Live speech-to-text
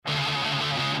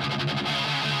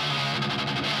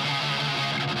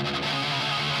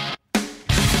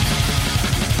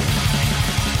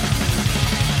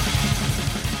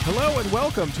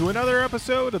welcome to another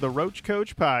episode of the Roach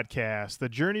Coach Podcast, the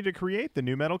journey to create the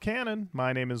new metal canon.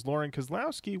 My name is Lauren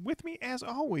Kozlowski. With me, as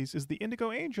always, is the Indigo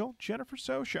Angel, Jennifer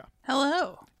Sosha.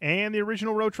 Hello. And the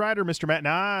original Roach Rider, Mr. Matt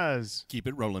Nas. Keep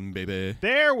it rolling, baby.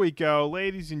 There we go,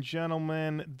 ladies and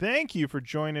gentlemen. Thank you for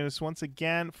joining us once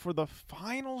again for the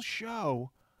final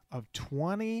show of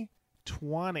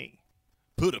 2020.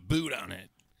 Put a boot on it.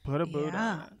 Put a boot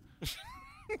on it.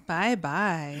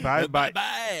 Bye-bye. Bye-bye.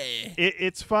 Bye.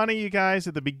 It's funny, you guys,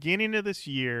 at the beginning of this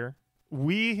year,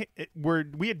 we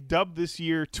had dubbed this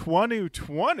year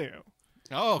 2020.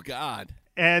 Oh, God.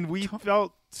 And we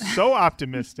felt so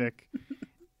optimistic.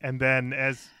 And then,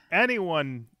 as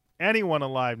anyone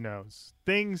alive knows,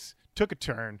 things took a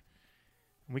turn.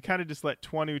 And we kind of just let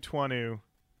 2020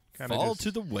 fall to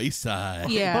the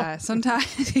wayside. Yeah,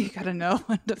 sometimes you gotta know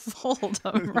when to fold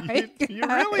them, right? you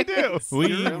really do.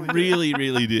 We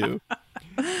really do.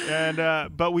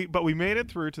 And but we made it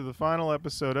through to the final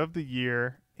episode of the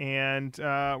year, and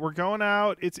we're going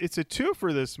out. It's a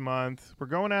twofer this month. We're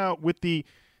going out with the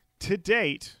to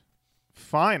date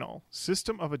final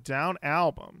System of a Down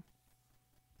album,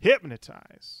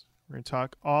 Hypnotize. We're gonna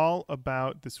talk all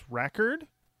about this record,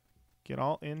 get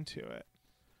all into it.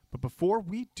 But before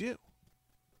we do,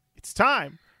 it's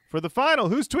time for the final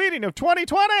Who's Tweeting of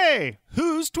 2020.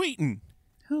 Who's tweeting?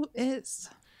 Who is?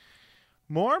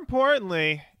 More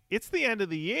importantly, it's the end of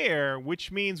the year,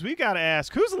 which means we got to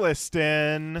ask, who's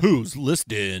listing? Who's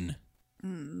listing?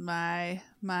 My.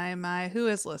 Who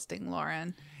is listing,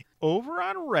 Lauren? Over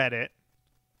on Reddit,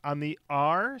 on the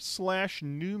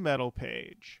r/new metal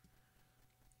page,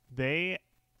 they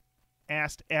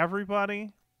asked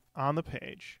everybody on the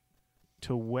page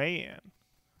to weigh in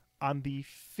on the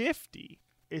 50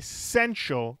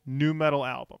 essential new metal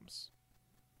albums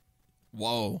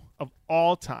Whoa. of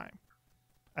all time.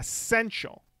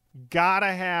 Essential.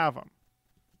 Gotta have them.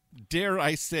 Dare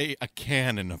I say a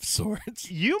canon of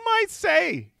sorts? You might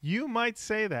say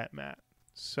that, Matt.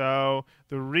 So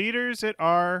the readers at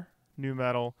our new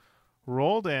metal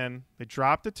rolled in. They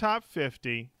dropped the top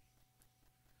 50.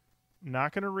 I'm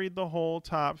not going to read the whole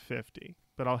top 50,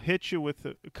 but I'll hit you with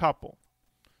a couple.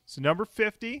 So number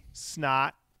 50,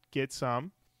 Snot, get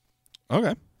some.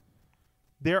 Okay.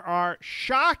 There are,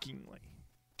 shockingly,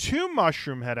 2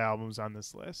 Mushroomhead albums on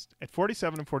this list at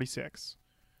 47 and 46.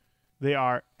 They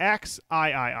are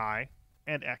XIII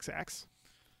and XX.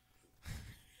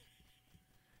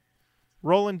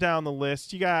 Rolling down the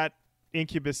list, you got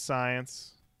Incubus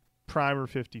Science, Primer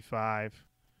 55,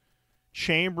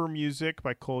 Chamber Music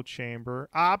by Cold Chamber,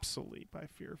 Obsolete by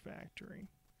Fear Factory.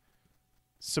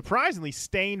 Surprisingly,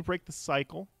 Stained, Break the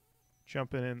Cycle,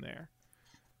 jumping in there.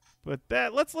 But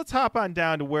that let's hop on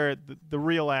down to where the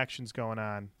real action's going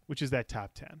on, which is that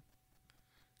top 10.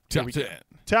 Top 10.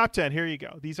 Top 10, here you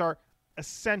go. These are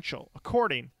essential,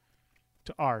 according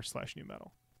to r/new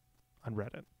metal on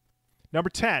Reddit.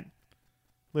 Number 10,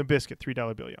 Limp Bizkit,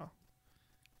 $3 Bill, y'all.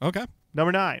 Okay.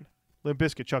 Number 9, Limp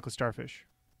Bizkit, Chocolate Starfish.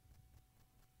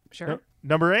 Sure.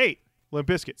 Number 8, Limp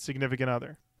Bizkit, Significant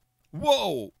Other.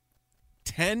 Whoa.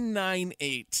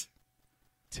 1098.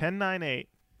 1098,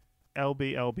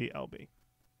 LB.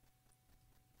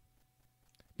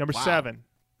 Number Wow. 7,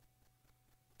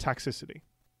 Toxicity,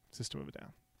 System of a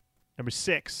Down. Number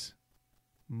 6,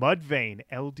 Mudvayne,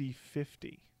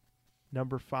 LD50.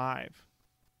 Number 5,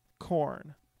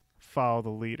 Korn, Follow the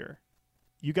Leader.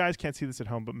 You guys can't see this at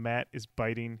home, but Matt is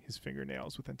biting his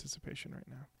fingernails with anticipation right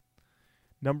now.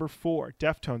 Number 4,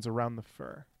 Deftones, Around the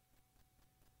Fur.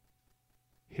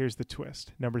 Here's the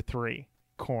twist. Number 3,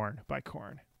 Korn by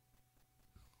Korn.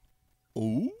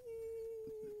 Ooh.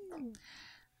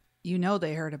 You know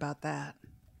they heard about that.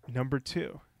 Number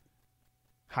 2,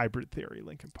 Hybrid Theory,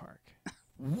 Linkin Park.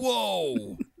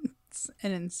 Whoa. It's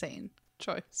an insane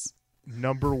choice.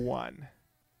 Number 1,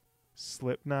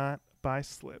 Slipknot by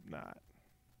Slipknot.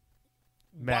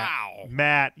 Wow.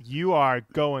 Matt, you are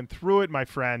going through it, my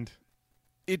friend.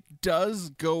 It does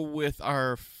go with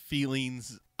our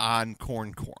feelings on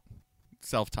Korn,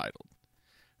 self-titled.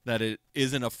 That it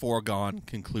isn't a foregone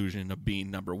conclusion of being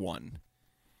number 1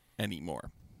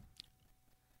 anymore.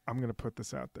 I'm going to put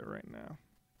this out there right now.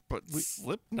 But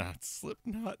Slipknot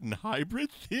and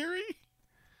Hybrid Theory?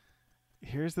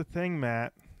 Here's the thing,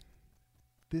 Matt.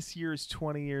 This year is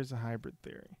 20 years of Hybrid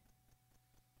Theory.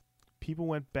 People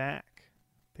went back.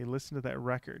 They listened to that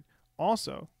record.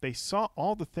 Also, they saw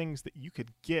all the things that you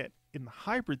could get in the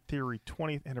Hybrid Theory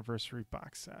 20th anniversary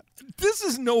box set. This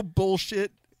is no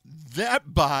bullshit.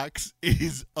 That box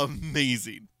is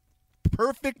amazing.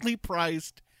 Perfectly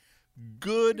priced,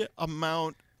 good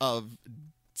amount of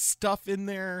stuff in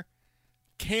there,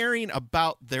 caring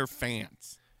about their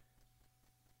fans.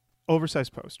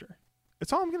 oversized poster.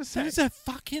 That's all I'm going to say. That is a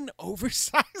fucking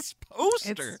oversized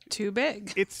poster. It's too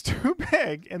big. It's too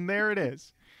big, and there it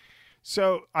is.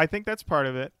 So I think that's part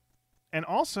of it. And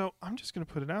also, I'm just going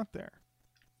to put it out there.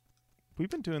 We've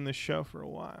been doing this show for a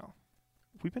while.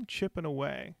 We've been chipping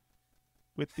away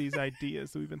with these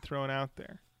ideas that we've been throwing out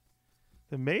there.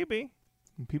 Then maybe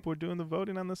when people were doing the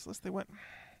voting on this list, they went,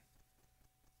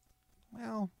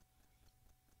 well,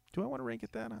 do I want to rank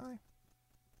it that high?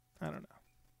 I don't know.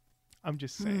 I'm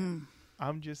just saying.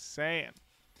 I'm just saying.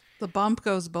 The bump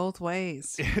goes both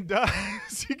ways. It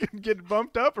does. You can get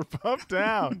bumped up or bumped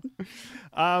down.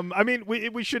 I mean,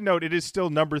 we should note it is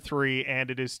still number 3, and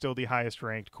it is still the highest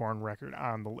ranked Korn record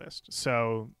on the list.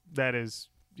 So that is,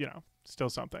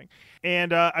 still something.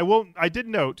 And I did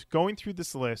note, going through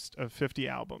this list of 50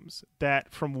 albums,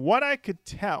 that from what I could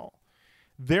tell,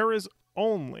 there is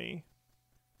only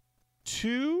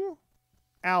 2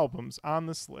 albums on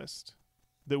this list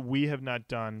that we have not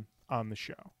done on the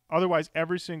show. Otherwise,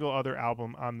 every single other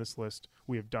album on this list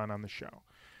we have done on the show.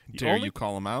 Dare you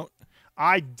call them out?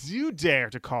 I do dare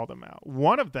to call them out.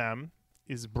 One of them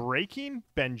is Breaking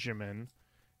Benjamin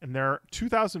and their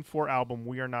 2004 album,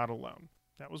 We Are Not Alone.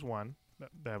 That was one.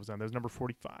 That was on. That was number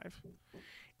 45.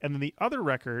 And then the other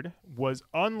record was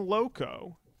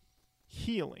Unloco,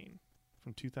 Healing,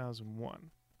 from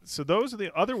 2001. So those are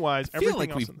the otherwise. I feel everything like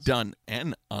else we've done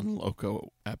an Unloco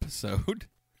episode.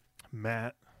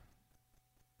 Matt,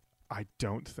 I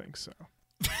don't think so.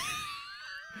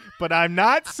 But I'm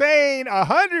not saying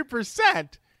 100%.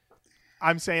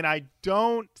 I'm saying I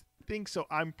don't think so.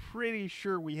 I'm pretty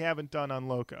sure we haven't done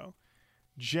Unloco.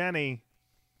 Jenny,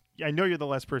 I know you're the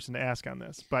last person to ask on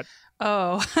this, but...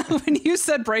 Oh, when you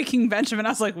said Breaking Benjamin, I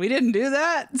was like, we didn't do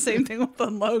that? Same thing with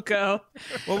Unloco.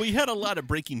 Well, we had a lot of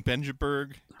Breaking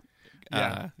Benjamin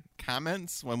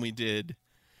comments when we did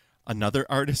another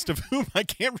artist of whom I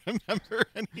can't remember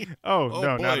any. Oh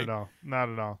no, boy. not at all. Not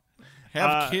at all.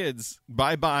 Have kids.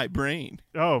 Bye-bye, brain.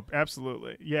 Oh,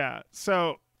 absolutely. Yeah.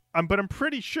 So, but I'm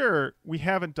pretty sure we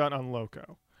haven't done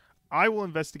Unloco. I will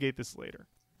investigate this later,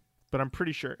 but I'm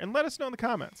pretty sure. And let us know in the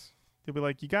comments. They'll be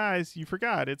like, you guys, you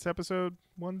forgot. It's episode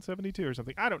 172 or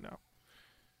something. I don't know.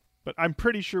 But I'm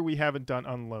pretty sure we haven't done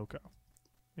Unloco.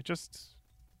 It just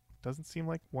doesn't seem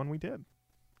like one we did.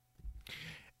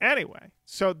 Anyway,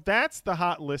 so that's the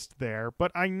hot list there.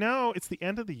 But I know it's the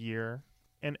end of the year,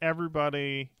 and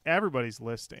everybody's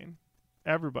listing.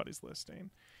 Everybody's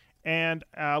listing. And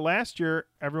last year,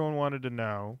 everyone wanted to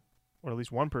know, or at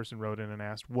least one person wrote in and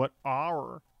asked, what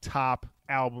our top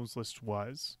albums list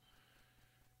was,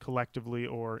 collectively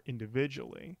or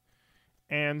individually.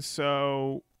 And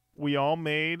so we all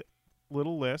made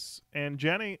little lists. And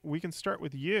Jenny, we can start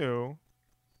with you.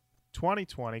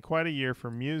 2020, quite a year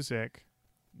for music.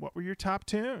 What were your top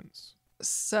tunes?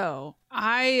 So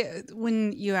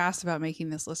when you asked about making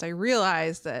this list, I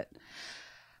realized that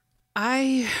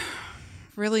I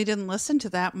really didn't listen to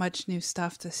that much new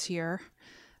stuff this year.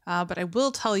 But I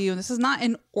will tell you, and this is not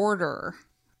in order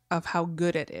of how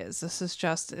good it is. This is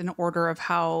just in order of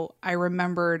how I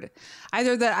remembered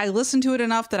either that I listened to it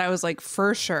enough that I was like,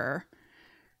 for sure,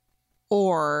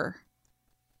 or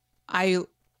I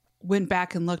went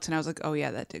back and looked and I was like, oh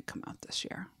yeah, that did come out this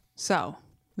year. So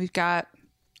we've got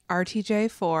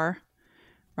RTJ4,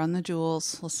 Run the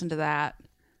Jewels, listen to that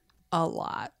a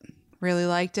lot. Really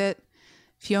liked it.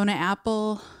 Fiona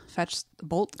Apple, Fetch the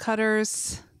Bolt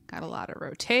Cutters, got a lot of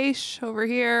Rotation over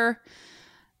here.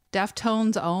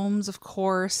 Deftones, Ohms, of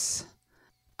course.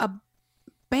 A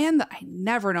band that I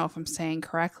never know if I'm saying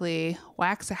correctly,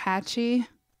 Waxahachie.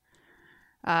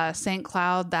 St.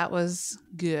 Cloud, that was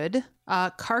good.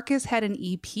 Carcass had an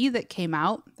EP that came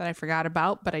out that I forgot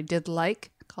about, but I did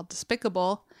like, called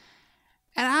Despicable.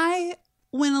 And I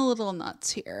went a little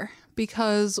nuts here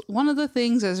because one of the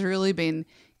things that's really been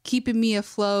keeping me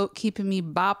afloat, keeping me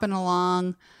bopping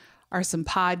along are some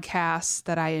podcasts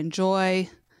that I enjoy,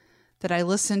 that I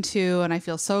listen to, and I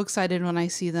feel so excited when I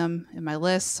see them in my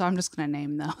list. So I'm just going to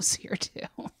name those here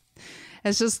too.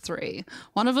 It's just 3.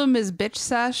 One of them is Bitch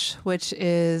Sesh, which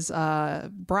is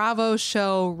Bravo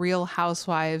show, Real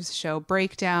Housewives show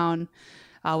breakdown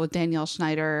with Danielle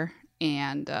Schneider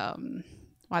and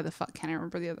why the fuck can't I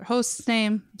remember the other host's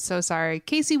name? I'm so sorry.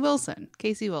 Casey Wilson.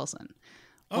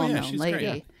 Oh yeah, she's lady.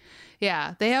 great.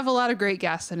 Yeah, they have a lot of great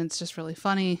guests and it's just really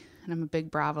funny. And I'm a big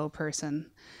Bravo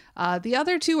person. The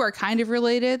other 2 are kind of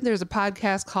related. There's a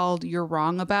podcast called You're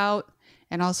Wrong About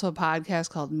and also a podcast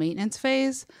called Maintenance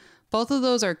Phase. Both of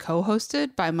those are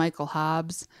co-hosted by Michael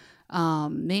Hobbs.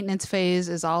 Maintenance Phase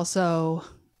is also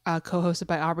co-hosted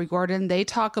by Aubrey Gordon. They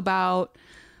talk about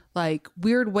like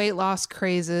weird weight loss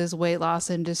crazes, weight loss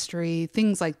industry,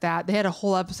 things like that. They had a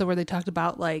whole episode where they talked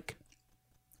about like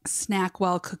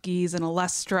Snackwell cookies and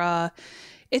Olestra.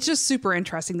 It's just super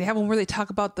interesting. They have one where they talk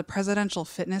about the presidential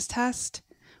fitness test,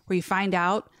 where you find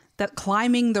out that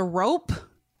climbing the rope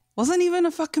wasn't even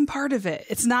a fucking part of it.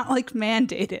 It's not like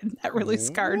mandated. That really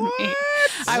scarred me.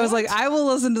 I was like, I will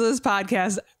listen to this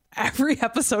podcast every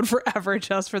episode forever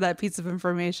just for that piece of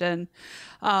information.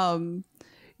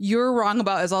 You're Wrong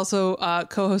About is also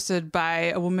co-hosted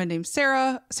by a woman named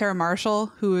Sarah Marshall,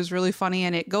 who is really funny,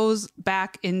 and it goes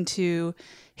back into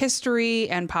history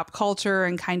and pop culture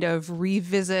and kind of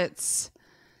revisits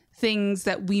things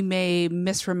that we may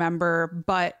misremember,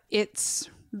 but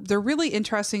they're really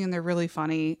interesting and they're really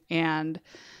funny. And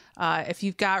if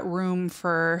you've got room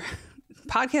for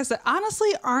podcasts that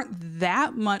honestly aren't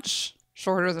that much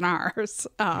shorter than ours,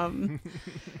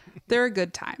 they're a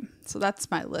good time. So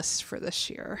that's my list for this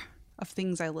year of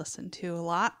things I listen to a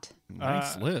lot.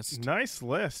 Nice list. Nice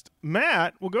list.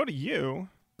 Matt, we'll go to you.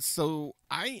 So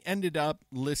I ended up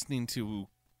listening to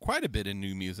quite a bit of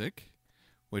new music,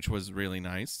 which was really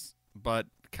nice, but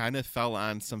kind of fell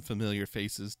on some familiar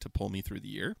faces to pull me through the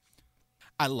year.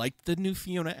 I liked the new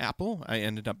Fiona Apple. I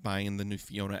ended up buying the new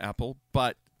Fiona Apple,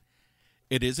 but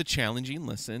it is a challenging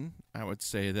listen. I would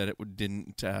say that it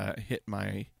didn't hit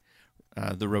my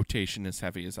the rotation as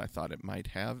heavy as I thought it might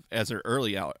have, as her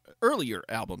earlier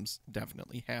albums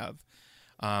definitely have.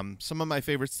 Some of my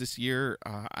favorites this year,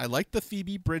 I like the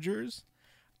Phoebe Bridgers.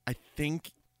 I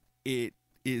think it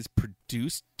is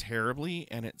produced terribly,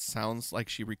 and it sounds like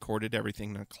she recorded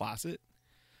everything in a closet.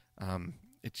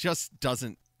 It just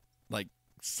doesn't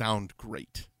sound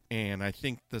great. And I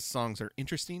think the songs are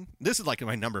interesting. This is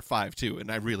my number 5 too,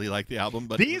 and I really like the album.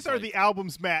 But these are the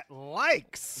albums Matt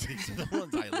likes. These are the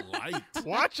ones I liked.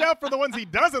 Watch out for the ones he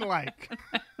doesn't like.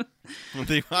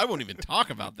 I won't even talk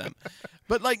about them.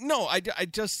 But no,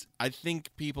 I think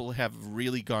people have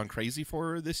really gone crazy for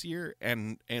her this year,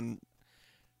 and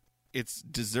it's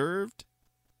deserved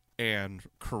and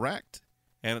correct.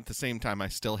 And at the same time, I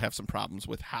still have some problems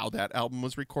with how that album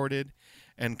was recorded,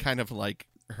 and kind of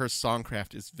her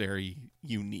songcraft is very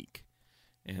unique.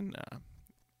 And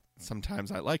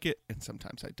sometimes I like it, and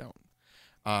sometimes I don't.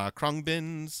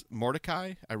 Khruangbin's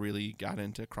Mordecai, I really got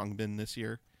into Khruangbin this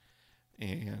year.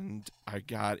 And I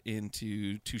got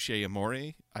into Touche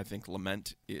Amore. I think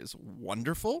Lament is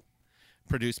wonderful.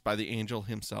 Produced by the angel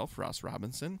himself, Ross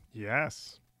Robinson.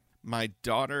 Yes. My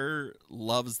daughter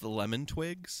loves the Lemon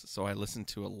Twigs, so I listened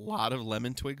to a lot of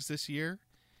Lemon Twigs this year.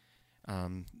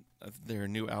 Their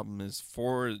new album is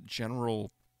For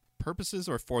General Purposes,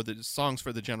 or For the Songs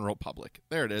for the General Public.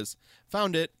 There it is.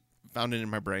 Found it in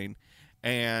my brain.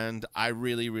 And I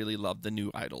really, really love the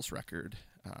new Idols record,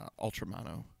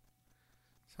 Ultramono.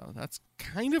 So that's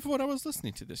kind of what I was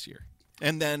listening to this year.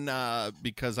 And then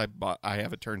because I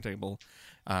have a turntable,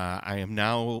 I am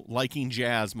now liking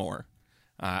jazz more.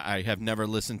 I have never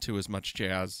listened to as much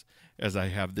jazz as I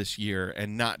have this year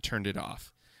and not turned it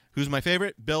off. Who's my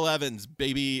favorite? Bill Evans,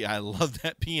 baby. I love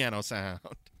that piano sound.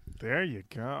 There you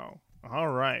go. All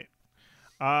right.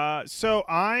 So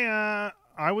I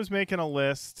was making a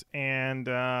list, and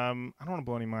I don't want to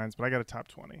blow any minds, but I got a top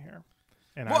 20 here.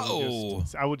 And Whoa!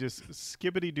 I will just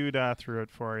skibbity-doo-dah through it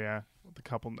for you with a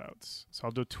couple notes. So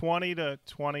I'll do 20 to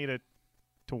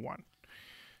 1.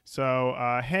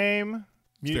 So Haim.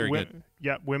 Very good.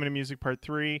 Yeah, Women in Music Part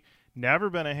 3. Never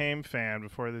been a Haim fan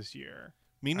before this year.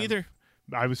 Me neither.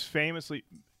 I was famously...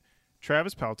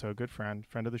 Travis Pelto, good friend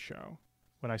of the show,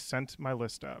 when I sent my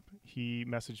list up, he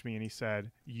messaged me and he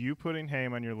said, you putting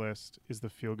Haim on your list is the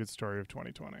feel-good story of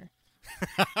 2020.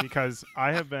 Because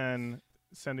I have been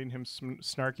sending him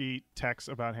snarky texts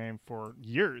about Haim for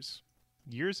years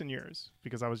and years,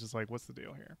 because I was just like, what's the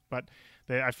deal here? But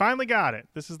I finally got it.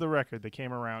 This is the record they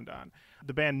came around on.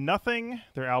 The band Nothing,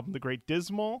 their album The Great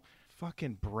Dismal.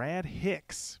 Fucking Brad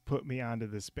Hicks put me onto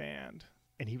this band,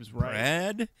 and he was right.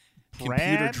 Brad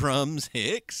Computer Drums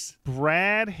Hicks?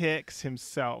 Brad Hicks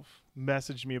himself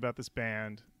messaged me about this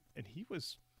band, and he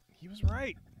was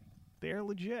right. They're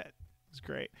legit. It was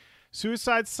great.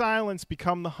 Suicide Silence,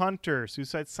 Become the Hunter.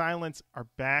 Suicide Silence are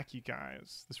back, you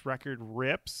guys. This record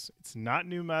rips. It's not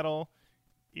new metal.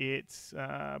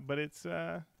 But it's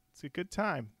a good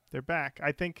time. They're back.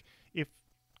 I think if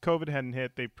COVID hadn't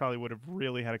hit, they probably would have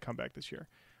really had a comeback this year.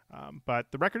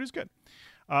 But the record is good.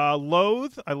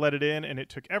 Loathe, I let it in, and it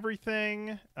took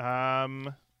everything.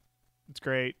 It's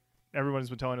great. Everyone's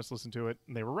been telling us to listen to it,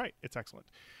 and they were right. It's excellent.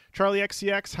 Charlie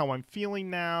XCX, How I'm Feeling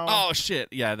Now. Oh, shit.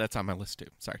 Yeah, that's on my list, too.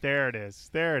 Sorry. There it is.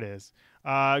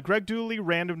 Greg Dooley,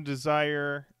 Random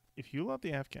Desire. If you love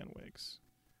the Afghan Wigs,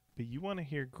 but you want to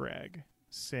hear Greg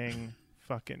sing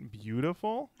fucking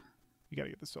beautiful, you got to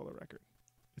get the solo record.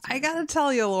 I gotta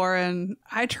tell you, Lauren,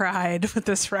 I tried with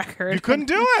this record. You couldn't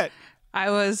do it. I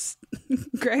was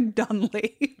Greg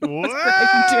Dunley.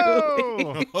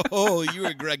 Whoa! Oh, you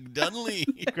were Greg Dunley.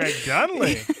 Greg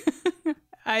Dunley.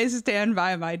 I stand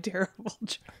by my terrible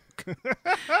joke.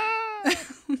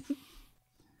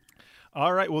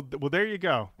 All right. Well, there you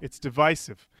go. It's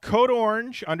divisive. Code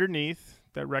Orange underneath.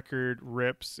 That record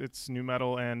rips. It's new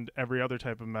metal and every other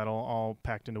type of metal all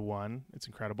packed into one. It's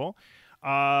incredible.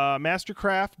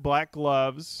 Mastercraft, Black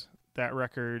Gloves. That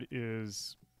record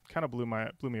is kind of blew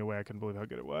me away. I couldn't believe how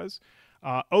good it was.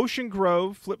 Ocean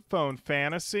Grove, Flip Phone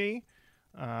Fantasy,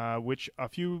 which a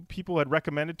few people had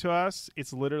recommended to us.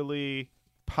 It's literally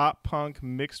pop punk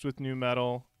mixed with new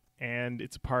metal, and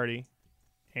it's a party,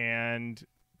 and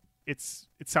it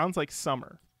sounds like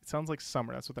summer. It sounds like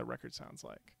summer. That's what that record sounds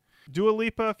like. Dua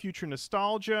Lipa, Future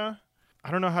Nostalgia. I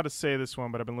don't know how to say this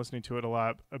one, but I've been listening to it a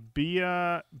lot.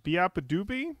 Bia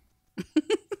Padubi?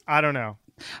 I don't know.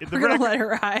 We're going to let it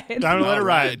ride. I'm going to let it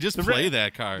ride. Just play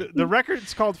that card. The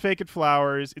record's called Fake It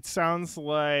Flowers. It sounds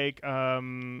like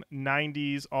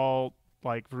 90s alt,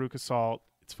 like Veruca Salt.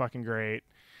 It's fucking great.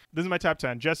 This is my top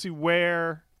 10. Jessie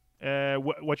Ware,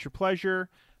 What's Your Pleasure?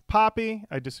 Poppy,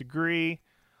 I disagree.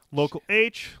 Local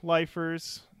H,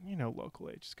 Lifers. You know Local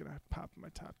H is going to pop in my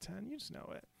top 10. You just know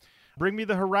it. Bring Me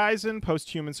the Horizon,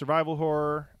 Post-Human Survival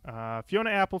Horror.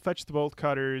 Fiona Apple, Fetch the Bolt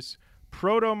Cutters.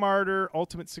 Proto Martyr,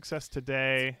 Ultimate Success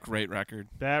Today. Great record.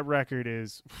 That record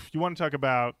is, you want to talk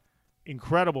about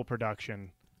incredible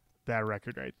production, that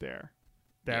record right there.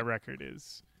 That record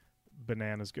is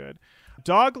bananas good.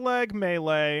 Dogleg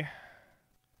Melee.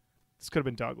 This could have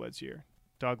been Dogleg's year.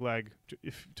 Dogleg,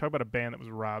 if you talk about a band that was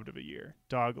robbed of a year,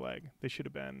 Dogleg, they should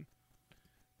have been.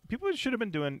 People should have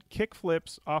been doing kick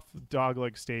flips off of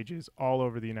Dogleg stages all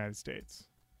over the United States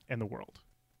and the world.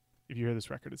 If you hear this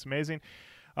record, it's amazing.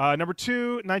 Number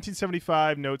 2,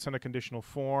 1975, Notes on a Conditional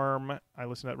Form. I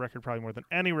listened to that record probably more than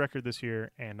any record this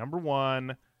year. And number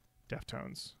 1,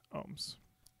 Deftones, Ohms.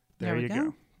 There you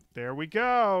go. There we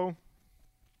go.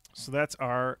 So that's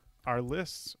our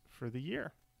lists for the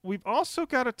year. We've also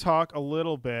got to talk a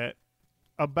little bit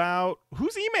about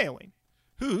who's emailing.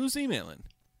 Who's emailing?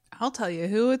 I'll tell you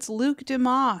who. It's Luke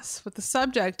DeMoss with the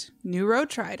subject, New Road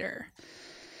Trider.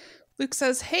 Luke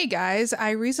says, "Hey guys,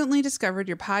 I recently discovered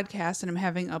your podcast and I'm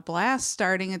having a blast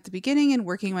starting at the beginning and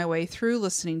working my way through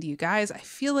listening to you guys. I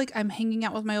feel like I'm hanging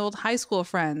out with my old high school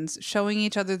friends, showing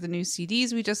each other the new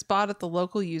CDs we just bought at the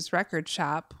local used record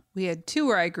shop. We had 2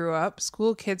 where I grew up,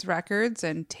 School Kids Records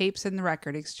and Tapes in the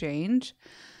Record Exchange.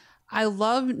 I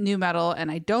love new metal and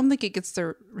I don't think it gets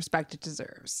the respect it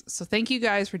deserves. So thank you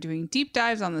guys for doing deep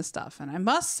dives on this stuff. And I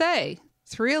must say,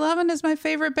 311 is my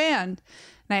favorite band.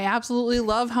 And I absolutely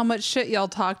love how much shit y'all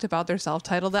talked about their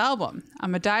self-titled album.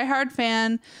 I'm a diehard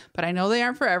fan, but I know they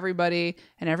aren't for everybody,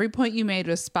 and every point you made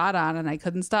was spot on, and I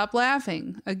couldn't stop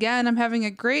laughing. Again, I'm having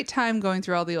a great time going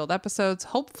through all the old episodes.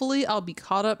 Hopefully, I'll be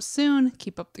caught up soon.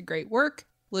 Keep up the great work,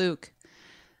 Luke."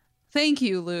 Thank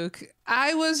you, Luke.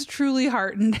 I was truly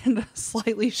heartened and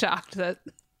slightly shocked that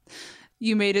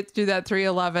you made it through that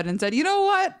 311 and said, you know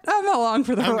what? I'm along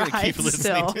for the ride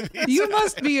still. You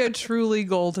must be a truly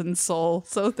golden soul.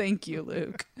 So thank you,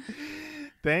 Luke.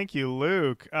 Thank you,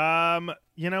 Luke.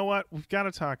 You know what? We've got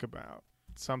to talk about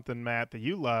something, Matt, that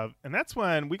you love. And that's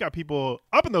when we got people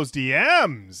up in those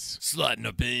DMs. Sliding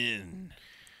up in.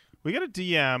 We got a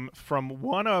DM from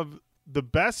one of the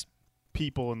best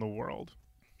people in the world.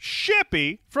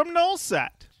 Shippy from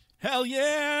Nullset. Hell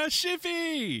yeah,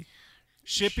 Shippy.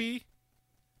 Shippy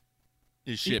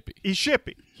is Shippy. He's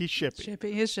Shippy. He's Shippy.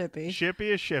 Shippy is Shippy.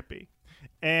 Shippy is Shippy.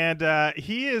 And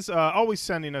he is always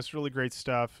sending us really great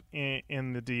stuff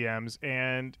in the DMs.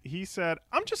 And he said,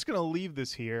 I'm just going to leave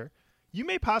this here. You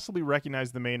may possibly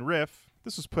recognize the main riff.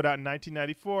 This was put out in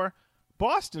 1994.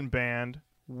 Boston band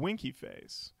Winky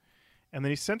Face. And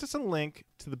then he sent us a link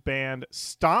to the band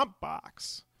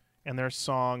Stompbox and their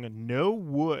song No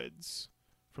Woods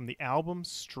from the album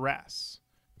Stress.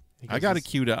 I got it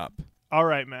queued up. All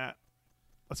right, Matt.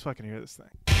 Let's fucking hear this thing.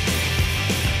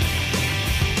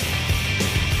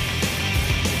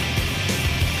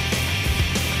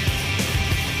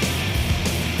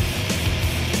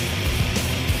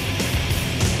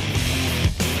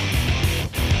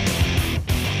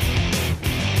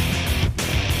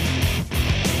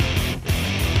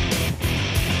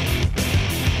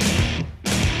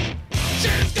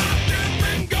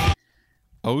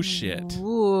 Oh, shit.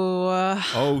 Ooh.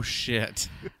 Oh, shit.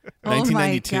 Oh,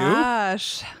 1992? my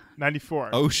gosh.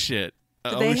 94. Oh, shit.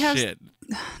 Do they have,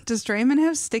 Does Draymond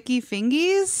have sticky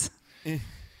fingies?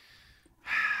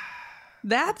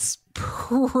 That's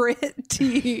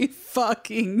pretty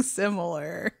fucking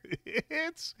similar.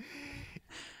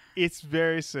 It's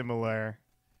very similar.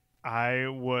 I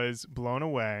was blown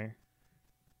away,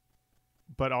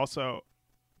 but also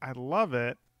I love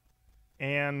it.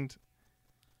 And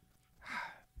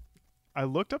I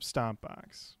looked up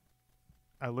Stompbox.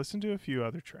 I listened to a few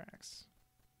other tracks.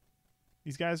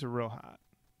 These guys are real hot,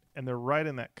 and they're right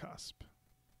in that cusp.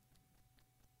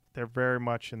 They're very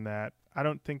much in that. I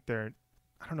don't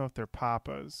know if they're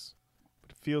papas,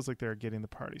 but it feels like they're getting the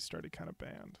party started kind of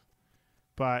band.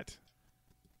 But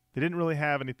they didn't really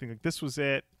have anything. Like, this was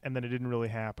it, and then it didn't really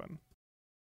happen.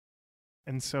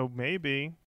 And so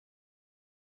maybe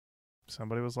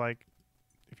somebody was like,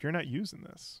 if you're not using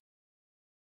this,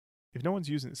 if no one's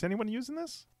using this, is anyone using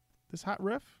this? This hot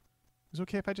riff? Is it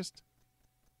okay if I just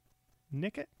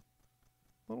nick it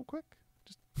a little quick?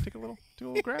 Just do a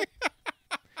little grab?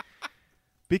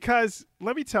 Because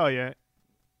let me tell you,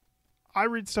 I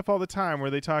read stuff all the time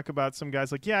where they talk about some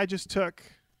guys like, yeah, I took,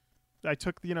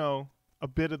 a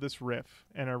bit of this riff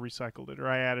and I recycled it, or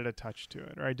I added a touch to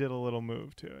it, or I did a little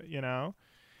move to it,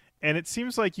 And it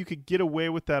seems like you could get away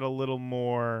with that a little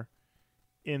more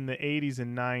in the 80s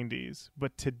and 90s.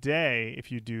 But today,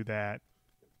 if you do that,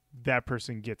 that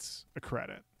person gets a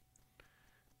credit.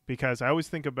 Because I always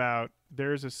think about,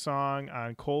 there's a song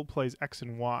on Coldplay's X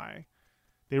and Y.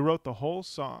 They wrote the whole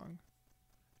song,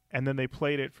 and then they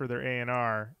played it for their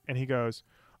A&R, and he goes,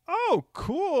 oh,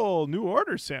 cool, New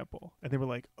Order sample. And they were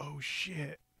like, oh,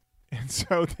 shit. And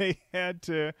so they had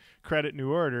to credit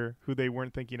New Order, who they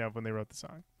weren't thinking of when they wrote the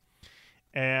song.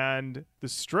 And the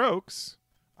Strokes,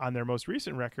 on their most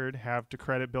recent record, have to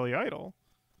credit Billy Idol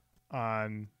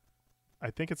on,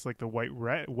 I think it's like the White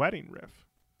Wedding riff.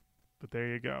 But there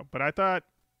you go. But I thought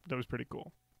that was pretty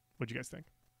cool. What'd you guys think?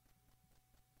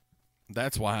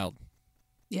 That's wild.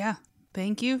 Yeah.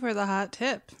 Thank you for the hot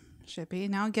tip, Shippy.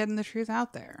 Now getting the truth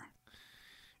out there.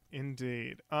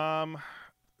 Indeed.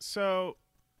 So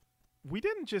we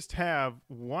didn't just have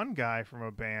one guy from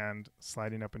a band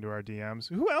sliding up into our DMs.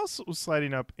 Who else was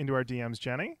sliding up into our DMs,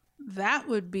 Jenny? That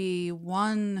would be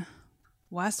one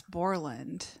Wes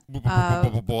Borland.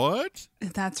 What?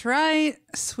 That's right.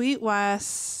 Sweet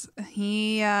Wes.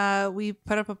 We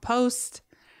put up a post,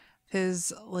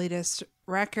 his latest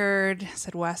record,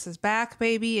 said Wes is back,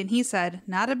 baby. And he said,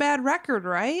 not a bad record,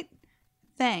 right?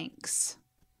 Thanks.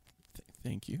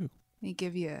 Thank you. They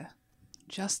give you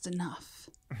just enough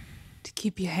to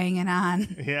keep you hanging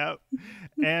on. Yeah.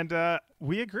 And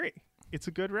we agree. It's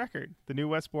a good record. The new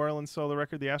Wes Borland solo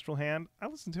record, The Astral Hand, I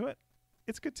listened to it.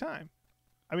 It's a good time.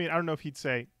 I mean, I don't know if he'd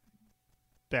say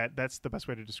that that's the best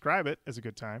way to describe it as a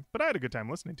good time, but I had a good time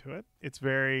listening to it. It's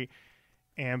very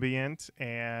ambient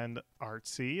and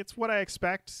artsy. It's what I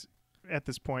expect at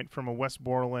this point from a Wes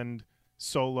Borland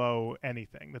solo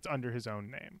anything that's under his own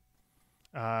name.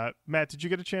 Matt, did you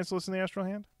get a chance to listen to The Astral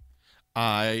Hand?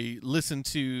 I listened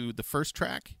to the first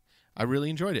track. I really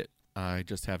enjoyed it. I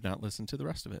just have not listened to the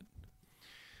rest of it.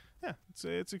 Yeah,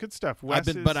 it's a good stuff.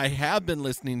 But I have been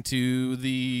listening to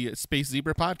the Space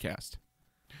Zebra podcast.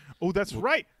 Oh, that's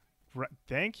right.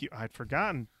 Thank you. I'd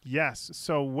forgotten. Yes.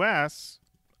 So Wes,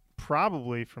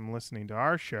 probably from listening to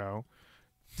our show,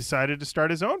 decided to start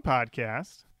his own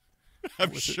podcast.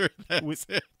 I'm sure that's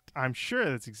it. I'm sure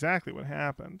that's exactly what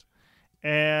happened.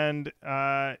 And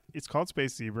it's called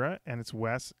Space Zebra, and it's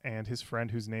Wes and his friend,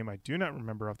 whose name I do not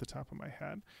remember off the top of my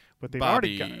head. But they've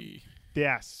already got him.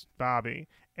 Yes, Bobby.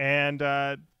 And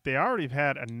they already have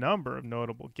had a number of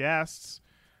notable guests,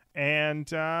 and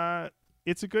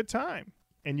it's a good time.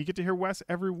 And you get to hear Wes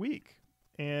every week.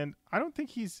 And I think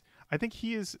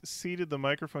he has ceded the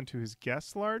microphone to his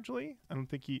guests largely. I don't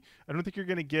think you're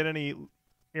going to get any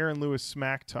Aaron Lewis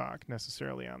smack talk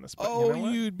necessarily on this. But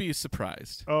you'd be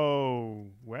surprised. Oh,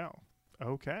 well,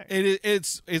 okay.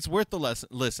 It's worth the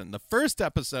listen. The first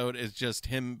episode is just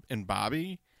him and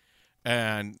Bobby,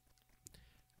 and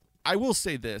I will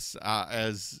say this,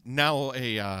 as now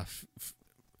a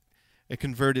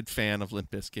converted fan of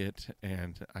Limp Bizkit,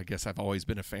 and I guess I've always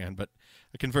been a fan, but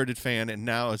a converted fan, and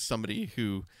now as somebody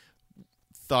who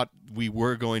thought we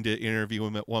were going to interview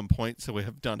him at one point, so we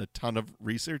have done a ton of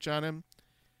research on him.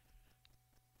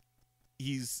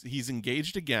 He's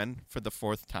engaged again for the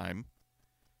fourth time,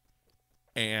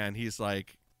 and he's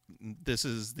like, this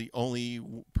is the only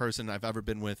person I've ever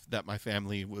been with that my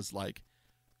family was like,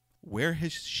 where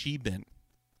has she been?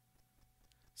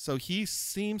 So he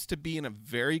seems to be in a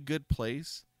very good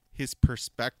place. His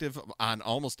perspective on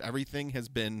almost everything has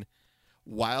been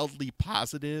wildly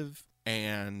positive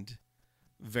and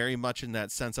very much in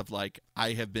that sense of like,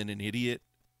 I have been an idiot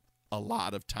a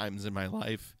lot of times in my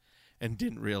life, and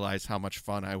didn't realize how much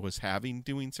fun I was having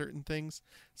doing certain things.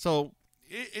 So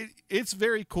it's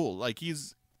very cool. Like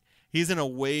he's in a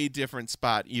way different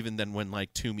spot even than when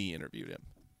like Toomey interviewed him.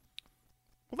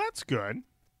 Well, that's good.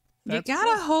 You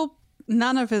gotta hope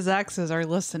none of his exes are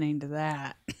listening to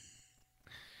that.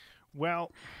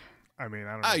 Well, I mean,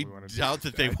 I don't know. I if we want to doubt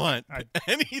that they want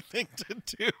anything to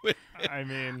do with it. I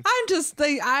mean, I'm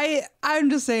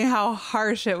just saying how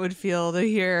harsh it would feel to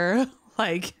hear,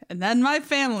 like, and then my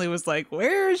family was like,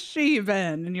 where has she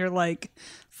been? And you're like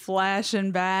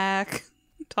flashing back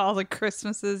to all the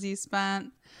Christmases you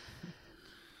spent.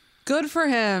 Good for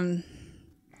him.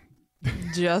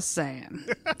 Just saying.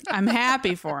 I'm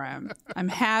happy for him.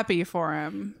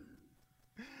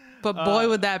 But boy,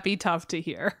 would that be tough to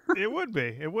hear. It would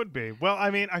be. Well,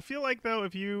 I mean, I feel like though,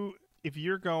 if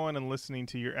you're going and listening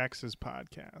to your ex's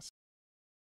podcast,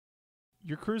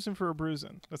 you're cruising for a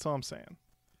bruising. That's all I'm saying.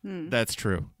 That's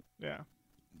true. Yeah.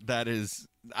 That is,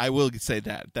 I will say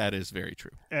that is very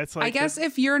true. It's like, I guess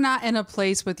if you're not in a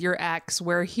place with your ex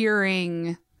where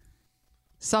hearing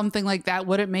something like that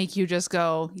wouldn't make you just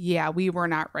go, yeah, we were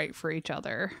not right for each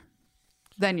other,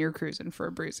 then you're cruising for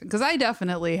a bruising. Because I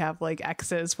definitely have like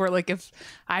exes where like if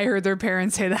I heard their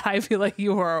parents say that, I feel like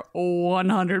you are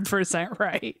 100%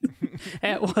 right.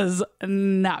 It was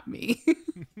not me.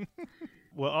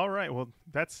 Well, all right. Well,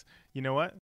 that's, you know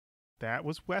what? That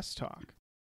was West Talk.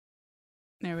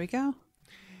 There we go.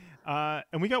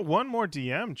 And we got one more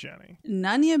DM, Jenny.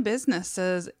 None of your business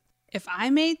says, if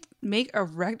I make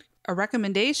a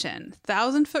recommendation,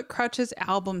 1,000 Foot Crutch's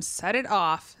album Set It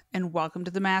Off and Welcome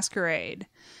to the Masquerade.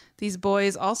 These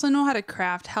boys also know how to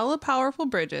craft hella powerful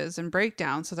bridges and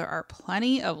breakdowns, so there are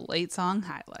plenty of late song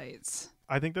highlights.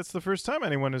 I think that's the first time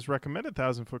anyone has recommended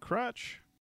 1,000 Foot Crutch.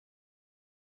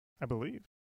 I believe.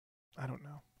 I don't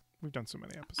know. We've done so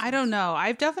many episodes. I don't know.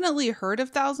 I've definitely heard of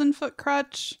 1,000 Foot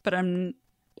Crutch, but I'm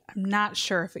not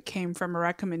sure if it came from a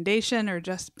recommendation or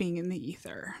just being in the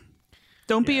ether.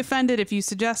 Don't be offended if you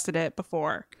suggested it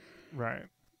before. Right.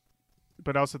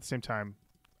 But also at the same time,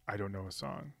 I don't know a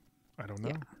song. I don't know.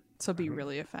 Yeah. So be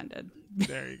really offended.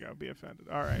 There you go. Be offended.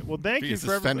 All right. Well, thank Be you as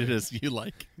for offended everybody. as you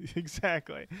like.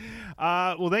 Exactly.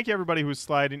 Well, thank you everybody who's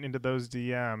sliding into those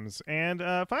DMs. And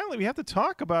finally, we have to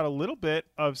talk about a little bit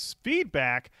of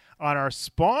feedback on our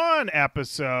Spawn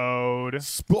episode.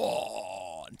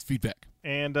 Spawn feedback.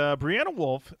 And Brianna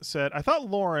Wolf said, I thought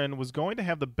Lauren was going to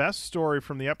have the best story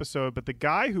from the episode, but the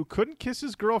guy who couldn't kiss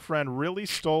his girlfriend really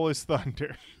stole his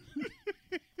thunder.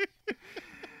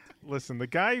 Listen, the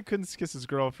guy who couldn't kiss his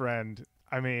girlfriend,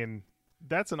 I mean,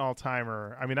 that's an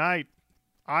all-timer. I mean, I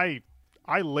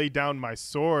lay down my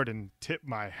sword and tip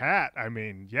my hat. I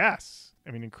mean, yes.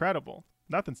 I mean, incredible.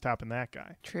 Nothing's topping that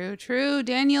guy. True.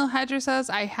 Daniel Hedger says,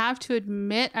 I have to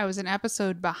admit I was an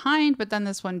episode behind, but then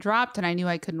this one dropped and I knew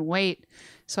I couldn't wait.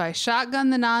 So I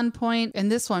shotgunned the non-point in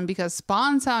this one because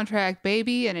Spawn soundtrack,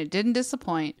 baby, and it didn't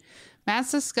disappoint.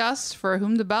 Matt's disgust for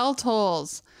whom the bell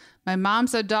tolls. My mom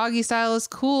said Doggy Style is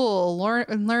cool.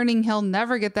 Learning he'll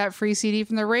never get that free CD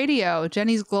from the radio.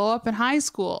 Jenny's glow up in high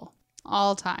school.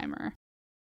 All-timer.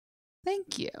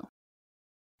 Thank you.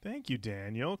 Thank you,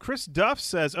 Daniel. Chris Duff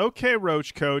says, okay,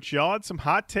 Roach Coach, y'all had some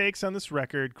hot takes on this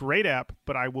record. Great app,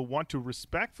 but I will want to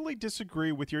respectfully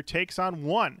disagree with your takes on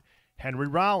one. Henry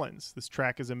Rollins. This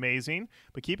track is amazing,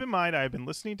 but keep in mind I have been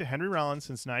listening to Henry Rollins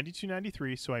since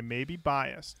 92-93, so I may be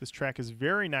biased. This track is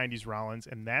very 90s Rollins,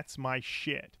 and that's my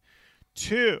shit.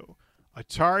 2,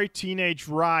 Atari Teenage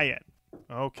Riot.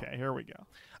 Okay, here we go.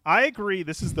 I agree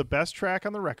this is the best track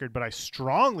on the record, but I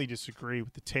strongly disagree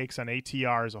with the takes on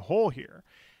ATR as a whole here.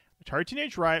 Atari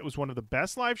Teenage Riot was one of the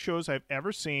best live shows I've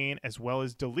ever seen, as well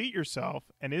as Delete Yourself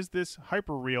and Is This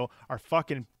Hyperreal are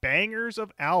fucking bangers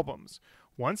of albums.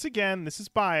 Once again, this is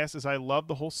bias as I love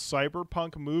the whole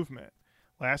cyberpunk movement.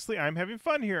 Lastly, I'm having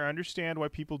fun here. I understand why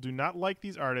people do not like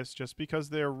these artists. Just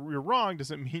because you're wrong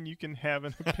doesn't mean you can have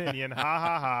an opinion. Ha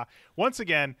ha ha. Once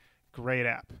again, great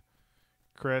app.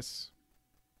 Chris,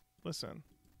 listen.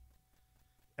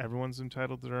 Everyone's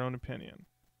entitled to their own opinion.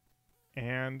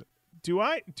 And do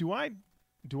I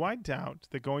doubt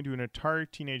that going to an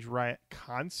Atari Teenage Riot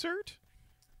concert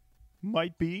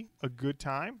might be a good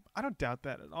time? I don't doubt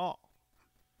that at all.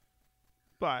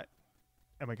 But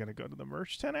am I going to go to the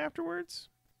merch tent afterwards?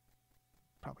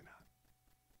 Probably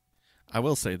not. I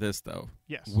will say this, though.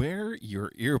 Yes. Wear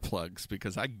your earplugs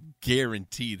because I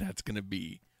guarantee that's going to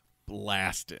be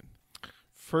blasting.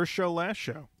 First show, last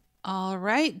show. All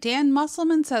right. Dan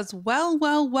Musselman says,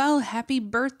 well, happy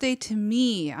birthday to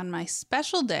me. On my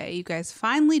special day, you guys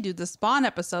finally do the Spawn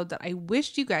episode that I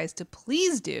wished you guys to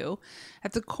please do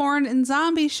at the Corn and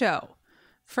Zombie show.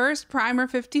 First, Primer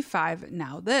 55,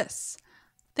 now this.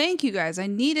 Thank you guys. I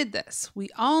needed this. We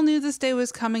all knew this day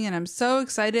was coming, and I'm so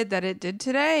excited that it did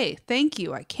today. Thank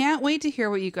you. I can't wait to hear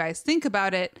what you guys think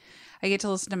about it. I get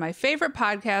to listen to my favorite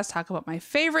podcast, talk about my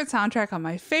favorite soundtrack on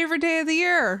my favorite day of the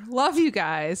year. Love you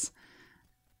guys.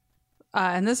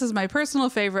 And this is my personal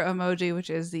favorite emoji, which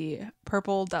is the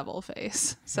purple devil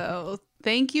face. So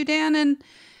thank you, Dan. And,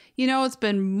 it's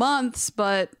been months,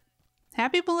 but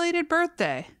happy belated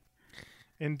birthday.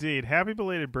 Indeed. Happy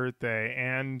belated birthday.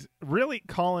 And really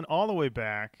calling all the way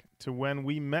back to when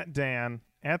we met Dan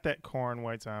at that Corn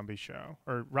White Zombie show,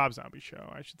 or Rob Zombie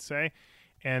show, I should say.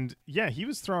 And yeah, he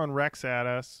was throwing Rex at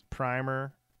us,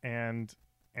 Primer, and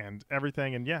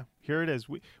everything. And yeah, here it is.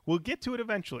 We'll get to it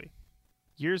eventually.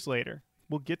 Years later,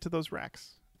 we'll get to those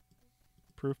Rex.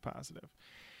 Proof positive.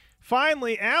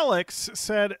 Finally, Alex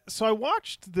said, so I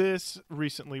watched this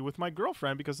recently with my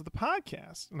girlfriend because of the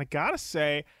podcast. And I gotta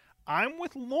say, I'm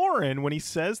with Lauren when he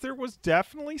says there was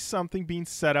definitely something being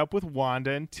set up with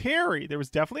Wanda and Terry. There was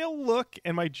definitely a look,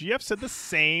 and my GF said the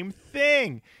same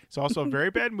thing. It's also a very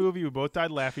bad movie. We both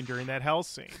died laughing during that hell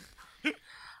scene.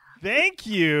 Thank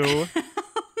you.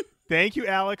 Thank you,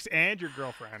 Alex, and your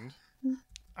girlfriend.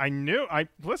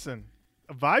 Listen,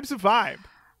 a vibe's a vibe.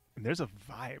 And there's a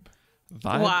vibe.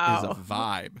 Vibe is a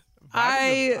vibe.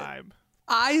 Vibe is a vibe.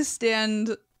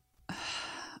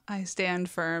 I stand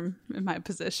firm in my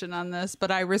position on this, but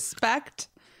I respect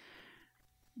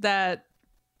that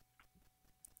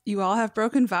you all have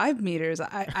broken vibe meters.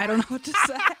 I don't know what to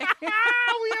say. We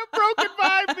have broken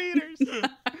vibe meters.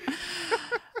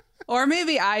 Or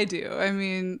maybe I do. I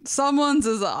mean, someone's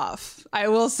is off. I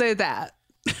will say that.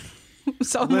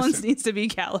 Someone's needs to be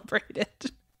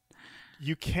calibrated.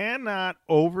 You cannot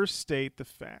overstate the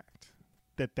fact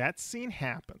that scene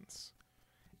happens.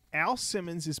 Al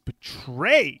Simmons is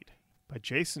betrayed by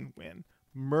Jason Wynn,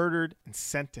 murdered, and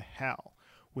sent to hell.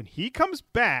 When he comes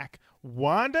back,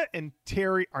 Wanda and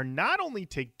Terry are not only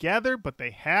together, but they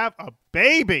have a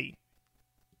baby.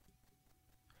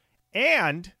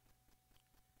 And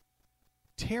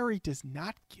Terry does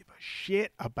not give a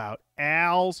shit about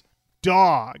Al's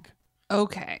dog.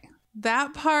 Okay.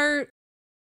 That part,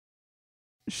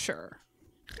 sure.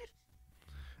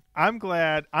 I'm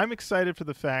excited for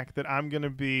the fact that I'm going to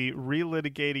be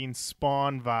relitigating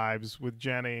Spawn vibes with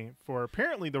Jenny for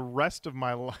apparently the rest of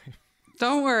my life.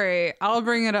 Don't worry. I'll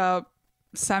bring it up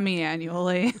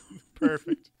semi-annually.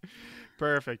 Perfect.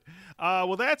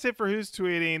 Well, that's it for Who's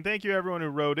Tweeting. Thank you, everyone who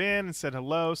wrote in and said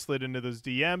hello, slid into those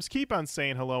DMs. Keep on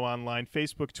saying hello online,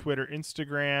 Facebook, Twitter,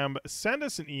 Instagram. Send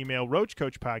us an email,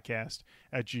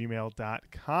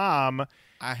 roachcoachpodcast@gmail.com.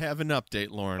 I have an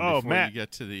update, Lauren, before Matt. you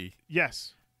get to the...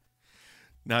 Yes.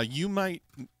 Now, you may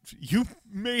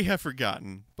have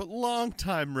forgotten, but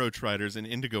longtime Roach Riders and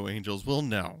Indigo Angels will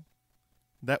know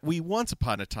that we once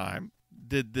upon a time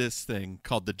did this thing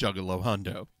called the Juggalo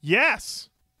Hundo. Yes.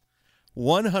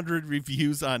 100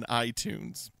 reviews on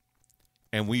iTunes,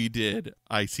 and we did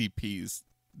ICP's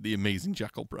The Amazing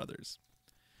Jekyll Brothers.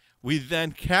 We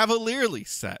then cavalierly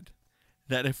said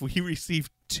that if we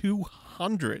received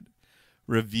 200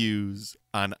 reviews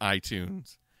on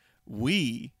iTunes,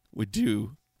 we would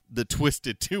do the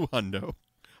Twisted 2 Hundo.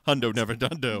 Hundo Never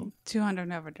Dundo. 200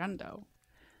 Never Dundo.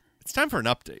 It's time for an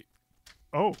update.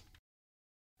 Oh.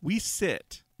 We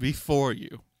sit before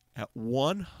you at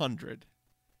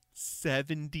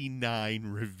 179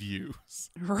 reviews.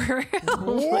 Really?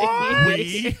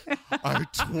 We are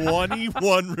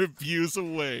 21 reviews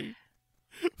away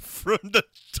from the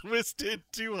Twisted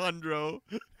 200.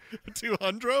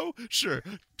 200? Sure.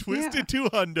 Twisted 2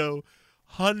 Hundo.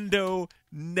 Hundo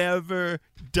Never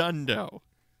Dundo.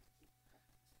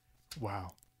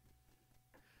 Wow.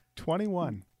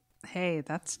 21. Hey,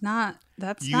 that's not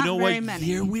You not know very what many.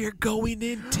 year we're going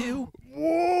into?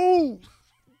 Whoa.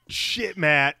 Shit,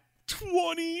 Matt.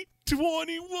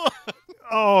 2021.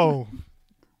 Oh.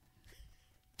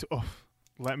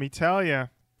 Let me tell you.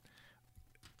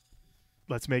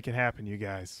 Let's make it happen, you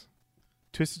guys.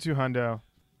 Twisted 2 Hundo.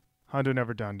 Hundo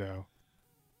Never Dundo.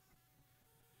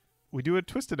 We do a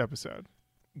Twisted episode.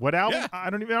 What album? Yeah. I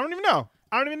don't even know.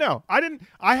 I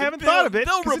haven't thought of it.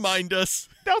 They'll remind us.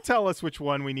 They'll tell us which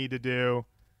one we need to do.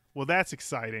 Well, that's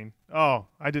exciting. Oh,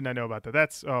 I did not know about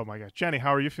that. Oh my gosh. Jenny,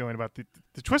 how are you feeling about the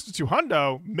Twisted 2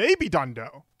 Hundo? Maybe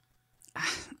Dundo.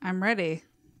 I'm ready.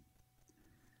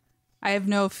 I have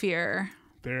no fear.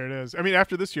 There it is. I mean,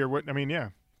 after this year,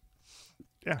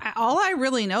 yeah. All I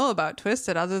really know about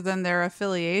Twisted, other than their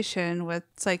affiliation with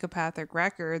Psychopathic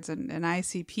Records and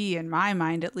ICP, in my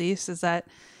mind at least, is that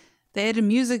they had a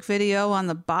music video on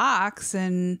the box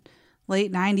in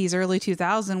late 90s, early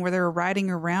 2000 where they were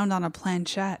riding around on a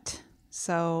planchette.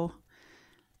 So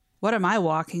what am I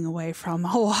walking away from?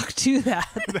 I'll walk to that.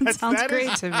 That sounds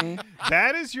great to me.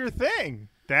 That is your thing.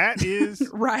 That is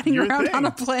riding your around thing. on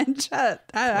a planchette.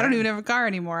 I don't even have a car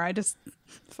anymore. I just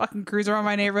fucking cruise around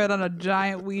my neighborhood on a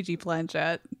giant Ouija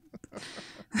planchette.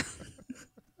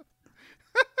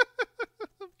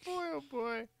 Boy, oh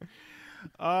boy.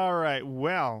 All right.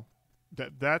 Well,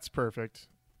 that's perfect.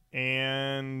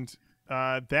 And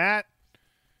that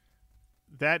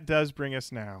does bring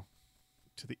us now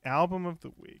to the album of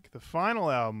the week, the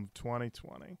final album of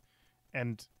 2020.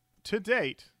 And to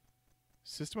date,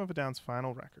 System of a Down's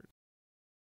final record,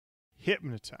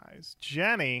 Hypnotize.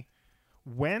 Jenny,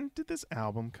 when did this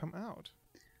album come out?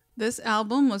 This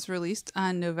album was released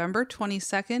on November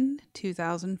 22nd,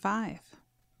 2005.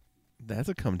 That's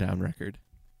a come down record.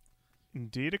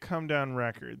 Indeed, a come down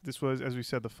record. This was, as we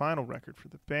said, the final record for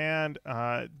the band.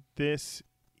 This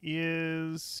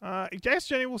is, I guess,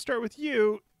 Jenny, we'll start with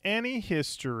you. Any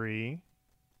history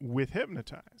with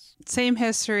Hypnotize? Same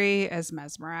history as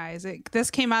Mesmerize. This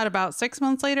came out about 6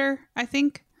 months later, I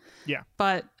think. Yeah.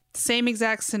 But same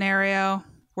exact scenario.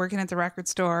 Working at the record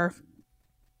store.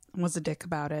 Was a dick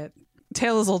about it.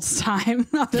 Tale as old as time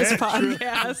on this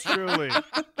podcast. Truly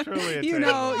a you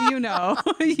tale.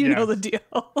 know the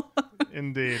deal.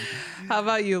 Indeed. How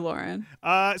about you, Lauren?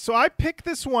 So I picked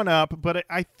this one up, but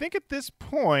I think at this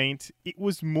point it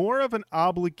was more of an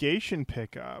obligation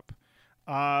pickup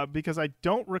because I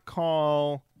didn't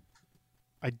recall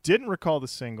the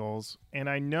singles, and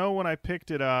I know when I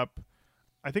picked it up,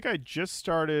 I think I just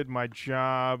started my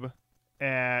job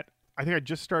I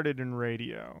just started in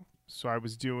radio. So I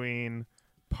was doing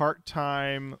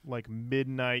part-time, like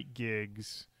midnight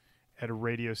gigs at a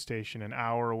radio station an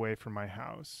hour away from my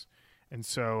house. And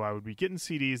so I would be getting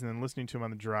CDs and then listening to them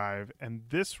on the drive. And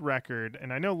this record,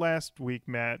 and I know last week,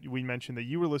 Matt, we mentioned that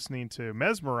you were listening to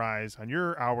Mesmerize on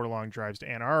your hour-long drives to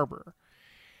Ann Arbor.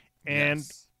 And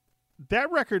yes.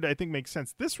 That record, I think, makes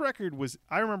sense. This record was,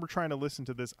 I remember trying to listen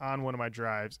to this on one of my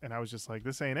drives, and I was just like,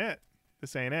 this ain't it.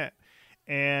 This ain't it.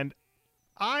 And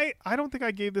I don't think I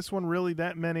gave this one really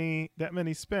that many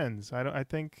spins. I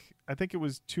think it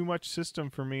was too much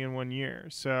System for me in 1 year.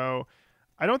 So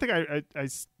I don't think I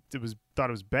thought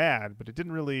it was bad, but it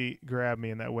didn't really grab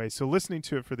me in that way. So listening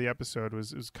to it for the episode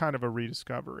was kind of a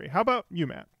rediscovery. How about you,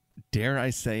 Matt? Dare I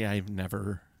say I've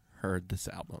never heard this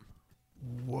album?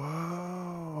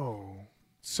 Whoa!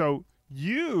 So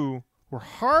you were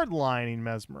hardlining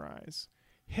Mesmerize.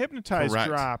 Hypnotize Correct.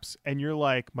 drops, and you're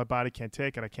like, my body can't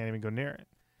take it. I can't even go near it.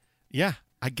 Yeah,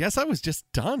 I guess I was just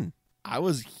done. I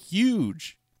was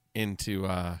huge into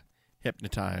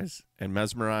Hypnotize and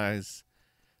Mesmerize.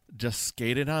 Just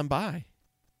skated on by,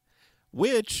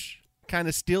 which kind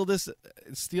of steal this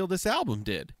album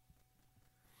did.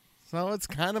 So it's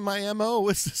kind of my MO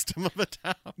with System of a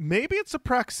Down. Maybe it's a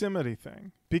proximity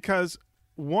thing, because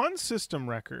one System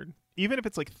record, even if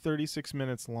it's like 36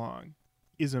 minutes long,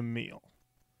 is a meal.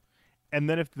 And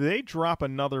then if they drop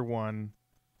another one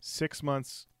 6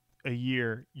 months, a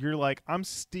year, you're like, I'm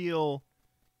still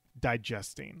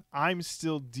digesting. I'm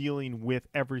still dealing with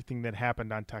everything that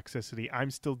happened on Toxicity.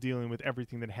 I'm still dealing with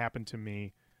everything that happened to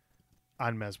me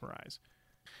on Mesmerize.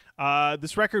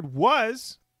 This record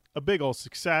was a big old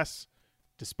success.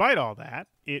 Despite all that,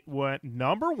 it went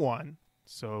number one.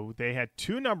 So they had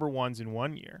 2 number ones in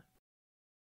 1 year.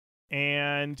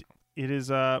 And it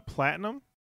is platinum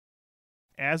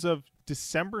as of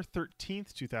December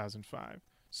 13th, 2005.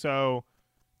 So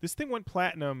this thing went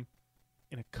platinum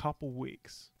in a couple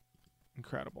weeks.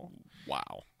 Incredible.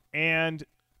 Wow. And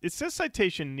it says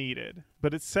citation needed,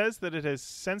 but it says that it has,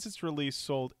 since its release,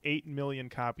 sold 8 million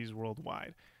copies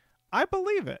worldwide. I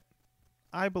believe it.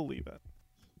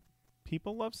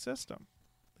 People love System.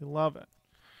 They love it.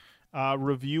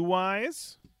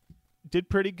 Review-wise, did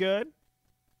pretty good.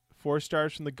 4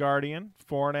 stars from The Guardian,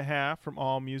 4.5 from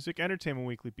AllMusic, Entertainment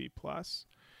Weekly B+.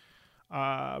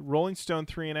 Rolling Stone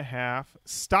 3.5.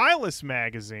 Stylus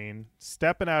Magazine,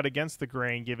 stepping out against the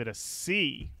grain, give it a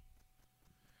C.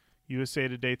 USA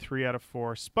Today 3 out of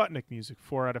 4. Sputnik Music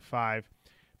 4 out of 5.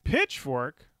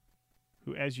 Pitchfork,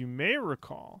 who, as you may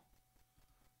recall,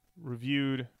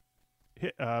 reviewed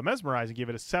Mesmerize and gave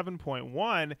it a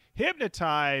 7.1.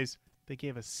 Hypnotize, they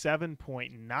gave a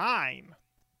 7.9.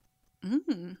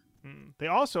 They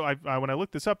also, when I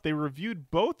looked this up, they reviewed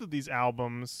both of these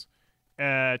albums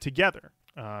together.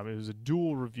 It was a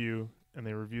dual review, and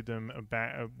they reviewed them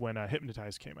when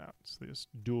Hypnotize came out. So they just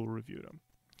dual reviewed them.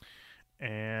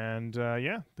 And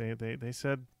they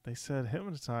said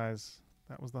Hypnotize,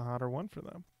 that was the hotter one for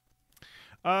them.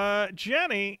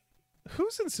 Jenny,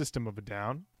 who's in System of a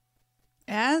Down?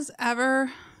 As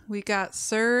ever, we got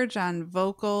Serge on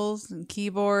vocals and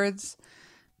keyboards.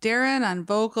 Darren on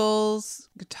vocals,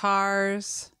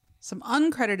 guitars, some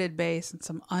uncredited bass, and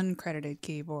some uncredited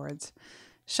keyboards.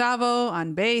 Chavo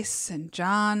on bass, and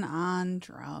John on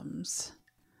drums.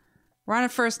 We're on a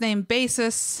first name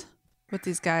basis with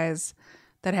these guys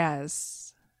that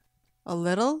has a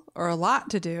little or a lot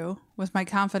to do with my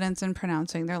confidence in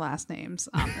pronouncing their last names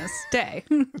on this day.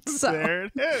 So There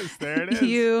it is. There it is.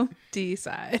 you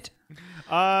decide.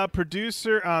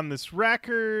 Producer on this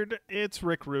record, it's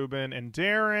Rick Rubin and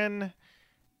Darren.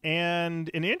 And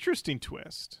an interesting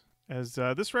twist, as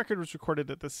this record was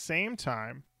recorded at the same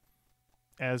time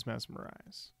as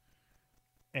Mesmerize.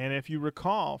 And if you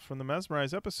recall from the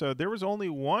Mesmerize episode, there was only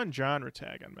one genre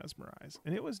tag on Mesmerize,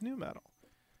 and it was nu metal.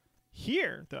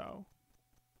 Here, though,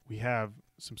 we have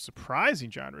some surprising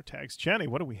genre tags. Jenny,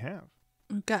 what do we have?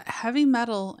 We've got heavy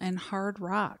metal and hard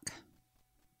rock.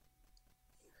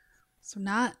 So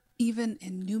not even a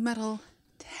nu metal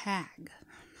tag.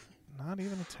 Not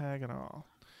even a tag at all.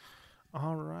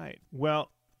 All right.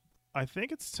 Well, I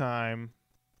think it's time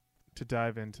to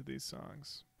dive into these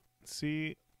songs.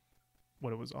 See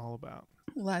what it was all about.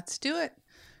 Let's do it.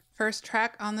 First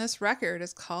track on this record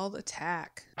is called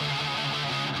Attack.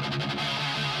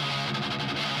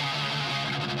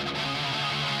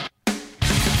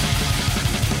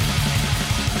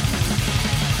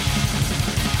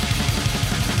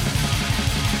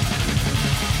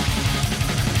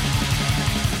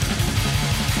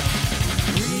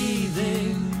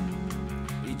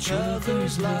 Each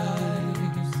other's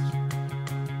lives,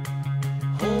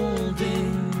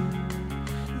 holding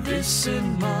this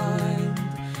in mind,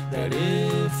 that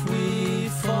if we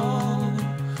fall,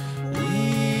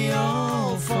 we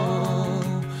all fall,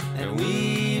 and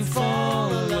we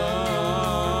fall alone.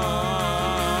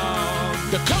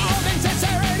 The cold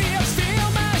insincerity of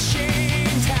steel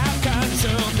machines have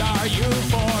consumed our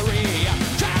euphoria,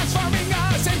 transforming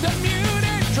us into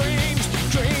muted dreams,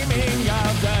 dreaming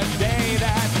of the day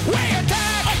that we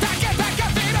attack, attack,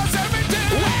 attack, fetal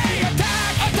servitude. We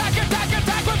attack, attack, attack,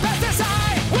 attack with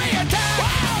pesticide. We attack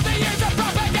all the years of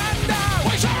propaganda.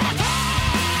 We shall attack.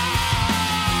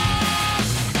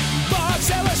 Books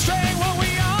illustrate what we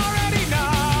already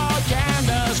know.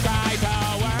 Candles cry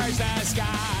towards the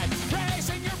sky.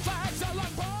 Raising your flags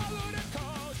along polluted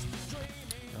coast.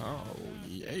 Oh,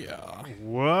 yeah.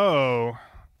 Whoa.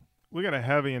 We got a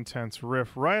heavy, intense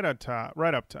riff right up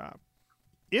top.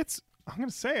 It's, I'm going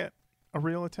to say it, a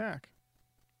real attack.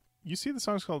 You see the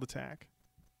song's called Attack,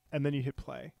 and then you hit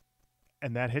play,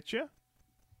 and that hits you?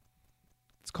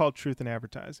 It's called Truth in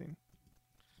Advertising.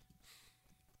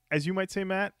 As you might say,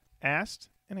 Matt, asked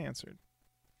and answered.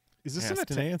 Is this an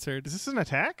Asked and attack? answered. Is this an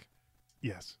attack?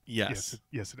 Yes. Yes.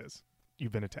 Yes, it is.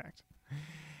 You've been attacked.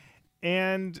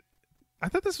 And I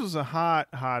thought this was a hot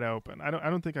open. I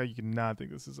don't think you can not think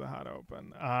this is a hot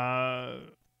open.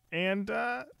 And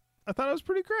I thought it was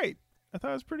pretty great.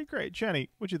 Jenny,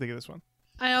 what'd you think of this one?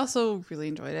 I also really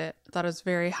enjoyed it. Thought it was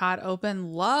very hot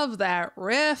open. Love that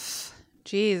riff.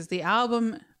 Jeez, the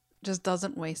album just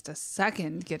doesn't waste a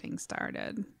second getting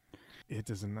started. It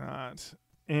does not.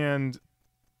 And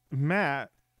Matt,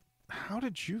 how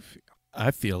did you feel?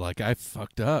 I feel like I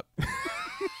fucked up.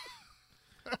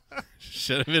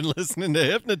 Should have been listening to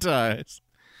Hypnotize.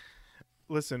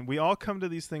 Listen, we all come to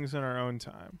these things in our own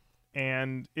time.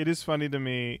 And it is funny to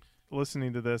me,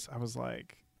 listening to this, I was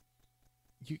like,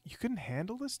 you couldn't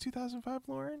handle this, 2005,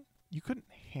 Lauren? You couldn't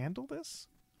handle this?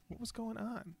 What was going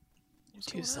on?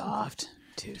 Too soft.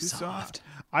 Too soft.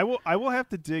 I will have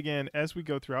to dig in as we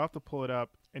go through. I'll have to pull it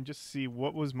up and just see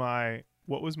what was my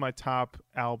top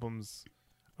albums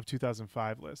of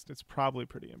 2005 list. It's probably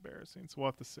pretty embarrassing, so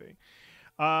we'll have to see.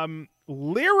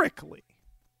 Lyrically,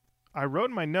 I wrote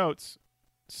in my notes,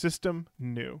 System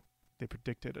knew. They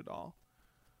predicted it all.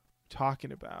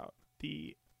 Talking about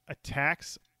the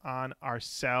attacks on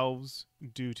ourselves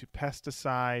due to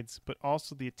pesticides, but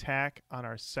also the attack on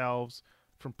ourselves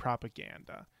from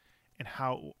propaganda and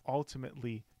how it will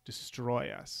ultimately destroy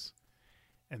us.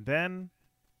 And then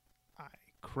I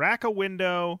crack a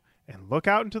window and look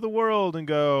out into the world and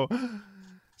go,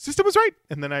 System was right.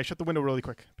 And then I shut the window really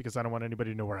quick because I don't want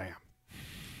anybody to know where I am.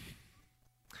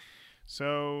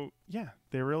 So, yeah,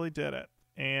 they really did it.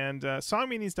 And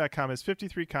songmeanings.com has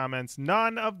 53 comments.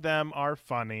 None of them are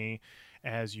funny,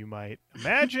 as you might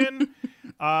imagine.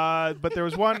 But there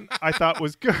was one I thought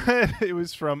was good. It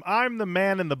was from I'm the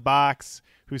Man in the Box,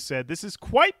 who said, this is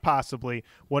quite possibly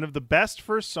one of the best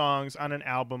first songs on an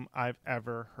album I've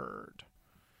ever heard.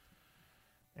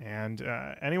 And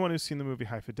anyone who's seen the movie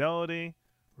High Fidelity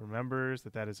remembers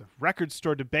that is a record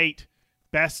store debate.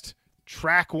 Best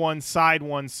track one, side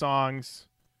one songs.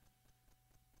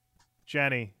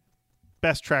 Jenny,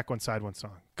 Best track one, side one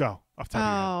song. Go. Off the top of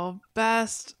your head.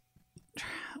 Best.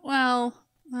 Well,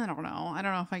 I don't know. I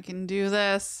don't know if I can do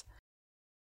this.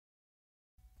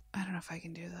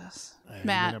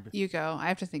 Matt, you go. I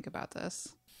have to think about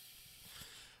this.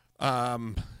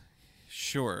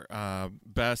 Sure.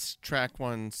 Best track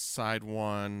one, side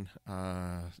one,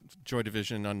 Joy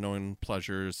Division, Unknown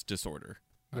Pleasures, Disorder.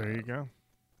 There you go.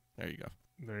 There you go.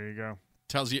 There you go.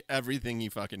 Tells you everything you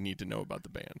fucking need to know about the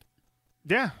band.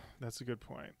 Yeah, that's a good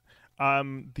point.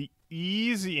 The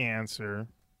easy answer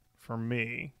for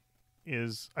me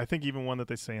is, I think, even one that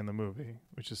they say in the movie,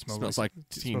 which is Smells Like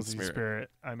Teen Spirit.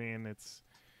 I mean,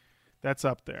 that's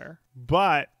up there.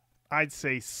 But I'd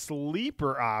say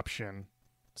sleeper option,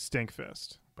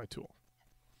 Stinkfist by Tool.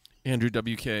 Andrew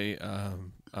WK,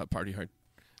 Party Hard.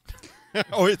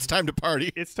 Oh, it's time to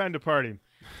party. It's time to party.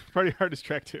 Party Hard is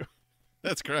track 2.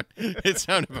 That's correct. It's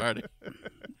time to party.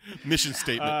 Mission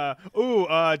statement.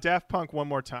 Daft Punk, One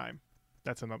More Time.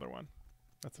 That's another one.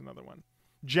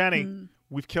 Jenny,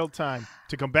 we've killed time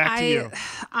to come back to you.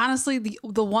 Honestly,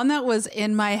 the one that was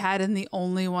in my head and the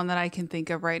only one that I can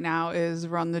think of right now is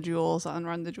Run the Jewels on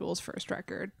Run the Jewels' first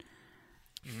record.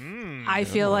 I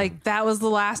feel like that was the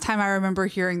last time I remember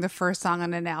hearing the first song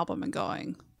on an album and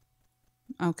going,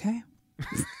 okay.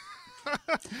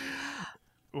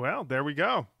 Well, there we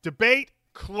go. Debate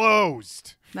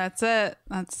closed. That's it.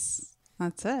 That's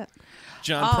it.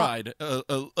 John Pride.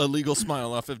 A legal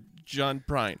smile off of John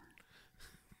Pride.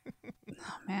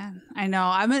 Oh man, I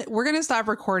know. We're gonna stop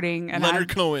recording and Leonard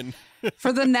Cohen.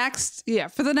 for the next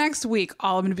week.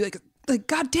 All I'm gonna be like,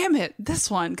 God damn it,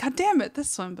 this one. God damn it,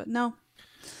 this one. But no.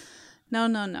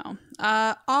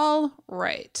 All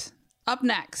right. Up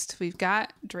next, we've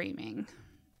got Dreaming.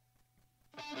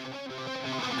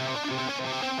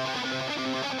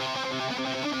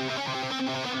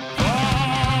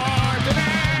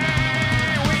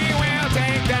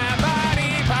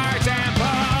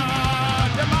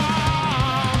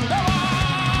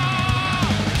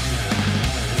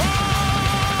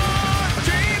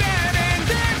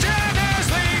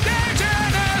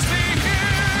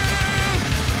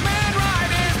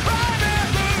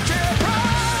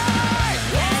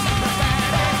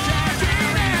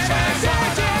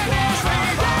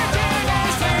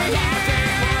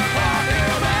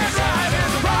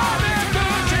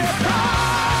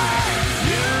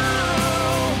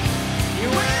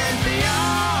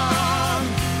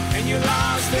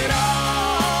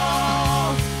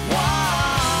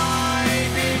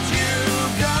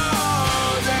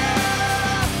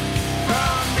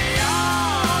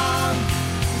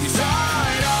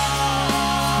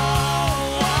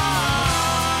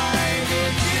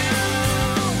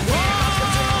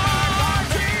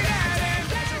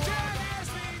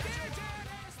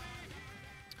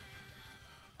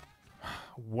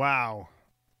 Wow.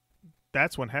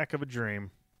 That's one heck of a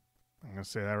dream. I'm going to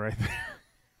say that right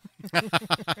there.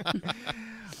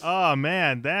 Oh,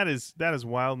 man. That is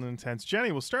wild and intense.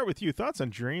 Jenny, we'll start with you. Thoughts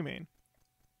on Dreaming?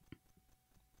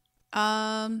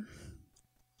 I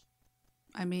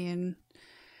mean,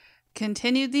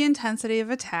 continued the intensity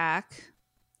of attack.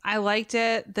 I liked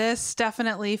it. This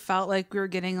definitely felt like we were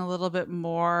getting a little bit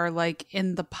more like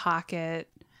in the pocket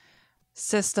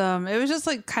system. It was just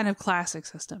like kind of classic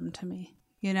System to me.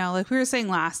 You know, like we were saying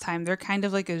last time, they're kind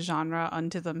of like a genre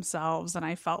unto themselves. And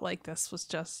I felt like this was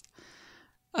just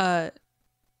a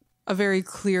very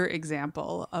clear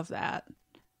example of that.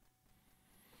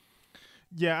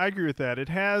 Yeah, I agree with that. It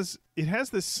has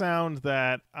this sound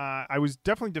that I was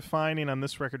definitely defining on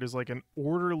this record as like an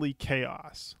orderly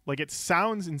chaos. Like it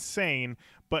sounds insane,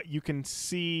 but you can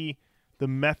see the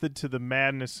method to the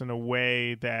madness in a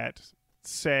way that,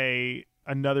 say,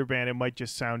 another band, it might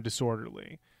just sound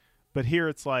disorderly. But here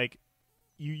it's like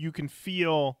you can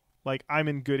feel like I'm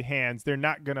in good hands. They're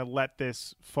not going to let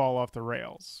this fall off the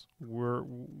rails. We're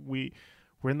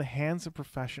in the hands of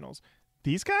professionals.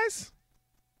 These guys?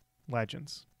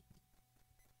 Legends.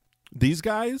 These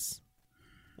guys?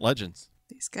 Legends.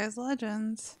 These guys,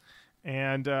 legends.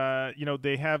 And,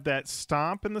 they have that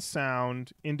stomp in the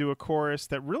sound into a chorus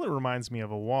that really reminds me of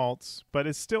a waltz, but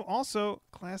is still also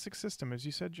classic System, as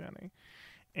you said, Jenny.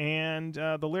 And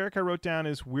the lyric I wrote down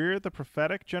is, "We're the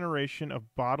prophetic generation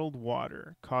of bottled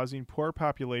water, causing poor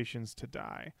populations to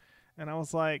die." And I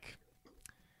was like,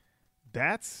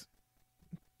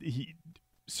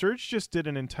 Serge just did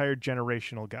an entire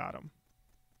generational Gotham.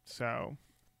 So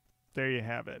there you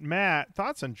have it. Matt,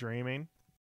 thoughts on Dreaming?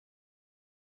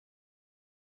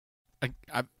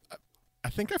 I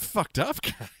think I fucked up,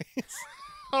 guys.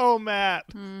 Oh, Matt.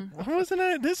 Wasn't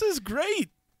I? This is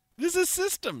great. This is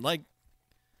System. Like,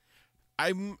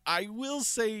 I will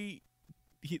say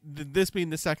this being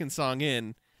the second song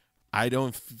in, I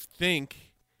don't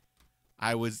think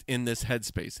I was in this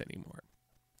headspace anymore.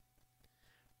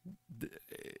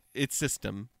 It's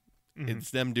system. Mhm.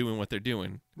 It's them doing what they're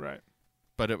doing. Right.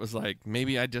 But it was like,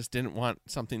 maybe I just didn't want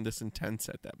something this intense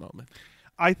at that moment.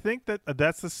 I think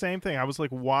that's the same thing. I was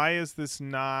like, why is this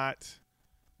not?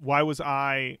 Why was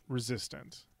I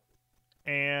resistant?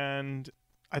 And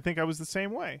I think I was the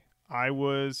same way. I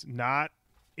was not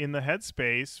in the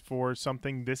headspace for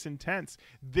something this intense.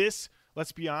 This,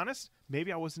 let's be honest,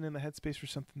 maybe I wasn't in the headspace for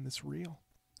something this real.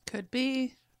 Could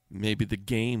be. Maybe the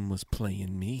game was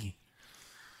playing me.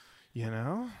 You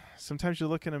know, sometimes you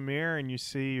look in a mirror and you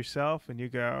see yourself and you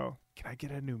go, can I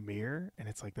get a new mirror? And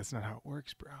it's like, that's not how it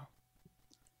works, bro.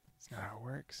 It's not how it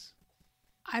works.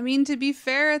 I mean, to be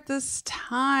fair, at this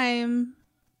time,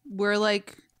 we're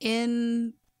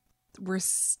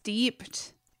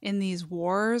steeped in these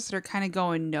wars that are kind of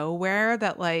going nowhere,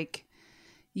 that like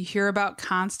you hear about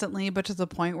constantly, but to the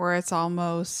point where it's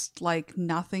almost like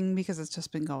nothing because it's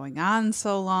just been going on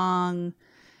so long.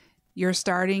 You're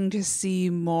starting to see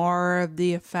more of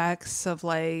the effects of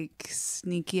like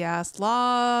sneaky ass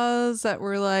laws that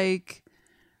were like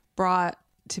brought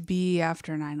to be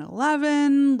after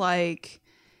 9/11. Like,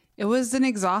 it was an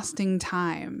exhausting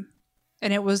time.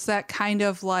 And it was that kind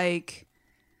of like,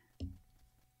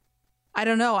 I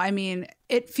don't know. I mean,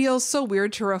 it feels so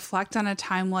weird to reflect on a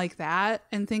time like that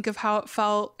and think of how it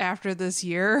felt after this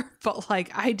year. But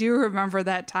like, I do remember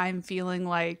that time feeling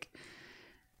like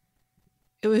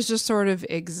it was just sort of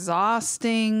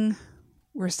exhausting.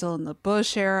 We're still in the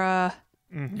Bush era.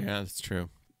 Mm-hmm. Yeah, that's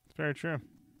true. It's very true.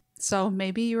 So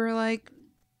maybe you were like,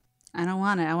 I don't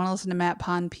want it. I want to listen to Matt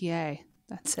Pond PA.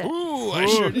 That's it. Ooh, I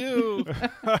sure do. You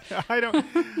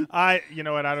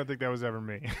know what? I don't think that was ever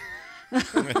me.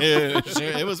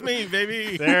 It was me,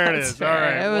 baby. There it is. That's All fair.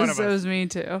 right. It one was, of it us. was me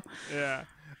too. Yeah.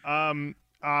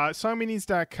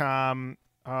 Songmeanings.com.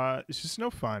 It's just no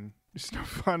fun. It's no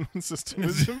fun when system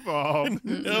is involved.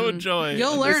 No joy.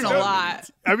 You'll learn a lot.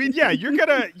 I mean, you're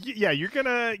gonna, you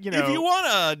know. If you want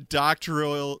a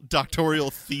doctoral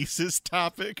thesis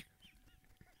topic,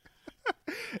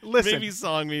 listen, maybe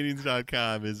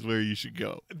songmeanings.com is where you should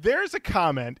go. there's a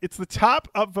comment. It's the top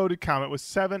upvoted comment with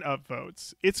 7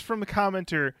 upvotes. It's from the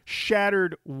commenter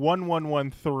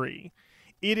Shattered1113.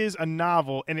 It is a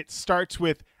novel, and it starts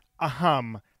with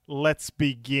let's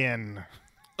begin.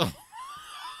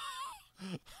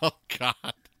 Oh,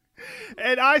 God.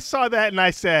 And I saw that, and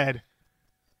I said,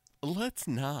 Let's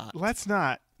not. let's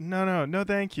not. No,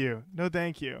 thank you. No,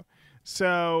 thank you.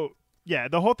 So, yeah,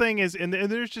 the whole thing is, and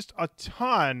there's just a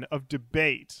ton of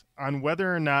debate on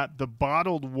whether or not the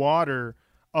bottled water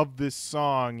of this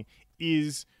song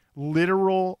is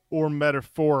literal or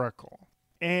metaphorical.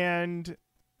 And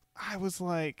I was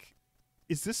like,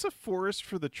 is this a forest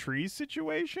for the trees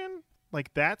situation?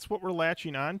 Like, that's what we're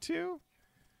latching onto?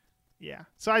 Yeah.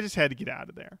 So I just had to get out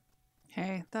of there.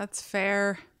 Hey, that's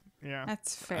fair. Yeah.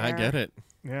 That's fair. I get it.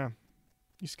 Yeah.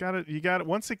 You got it.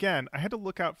 Once again, I had to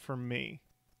look out for me.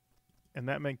 And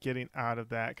that meant getting out of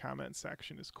that comment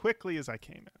section as quickly as I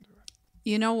came into it.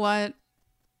 You know what?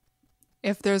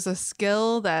 If there's a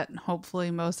skill that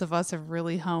hopefully most of us have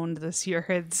really honed this year,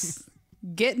 it's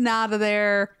getting out of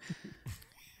there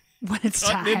when it's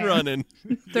time. Cutting and running.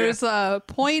 There's a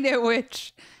point at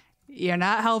which you're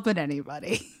not helping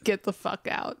anybody. Get the fuck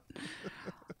out.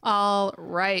 All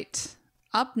right.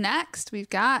 Up next, we've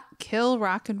got Kill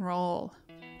Rock and Roll.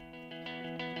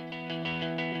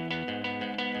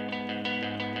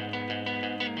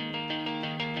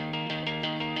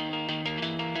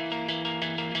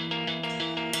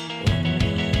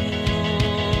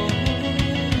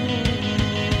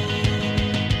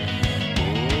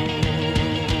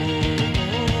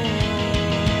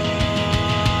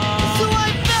 So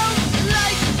I felt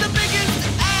like the biggest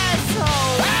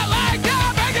asshole. Felt like the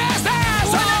biggest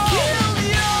asshole. When I killed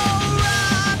your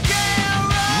rock and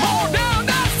roll. More down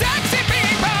the sexy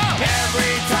people.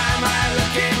 Every time I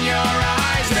look in your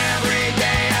eyes, every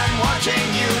day I'm watching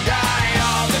you die.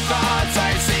 All the thoughts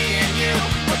I see in you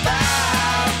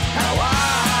without how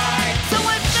I. So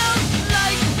I felt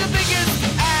like the biggest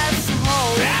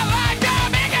asshole. Felt like the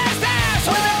biggest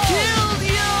asshole. When I killed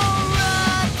your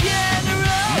rock and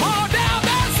roll. More down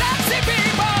the sexy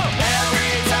people.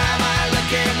 Every time I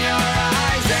look in your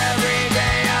eyes, every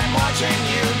day I'm watching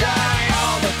you die.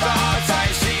 All the thoughts I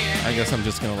see in I guess I'm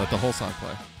just going to let the whole song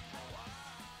play.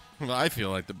 Well, I feel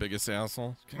like the biggest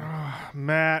asshole.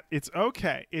 Matt, it's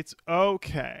okay. It's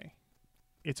okay.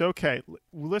 It's okay.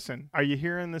 Listen, are you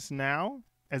hearing this now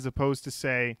as opposed to,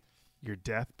 say, your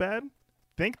deathbed?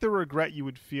 Think the regret you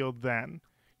would feel then.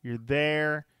 You're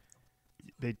there.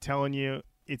 They telling you,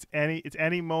 it's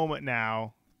any moment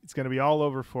now. It's going to be all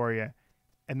over for you.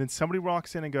 And then somebody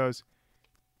walks in and goes,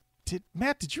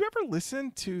 Matt, did you ever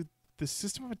listen to the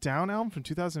System of a Down album from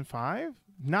 2005?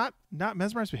 Not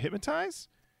Mesmerized but Hypnotize?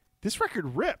 This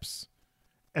record rips.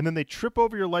 And then they trip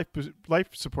over your life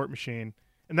support machine,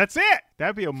 and that's it.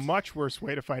 That'd be a much worse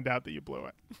way to find out that you blew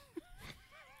it.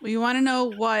 Well, you want to know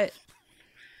what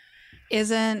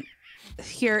isn't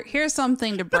here? Here's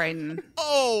something to brighten.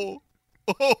 Oh,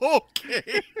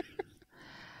 okay.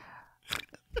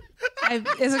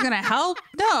 Is it going to help?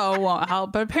 No, it won't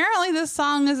help. But apparently this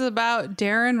song is about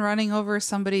Darren running over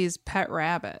somebody's pet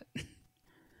rabbit.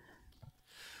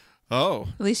 Oh.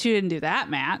 At least you didn't do that,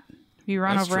 Matt. Have you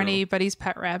run That's over true. anybody's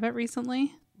pet rabbit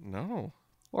recently? No.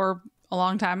 Or a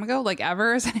long time ago? Like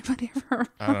ever? Has anybody ever?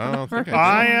 I don't think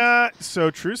I did.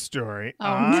 So true story.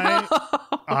 Oh,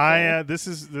 no. This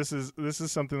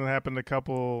is something that happened a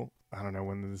couple. I don't know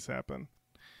when did this happen.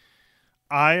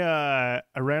 I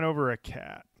ran over a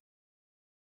cat,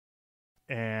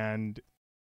 and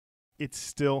it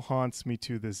still haunts me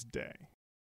to this day.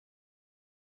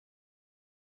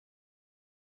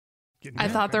 I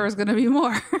thought there was going to be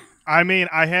more. I mean,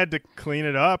 I had to clean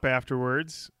it up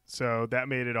afterwards, so that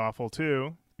made it awful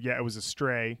too. Yeah, it was a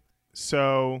stray.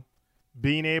 So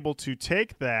being able to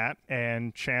take that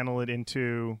and channel it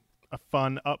into a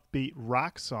fun, upbeat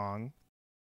rock song,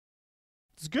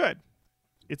 it's good.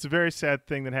 It's a very sad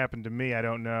thing that happened to me. I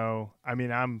don't know. I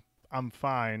mean, I'm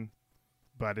fine,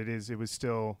 but it was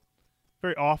still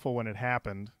very awful when it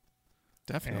happened.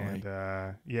 Definitely.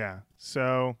 And yeah.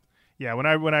 So yeah, when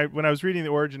I was reading the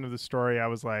origin of the story, I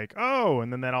was like, oh,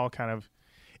 and then that all kind of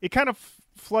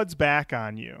floods back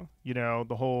on you,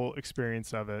 the whole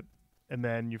experience of it, and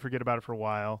then you forget about it for a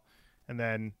while, and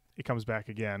then it comes back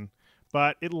again.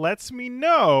 But it lets me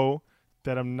know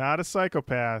that I'm not a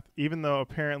psychopath, even though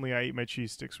apparently I eat my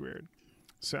cheese sticks weird.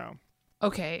 So.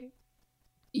 Okay.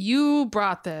 You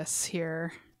brought this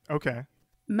here. Okay.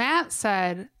 Matt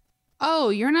said, oh,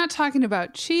 you're not talking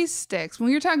about cheese sticks. When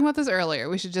we were talking about this earlier,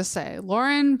 we should just say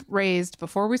Lauren raised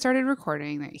before we started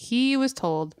recording that he was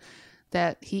told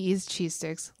that he eats cheese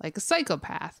sticks like a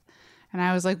psychopath. And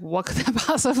I was like, what could that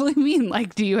possibly mean?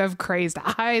 Like, do you have crazed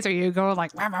eyes? Are you going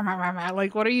like, rah, rah, rah, rah, rah?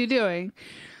 Like, what are you doing?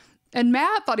 And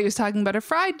Matt thought he was talking about a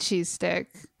fried cheese stick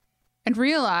and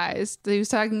realized that he was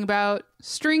talking about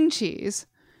string cheese,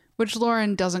 which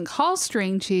Lauren doesn't call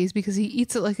string cheese because he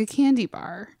eats it like a candy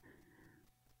bar.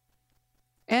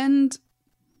 And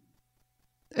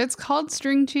it's called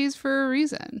string cheese for a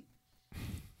reason.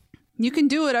 You can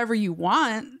do whatever you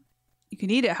want. You can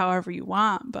eat it however you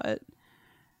want, but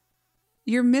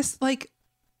you're like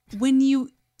when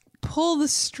you pull the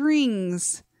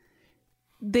strings,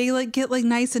 they like get like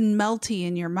nice and melty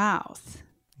in your mouth.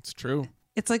 It's true.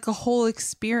 It's like a whole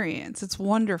experience. It's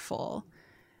wonderful.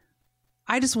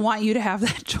 I just want you to have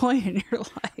that joy in your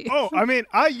life. Oh, I mean,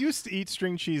 I used to eat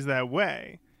string cheese that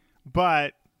way,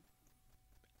 but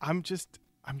I'm just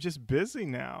busy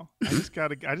now. I just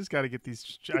gotta get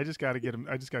these. I just gotta get them.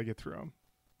 I just gotta get through them.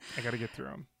 I gotta get through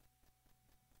them.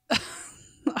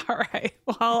 All right.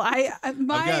 Well, I've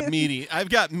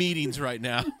got meetings right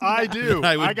now. I do.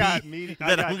 I'm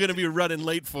I'm going to be running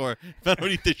late for if I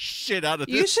don't eat the shit out of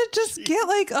this. You should just get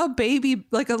like a baby,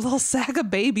 like a little sack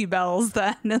of Baby Bells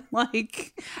then. And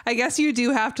like, I guess you do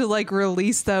have to like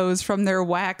release those from their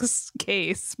wax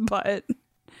case, but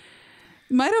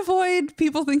might avoid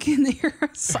people thinking that you're a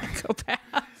psychopath.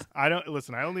 I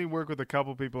only work with a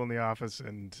couple people in the office,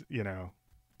 and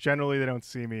generally they don't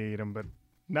see me eat them. But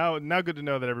now good to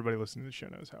know that everybody listening to the show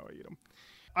knows how I eat them.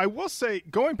 I will say,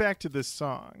 going back to this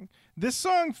song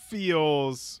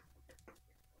feels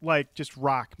like just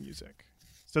rock music.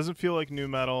 It doesn't feel like nu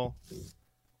metal.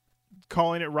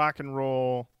 Calling it rock and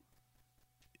roll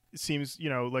seems,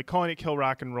 like calling it Kill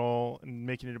Rock and Roll and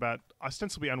making it about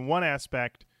ostensibly on one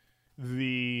aspect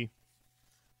the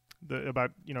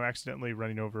about accidentally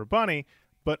running over a bunny,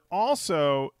 but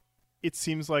also it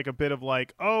seems like a bit of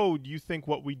like, oh, you think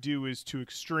what we do is too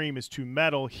extreme, is too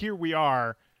metal. Here we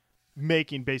are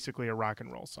making basically a rock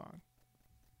and roll song.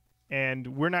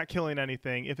 And we're not killing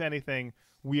anything. If anything,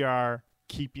 we are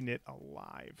keeping it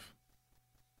alive.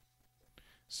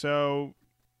 So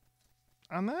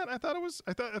on that, I thought it was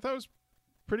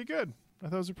pretty good. I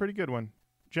thought it was a pretty good one.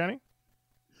 Jenny?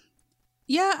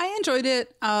 Yeah, I enjoyed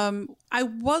it. I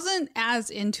wasn't as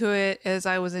into it as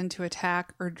I was into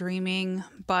Attack or Dreaming,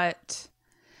 but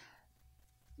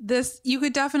you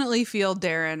could definitely feel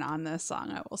Darren on this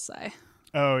song, I will say.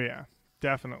 Oh yeah,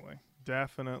 definitely. I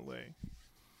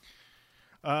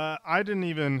didn't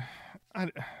even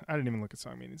look at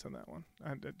song meanings on that one.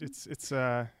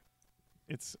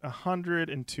 It's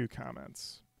 102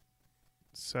 comments.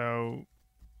 So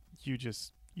you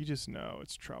just know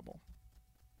it's trouble.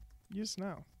 You just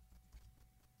know.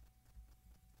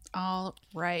 All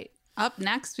right. Up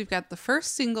next, we've got the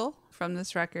first single from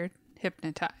this record,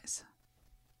 Hypnotize.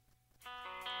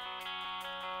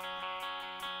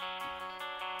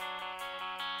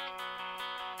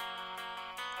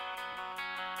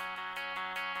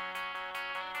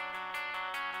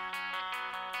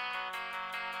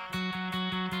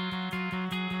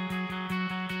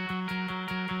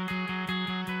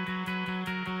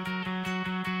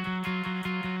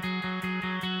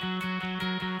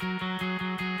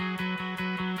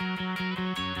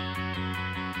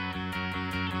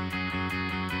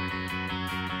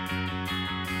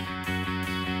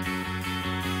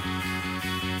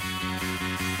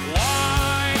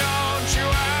 Why don't you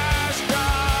ask the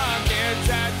kids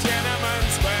at Tiananmen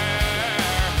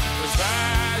Square? Was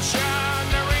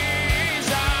fashion the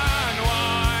reason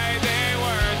why they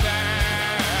were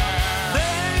there?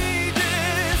 They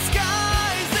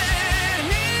disguise it,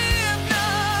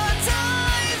 hypnotize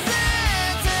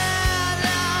it.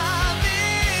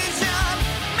 Television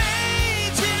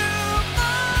made you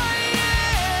buy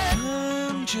it.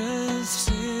 I'm just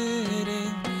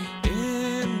sitting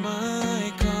in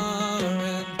my car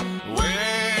and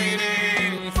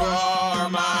waiting for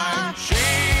my.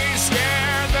 She's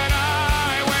scared that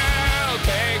I will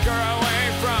take her away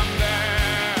from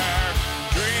there.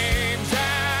 Dreams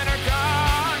and her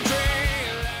country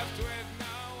left with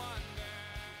no one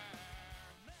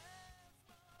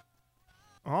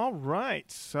there. All right.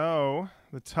 So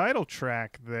the title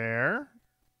track there,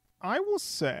 I will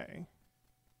say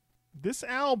this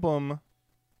album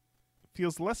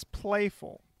feels less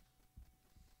playful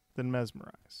than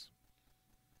Mesmerize.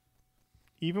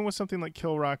 Even with something like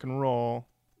Kill Rock and Roll,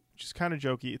 which is kind of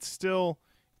jokey, it's still,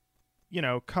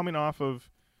 coming off of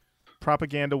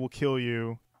Propaganda Will Kill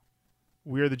You,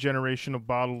 We Are the Generation of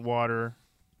Bottled Water,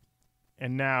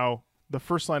 and now the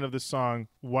first line of this song,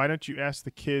 why don't you ask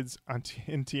the kids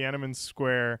in Tiananmen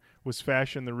Square, was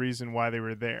fashion the reason why they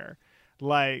were there?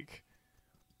 Like,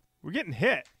 we're getting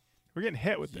hit. We're getting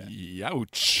hit with that.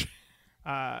 Youch.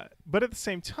 But at the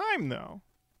same time, though,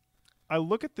 I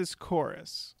look at this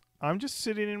chorus. I'm just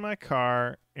sitting in my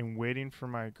car and waiting for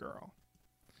my girl.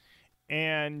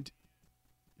 And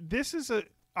this is,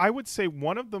 I would say,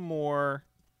 one of the more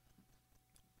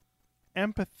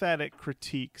empathetic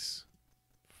critiques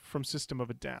from System of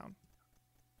a Down.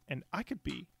 And I could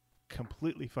be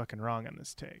completely fucking wrong on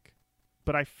this take,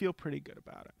 but I feel pretty good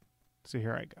about it. So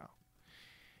here I go.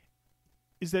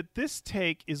 Is that this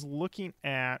take is looking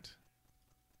at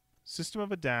System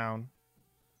of a Down,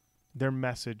 their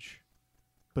message,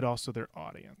 but also their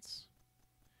audience.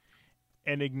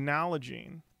 And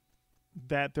acknowledging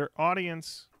that their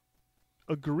audience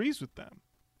agrees with them.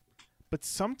 But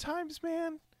sometimes,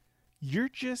 man, you're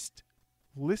just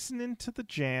listening to the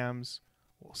jams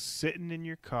while sitting in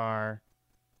your car,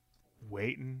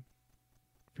 waiting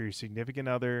for your significant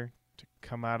other to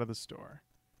come out of the store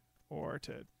or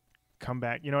to come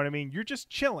back. You know what I mean? You're just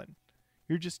chilling.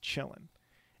 You're just chilling.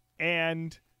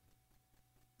 And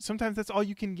sometimes that's all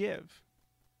you can give.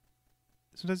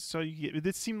 Sometimes that's all you get.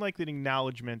 It seemed like an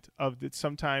acknowledgement of that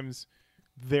sometimes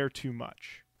they're too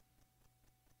much.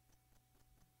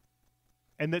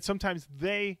 And that sometimes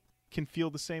they can feel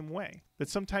the same way. That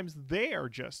sometimes they are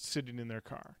just sitting in their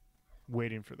car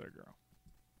waiting for their girl.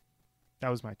 That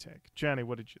was my take. Jenny,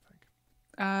 what did you think?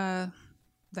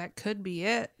 That could be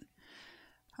it.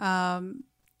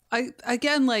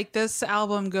 This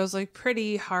album goes like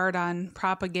pretty hard on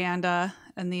propaganda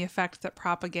and the effect that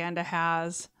propaganda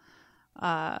has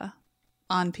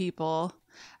on people,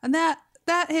 and that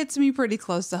hits me pretty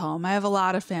close to home. I have a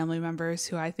lot of family members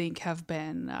who I think have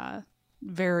been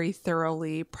very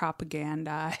thoroughly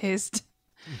propagandized.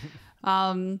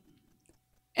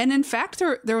 And in fact,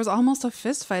 there was almost a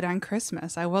fist fight on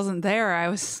Christmas. I wasn't there. I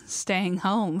was staying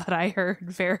home, but I heard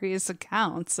various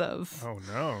accounts of... Oh,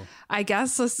 no. I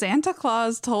guess a Santa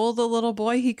Claus told the little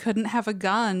boy he couldn't have a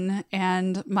gun,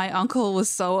 and my uncle was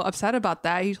so upset about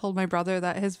that. He told my brother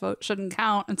that his vote shouldn't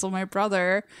count, and so my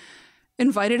brother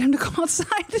invited him to go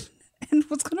outside and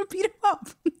was going to beat him up.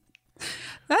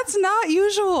 That's not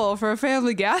usual for a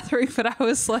family gathering, but I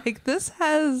was like, this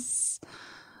has...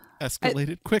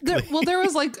 escalated quickly. There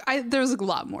was a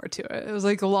lot more to it. It was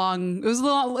like it was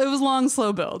long,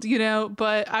 slow build,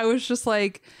 but I was just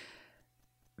like,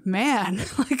 man,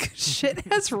 like shit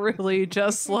has really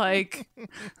just like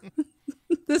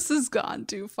this has gone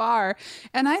too far.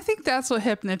 And I think that's what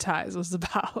Hypnotize was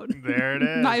about. There it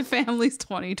is. My family's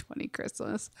 2020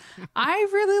 Christmas. I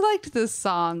really liked this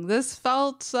song. This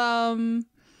felt like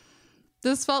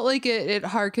it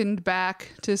harkened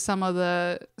back to some of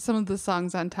the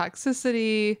songs on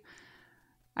Toxicity.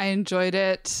 I enjoyed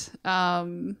it. I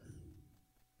don't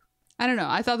know.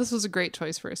 I thought this was a great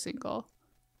choice for a single.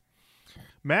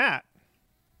 Matt.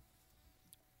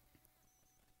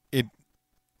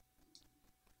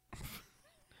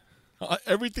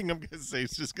 Everything I'm going to say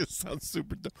is just going to sound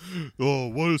super dumb. Oh,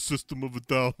 what a System of a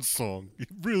Down song. It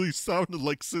really sounded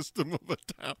like System of a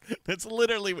Down. That's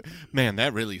literally... Man,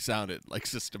 that really sounded like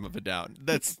System of a Down.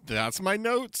 That's my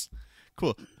notes.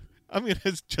 Cool. I'm going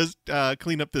to just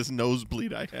clean up this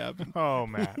nosebleed I have. Oh,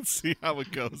 Matt. See how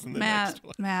it goes in the next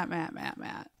one.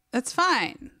 Matt. That's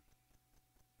fine.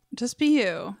 Just be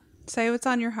you. Say what's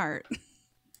on your heart. It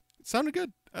sounded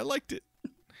good. I liked it.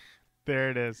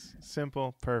 There it is.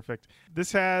 Simple, perfect.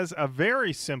 This has a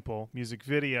very simple music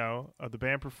video of the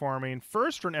band performing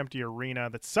first for an empty arena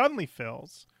that suddenly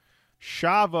fills,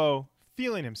 Shavo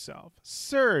feeling himself,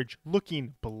 Serge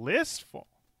looking blissful.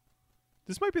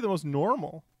 This might be the most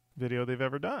normal video they've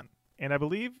ever done. And I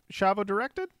believe Shavo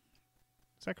directed?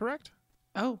 Is that correct?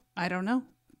 Oh, I don't know.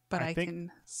 But I think-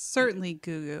 can certainly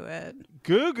Goo it.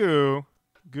 Goo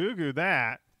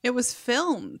that. It was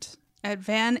filmed at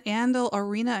Van Andel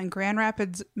Arena in Grand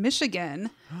Rapids, Michigan.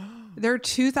 Their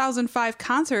 2005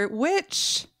 concert,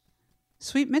 which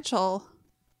Sweet Mitchell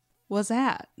was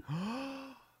at.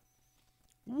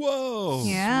 Whoa.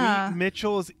 Yeah. Sweet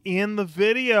Mitchell is in the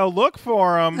video. Look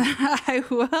for him. I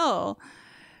will.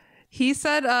 He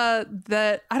said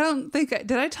that I don't think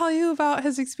did I tell you about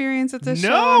his experience at this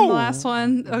show in the last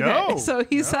one? Okay. No. So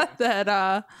he said that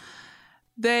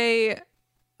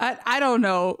I don't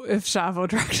know if Shavo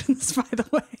directed this, by the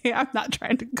way. I'm not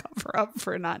trying to cover up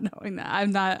for not knowing that.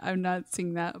 I'm not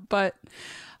seeing that. But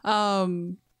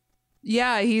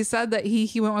yeah, he said that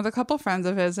he went with a couple friends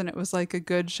of his and it was like a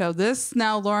good show. This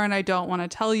now, Lauren, I don't want to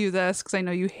tell you this because I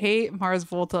know you hate Mars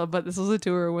Volta, but this was a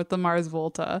tour with the Mars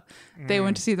Volta. They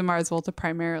went to see the Mars Volta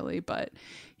primarily, but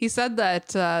he said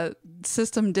that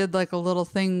System did like a little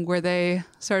thing where they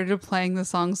started playing the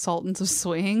song Sultans of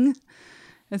Swing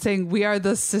and saying, "We are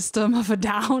the System of a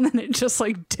Down," and it just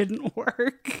like didn't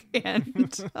work.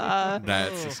 And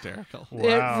That's hysterical.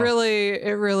 Wow.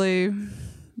 it really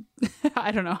I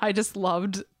don't know. I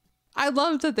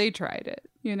loved that they tried it,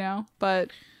 you know, but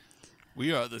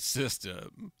We are the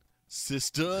system.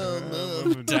 System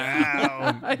of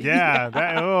Down. Down. Yeah.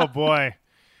 That. Oh boy.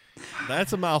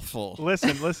 That's a mouthful.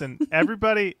 Listen.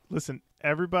 Everybody.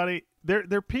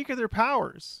 They're peak of their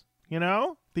powers. You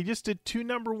know, they just did 2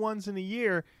 number ones in a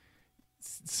year.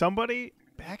 Somebody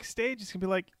backstage is gonna be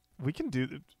like, "We can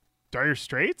do Dire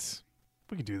Straits.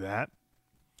 We can do that."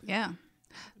 yeah.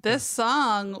 This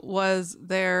song was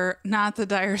not the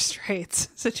Dire Straits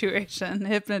situation.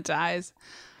 Hypnotize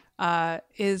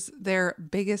is their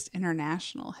biggest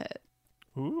international hit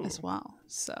Ooh. as well.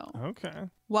 So Okay.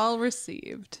 well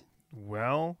received.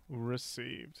 Well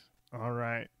received. All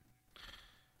right.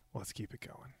 Let's keep it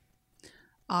going.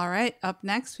 All right. Up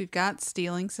next, we've got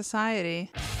Stealing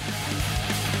Society.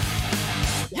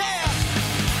 Yeah!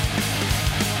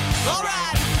 All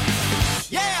right!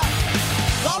 Yeah!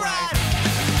 All right!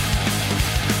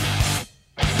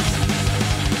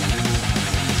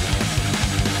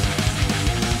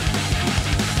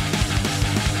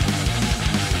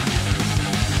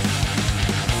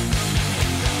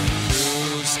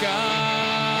 Blue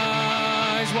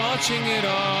skies, watching it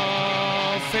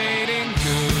all fading.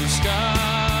 Blue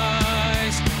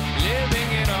skies,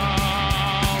 living it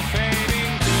all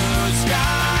fading. Blue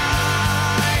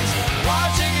skies,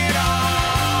 watching it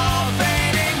all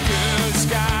fading. Blue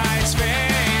skies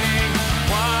fading,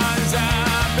 one's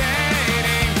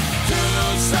abating. Two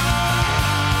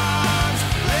suns,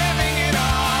 living it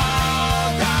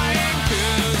all, dying.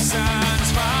 Two suns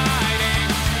fighting,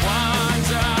 one's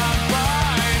abiding.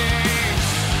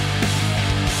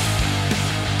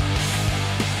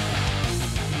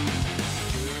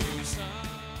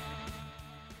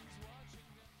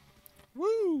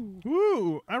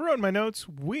 Woo! I wrote in my notes,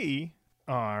 "We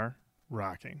are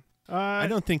rocking." I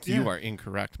don't think you yeah. are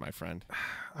incorrect, my friend.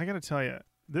 I got to tell you,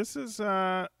 this is,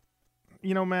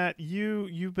 Matt,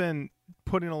 you've been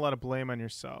putting a lot of blame on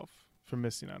yourself for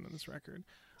missing out on this record.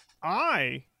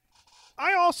 I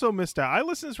also missed out. I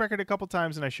listened to this record a couple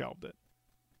times and I shelved it.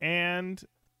 And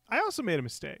I also made a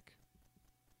mistake.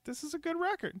 This is a good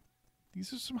record.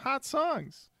 These are some hot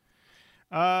songs.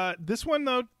 This one,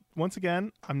 though, once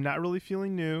again, I'm not really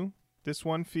feeling new. This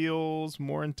one feels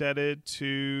more indebted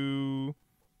to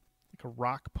like a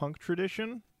rock punk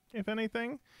tradition, if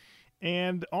anything.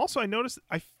 And also,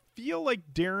 I feel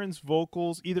like Darren's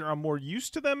vocals, either I'm more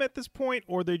used to them at this point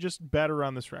or they're just better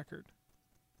on this record.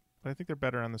 But I think they're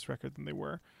better on this record than they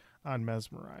were on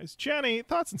Mesmerize. Jenny,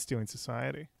 thoughts on Stealing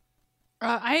Society?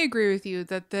 I agree with you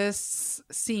that this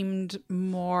seemed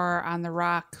more on the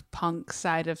rock punk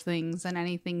side of things than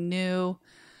anything new.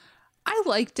 I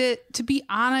liked it. To be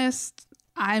honest,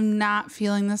 I'm not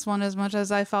feeling this one as much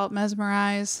as I felt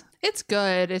Mesmerize. It's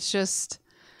good. It's just,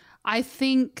 I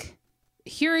think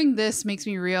hearing this makes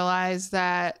me realize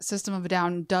that System of a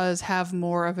Down does have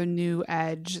more of a new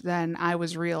edge than I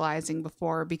was realizing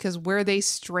before, because where they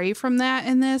stray from that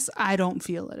in this, I don't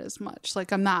feel it as much.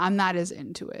 Like I'm not as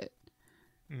into it.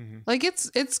 Mm-hmm. Like it's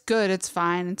good, it's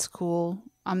fine, it's cool.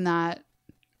 I'm not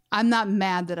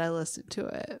mad that I listened to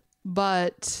it,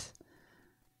 but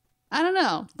I don't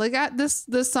know. Like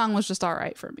this song was just all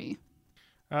right for me.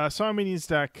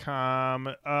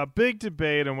 Songmeanings.com. A big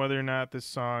debate on whether or not this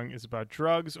song is about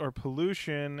drugs or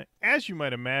pollution. As you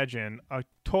might imagine, a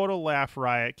total laugh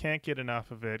riot. Can't get enough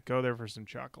of it. Go there for some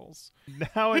chuckles.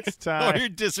 Now it's time. Or your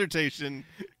dissertation.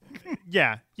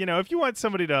 Yeah. You know, if you want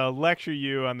somebody to lecture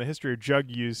you on the history of drug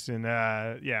use in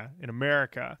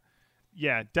America,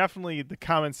 yeah, definitely the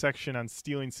comment section on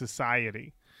Stealing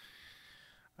Society.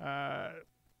 But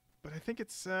I think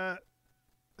it's time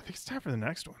for the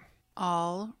next one.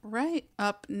 All right.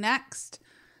 Up next,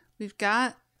 we've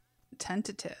got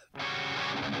Tentative.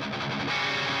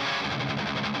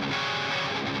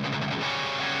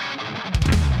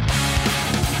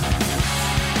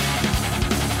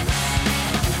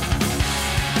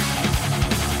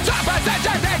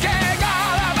 Taking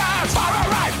all of us for a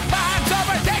ride. Minds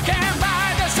overtaken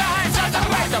by the signs of the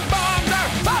light. The bombs are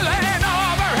falling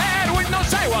overhead with no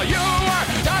say. While you are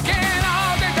talking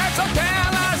all the time, so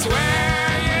tell us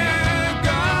where you're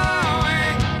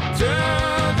going to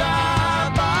the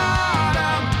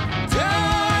bottom. Do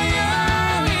you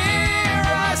hear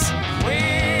us? We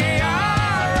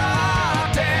are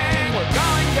rotting. We're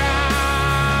going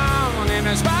down in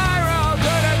a spiral to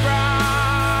the ground.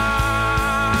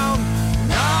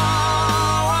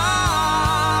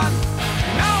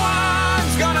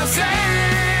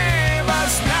 Save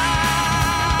us now.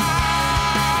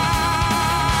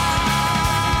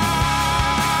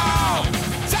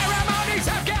 Ceremonies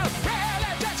have killed.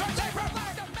 Religions are safe.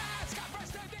 Provide the mask of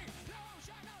prestige.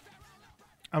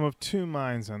 I'm of two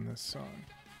minds on this song.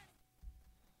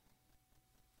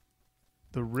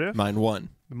 The riff. Mind one.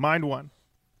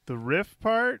 The riff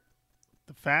part,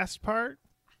 the fast part,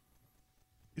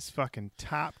 is fucking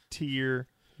top tier.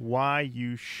 Why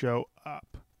you show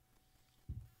up.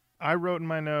 I wrote in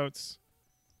my notes,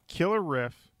 killer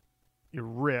riff, it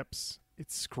rips, it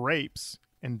scrapes,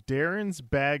 and Darren's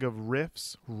bag of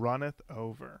riffs runneth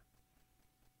over.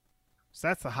 So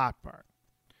that's the hot part.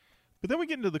 But then we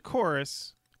get into the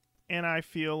chorus, and I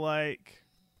feel like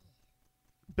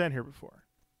been here before.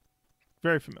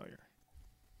 Very familiar.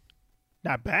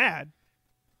 Not bad,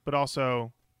 but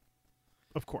also,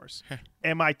 of course.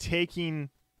 Am I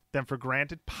taking them for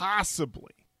granted?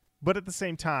 Possibly. But at the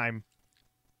same time,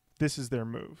 this is their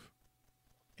move.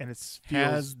 And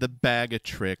Has the bag of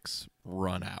tricks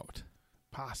run out?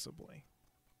 Possibly.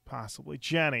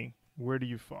 Jenny, where do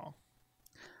you fall?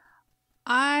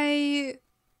 I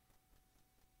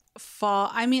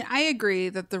agree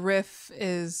that the riff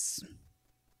is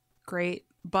great,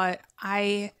 but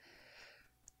I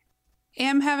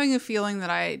am having a feeling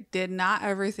that I did not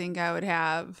ever think I would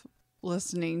have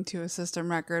listening to a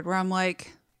System record where I'm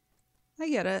like, I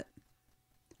get it.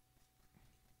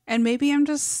 And maybe I'm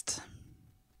just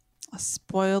a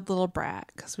spoiled little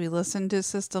brat because we listened to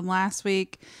System last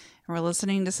week and we're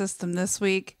listening to System this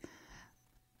week.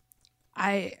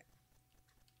 I've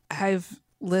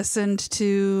listened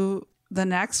to the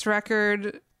next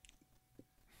record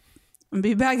and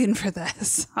be begging for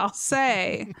this, I'll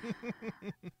say.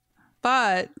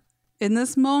 But in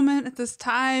this moment, at this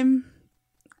time,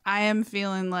 I am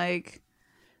feeling like,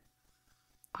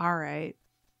 all right,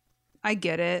 I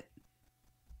get it.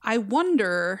 I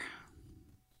wonder,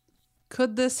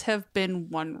 could this have been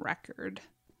one record?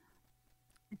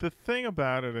 The thing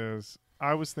about it is,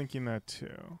 I was thinking that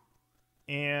too.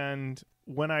 And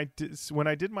when I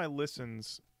did my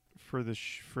listens for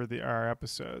our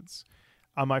episodes,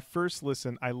 on my first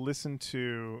listen, I listened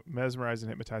to Mesmerize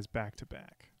and Hypnotize back to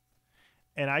back.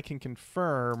 And I can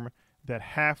confirm that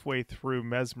halfway through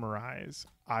Mesmerize,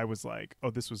 I was like, oh,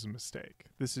 this was a mistake.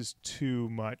 This is too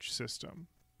much System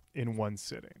in one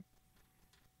sitting,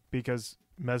 because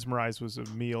Mesmerize was a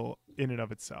meal in and of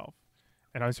itself.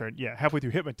 And I'm sorry, halfway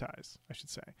through Hypnotize, I should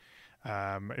say.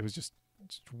 It was just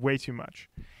way too much.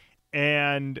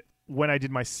 And when I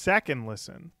did my second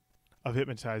listen of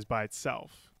Hypnotize by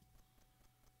itself,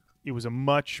 it was a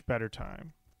much better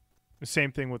time. The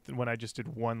same thing with when I just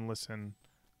did one listen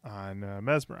on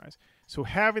Mesmerize. So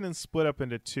having them split up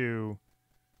into two,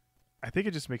 I think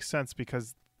it just makes sense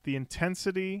because the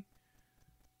intensity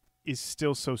is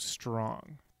still so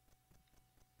strong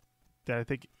that I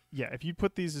think, if you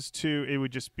put these as two,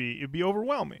 it'd be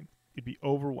overwhelming. It'd be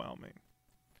overwhelming.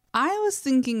 I was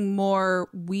thinking more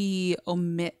we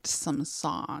omit some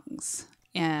songs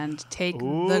and take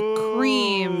the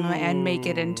cream and make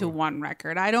it into one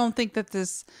record. I don't think that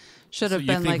this should have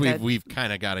been like we've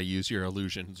kind of got to use your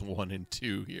illusions 1 and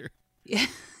 2 here.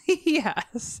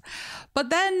 Yes. But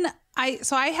then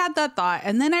I had that thought,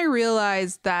 and then I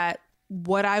realized that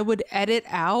what I would edit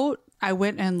out, I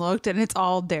went and looked, and it's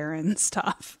all Darren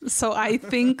stuff. So I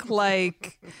think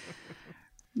like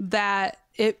that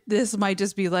this might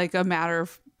just be like a matter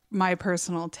of my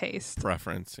personal taste.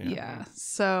 Preference, yeah. Yeah.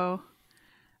 So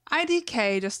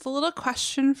IDK, just a little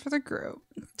question for the group.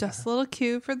 Just a little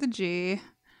Q for the G.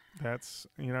 That's,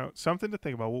 something to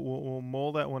think about. We'll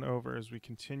mull that one over as we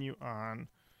continue on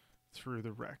through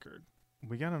the record.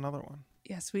 We got another one.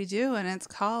 Yes, we do, and it's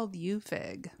called You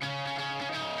Fig.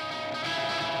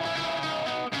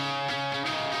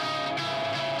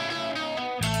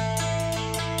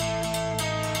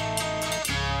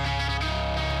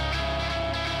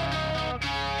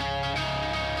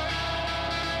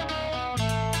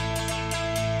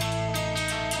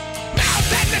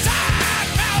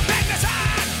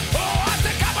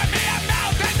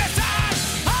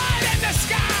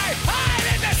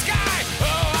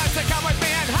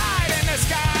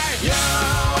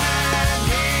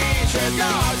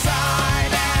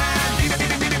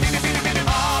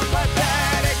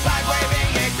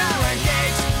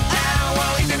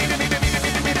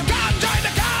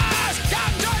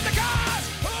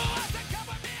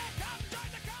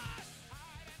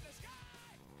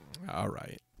 All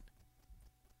right.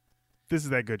 This is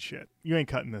that good shit. You ain't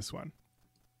cutting this one.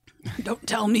 Don't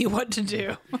tell me what to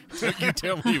do. Don't you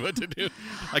tell me what to do.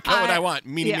 I cut what I want.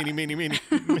 Meanie.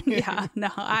 Yeah, no,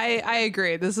 I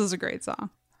agree. This is a great song.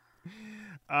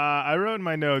 I wrote in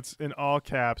my notes in all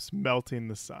caps, melting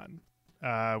the sun.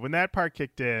 When that part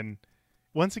kicked in,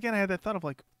 once again, I had that thought of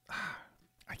like,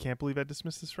 I can't believe I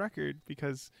dismissed this record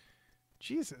because,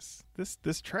 Jesus,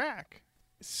 this track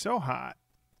is so hot.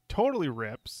 Totally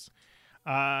rips.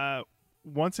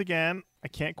 Once again, I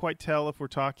can't quite tell if we're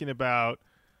talking about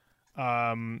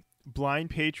blind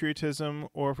patriotism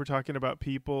or if we're talking about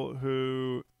people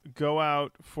who go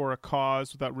out for a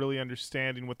cause without really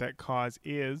understanding what that cause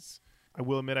is. I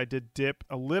will admit I did dip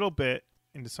a little bit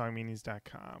into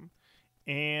songmeanings.com,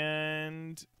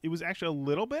 and it was actually a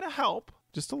little bit of help,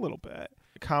 just a little bit.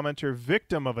 A commenter,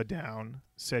 victim of a down,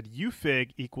 said, "You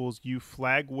fig equals you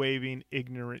flag-waving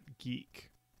ignorant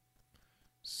geek."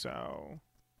 So,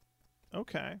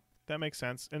 okay, that makes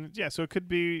sense. And yeah, so it could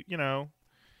be,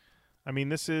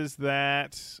 this is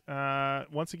that,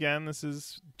 once again, this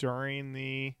is during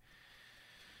the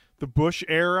Bush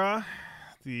era,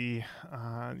 the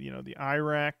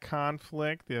Iraq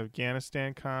conflict, the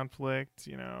Afghanistan conflict,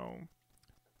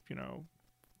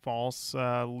 false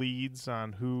leads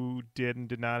on who did and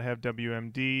did not have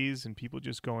WMDs and people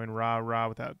just going rah-rah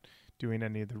without doing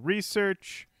any of the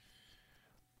research.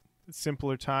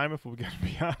 Simpler time, if we're going to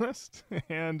be honest.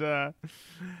 And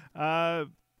I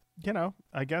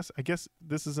guess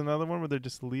this is another one where they're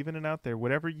just leaving it out there,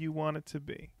 whatever you want it to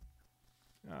be.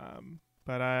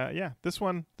 This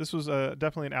was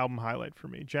definitely an album highlight for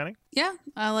me. Jenny? Yeah,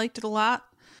 I liked it a lot.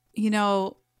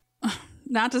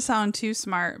 Not to sound too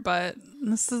smart, but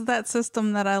this is that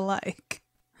system that I like.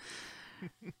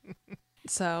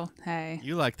 So, hey.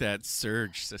 You like that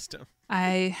surge system.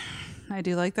 I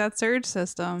do like that surge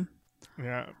system.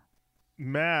 Yeah.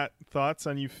 Matt, thoughts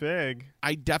on You Fig?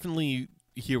 I definitely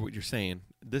hear what you're saying.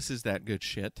 This is that good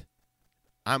shit.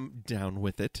 I'm down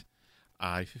with it.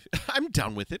 I'm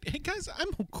down with it. Hey, guys,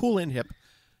 I'm cool and hip.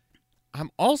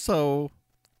 I'm also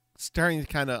starting to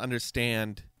kind of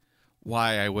understand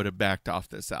why I would have backed off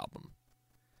this album.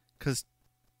 Because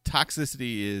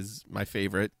Toxicity is my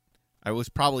favorite. I was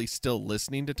probably still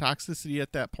listening to Toxicity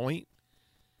at that point.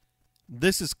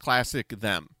 This is classic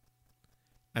them.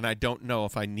 And I don't know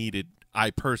if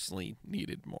I personally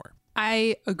needed more.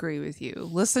 I agree with you.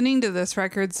 Listening to this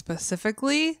record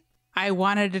specifically, I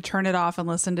wanted to turn it off and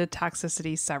listen to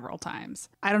Toxicity several times.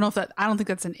 I don't think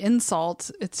that's an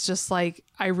insult. It's just like,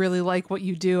 I really like what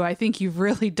you do. I think you've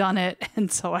really done it.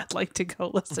 And so I'd like to go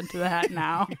listen to that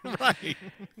now. Right.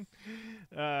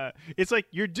 It's like,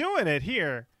 you're doing it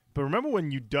here, but remember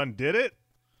when you done did it?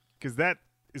 Because that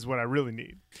is what I really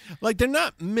need. Like, they're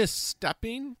not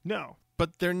misstepping, No.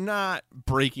 but they're not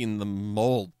breaking the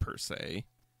mold per se.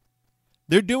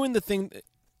 They're doing the thing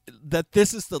that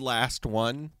this is the last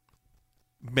one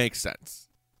makes sense.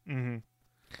 Mm-hmm.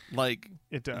 Like,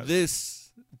 It does.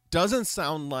 this doesn't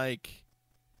sound like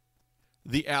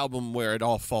the album where it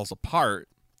all falls apart.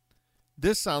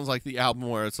 This sounds like the album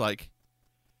where it's like,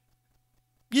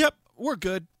 yep, we're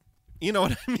good. You know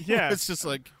what I mean? Yeah. It's just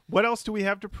like, What else do we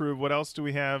have to prove? What else do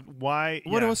we have? Why?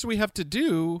 what yeah. else do we have to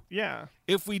do? Yeah.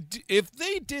 If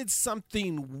they did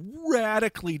something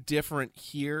radically different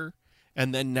here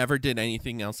and then never did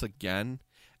anything else again,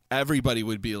 everybody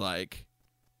would be like,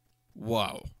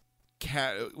 whoa,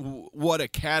 what a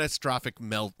catastrophic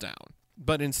meltdown.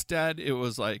 But instead, it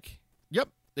was like, yep,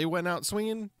 they went out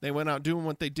swinging. They went out doing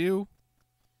what they do.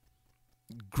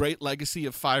 Great legacy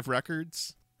of 5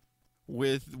 records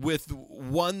with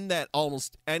one that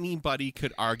almost anybody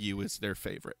could argue is their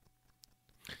favorite.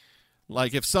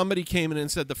 Like, if somebody came in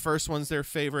and said the first one's their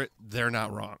favorite, they're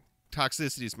not wrong.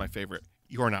 Toxicity is my favorite.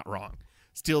 You're not wrong.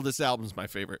 Steal This Album's my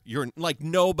favorite. You're like,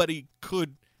 nobody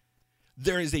could.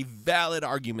 There is a valid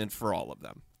argument for all of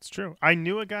them. It's true. I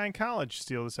knew a guy in college.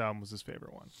 Steal This Album was his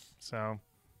favorite one. So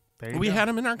there you We go. had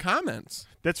him in our comments.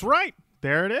 That's right.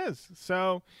 There it is.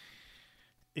 So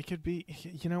it could be.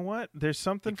 You know what? There's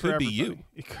something It for could be everybody. you.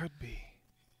 It could be.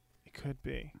 It could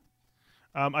be.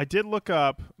 I did look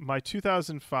up my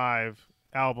 2005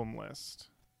 album list,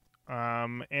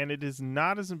 and it is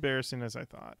not as embarrassing as I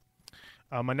thought.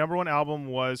 My number 1 album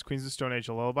was Queens of the Stone Age,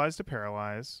 A Lullabies to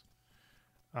Paralyze.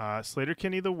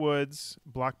 Slater-Kinney, The Woods,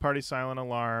 Block Party, Silent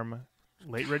Alarm,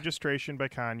 Late Registration by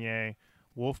Kanye,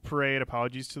 Wolf Parade,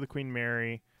 Apologies to the Queen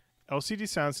Mary, LCD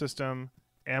Sound System,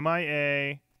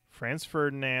 MIA, Franz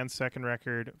Ferdinand's second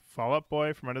record, Fall Out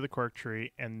Boy from Under the Cork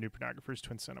Tree, and New Pornographer's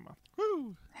Twin Cinema.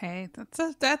 Woo. Hey,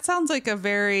 that sounds like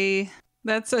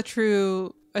that's a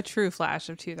true flash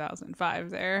of 2005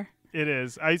 there. It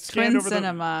is. I scanned Twin over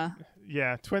Cinema.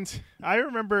 Twins. I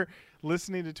remember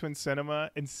listening to Twin Cinema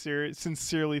and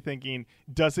sincerely thinking,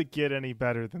 does it get any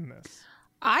better than this?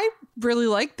 I really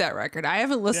liked that record. I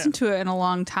haven't listened to it in a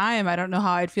long time. I don't know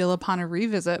how I'd feel upon a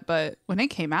revisit, but when it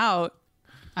came out,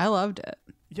 I loved it.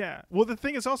 Yeah. Well, the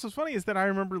thing is also funny is that I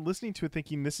remember listening to it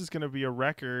thinking this is going to be a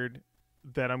record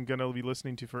that I'm going to be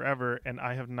listening to forever, and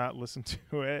I have not listened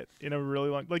to it in a really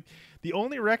long... Like, the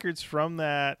only records from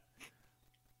this...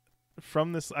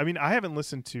 I mean, I haven't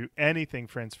listened to anything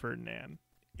Franz Ferdinand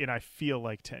in, I feel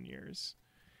like, 10 years.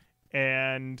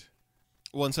 And...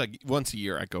 Once a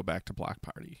year, I go back to Block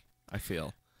Party, I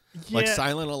feel. Yeah, Like,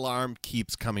 Silent Alarm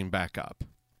keeps coming back up.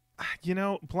 you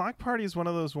know, Block Party is one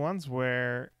of those ones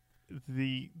where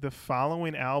the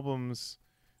following albums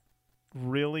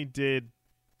really did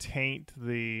taint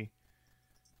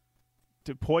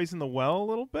to poison the well a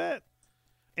little bit,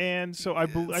 and so I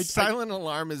believe Silent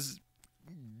Alarm is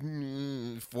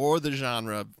for the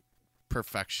genre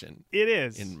perfection. it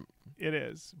is. In It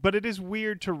is, but it is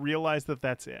weird to realize that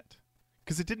that's it,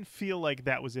 because it didn't feel like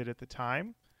that was it at the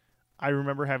time. I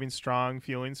remember having strong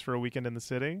feelings for A Weekend in the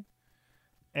City,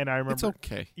 and I remember it's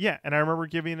okay. Yeah, and I remember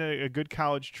giving a good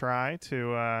college try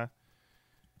to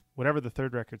whatever the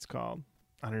third record's called.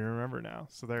 I don't even remember now.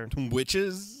 So they're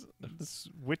Witches.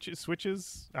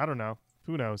 switches. I don't know.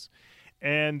 Who knows?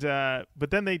 And but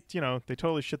then they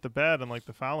totally shit the bed on like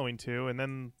the following 2, and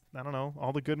then I don't know,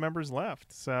 all the good members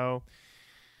left. So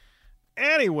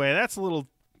anyway, that's a little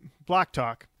block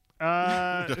talk.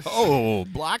 Oh,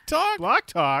 Block Talk? Block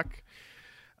talk.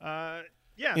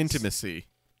 Yeah. Intimacy.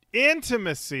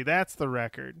 Intimacy. That's the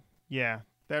record. Yeah,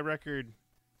 that record.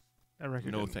 No,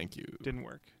 didn't- thank you. Didn't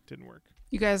work.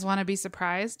 You guys want to be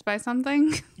surprised by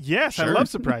something? Yes, I Sure. love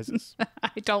surprises. I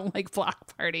don't like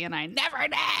Block Party, and I never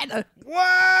did.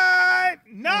 What?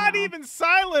 Not No. even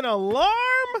Silent Alarm?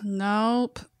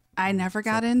 Nope. I never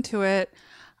got into it.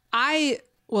 I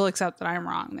will accept that I'm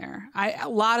wrong there. A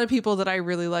lot of people that I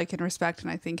really like and respect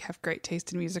and I think have great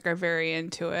taste in music are very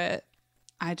into it.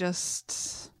 I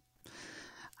don't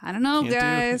know, Can't do it.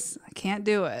 guys. I can't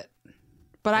do it.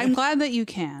 But I'm glad that you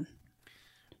can.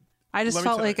 I just Let me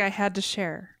felt tell like you. I had to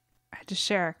share.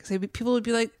 Because people would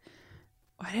be like,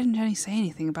 why didn't Jenny say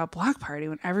anything about Block Party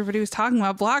when everybody was talking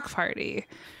about Block Party?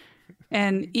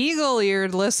 And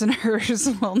eagle-eared listeners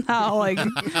will now like,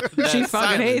 she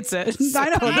fucking hates it. I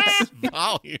know that.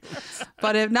 Volume.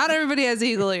 But if not everybody has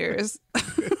eagle ears.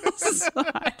 So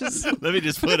I just, Let me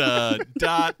just put a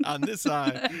dot on this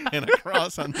side and a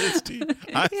cross on this team.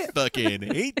 I fucking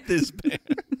hate this band.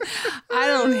 I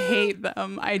don't hate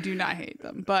them. I do not hate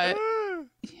them. But,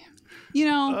 you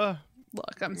know,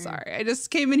 look, I'm sorry. I just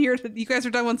came in here you guys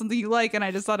were talking about something you like, and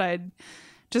I just thought I'd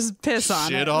Just piss on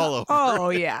Shit it. all over Oh,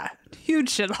 yeah. Huge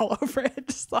shit all over it.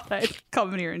 Just thought I'd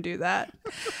come in here and do that.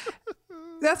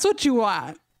 That's what you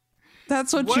want.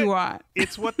 That's what you want.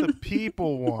 It's what the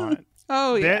people want.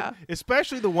 Oh, yeah.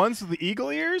 Especially the ones with the eagle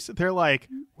ears. They're like,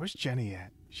 where's Jenny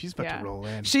at? She's about to roll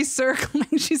in. She's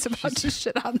circling. She's about to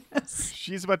shit on this.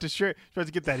 She's about to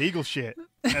get that eagle shit.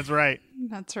 That's right.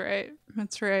 That's right.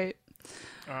 That's right.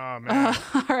 Oh, man.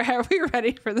 All right. Are we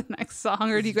ready for the next song?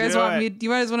 Or do you guys do want it. me? Do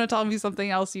you guys want to tell me something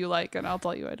else you like and I'll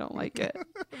tell you I don't like it?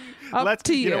 Up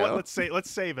to you. You know what? Let's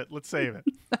save it. Let's save it.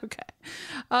 Okay.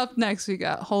 Up next, we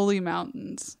got Holy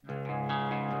Mountains.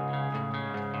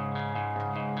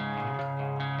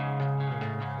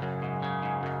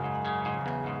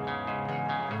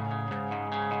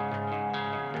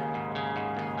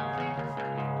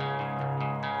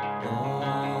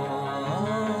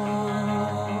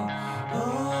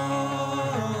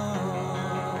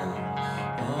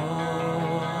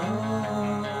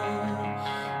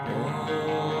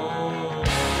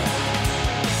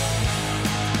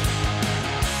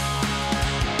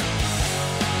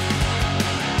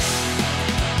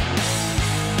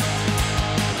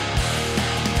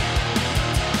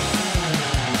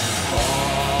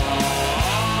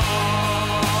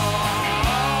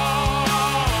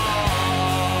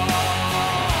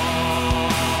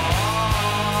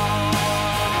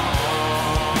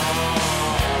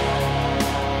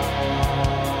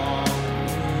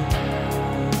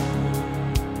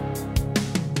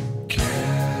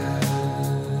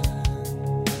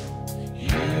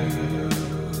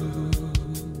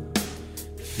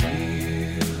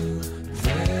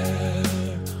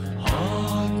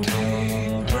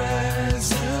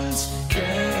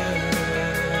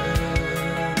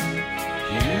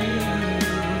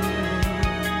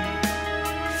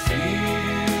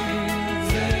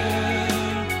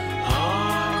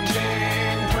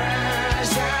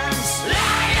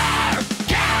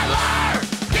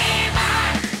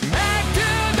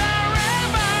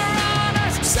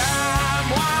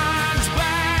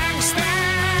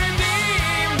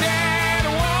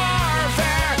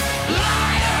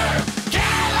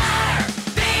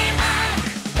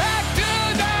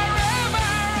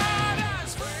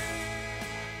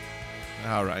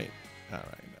 All right.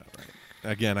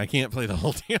 Again, I can't play the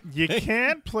whole damn thing. You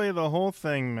can't play the whole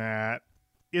thing, Matt.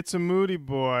 It's a moody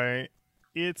boy.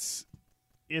 It's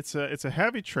a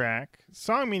heavy track.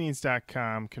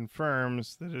 Songmeanings.com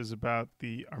confirms that it is about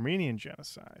the Armenian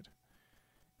genocide.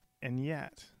 And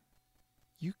yet,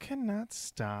 you cannot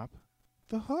stop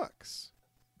the hooks.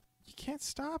 You can't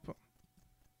stop them.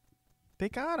 They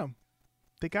got them.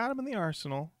 They got them in the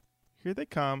arsenal. Here they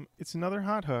come. It's another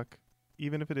hot hook,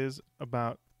 even if it is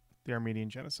about the Armenian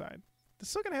genocide. They're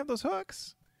still going to have those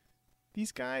hooks.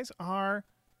 These guys are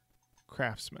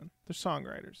craftsmen. They're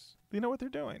songwriters. They know what they're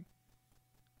doing.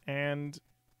 And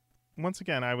once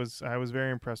again, I was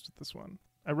very impressed with this one.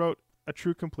 I wrote a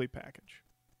true complete package.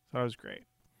 Thought it was great.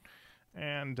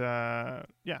 And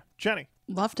yeah, Jenny.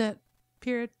 Loved it.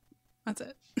 Period. That's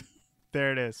it.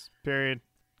 There it is. Period.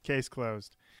 Case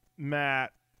closed.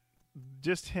 Matt,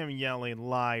 just him yelling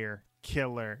liar,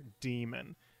 killer,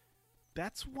 demon.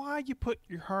 That's why you put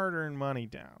your hard-earned money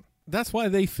down. That's why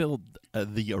they filled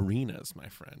the arenas, my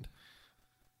friend.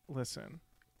 Listen,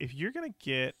 if you're going to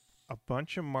get a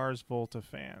bunch of Mars Volta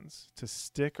fans to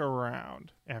stick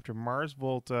around after Mars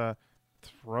Volta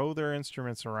throw their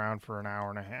instruments around for an hour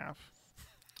and a half,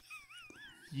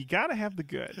 you got to have the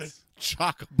goods.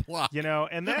 Chock-a-block. You know,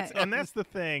 and that's the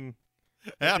thing.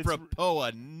 Apropos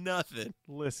of nothing.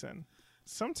 Listen,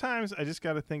 sometimes I just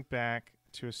got to think back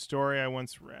to a story I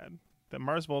once read that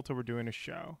Mars Volta were doing a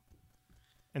show,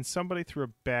 and somebody threw a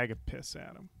bag of piss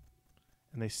at them.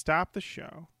 And they stopped the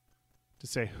show to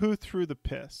say, who threw the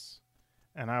piss?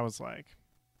 And I was like,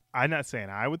 I'm not saying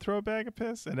I would throw a bag of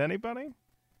piss at anybody,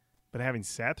 but having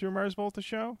sat through a Mars Volta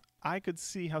show, I could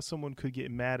see how someone could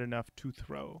get mad enough to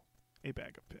throw a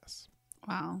bag of piss.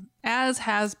 Wow. As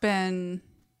has been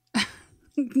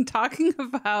talking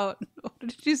about, what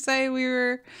did you say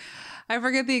I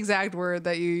forget the exact word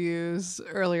that you used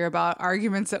earlier about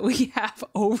arguments that we have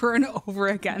over and over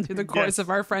again through the course of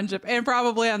our friendship and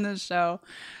probably on this show.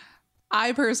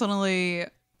 I personally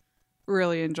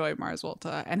really enjoyed Mars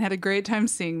Volta and had a great time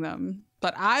seeing them,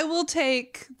 but I will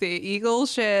take the eagle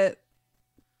shit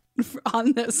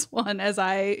on this one as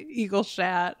I eagle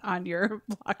shat on your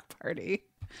block party.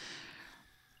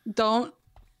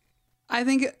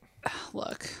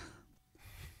 Look,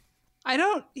 I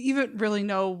don't even really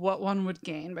know what one would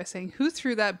gain by saying, who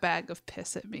threw that bag of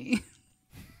piss at me?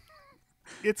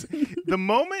 It's the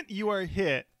moment you are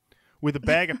hit with a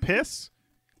bag of piss,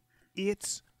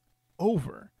 it's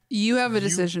over. You have a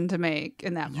decision to make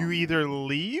in that moment. You either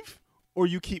leave or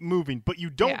you keep moving, but you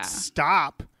don't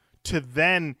stop to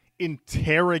then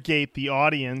interrogate the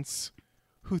audience.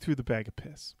 Who threw the bag of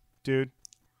piss? Dude,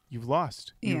 you've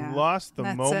lost. You lost the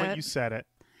moment you said it.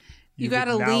 You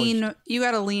gotta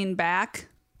lean back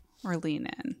or lean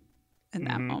in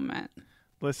that moment.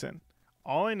 Listen,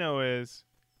 all I know is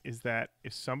that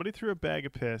if somebody threw a bag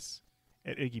of piss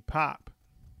at Iggy Pop,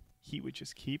 he would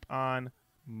just keep on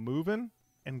moving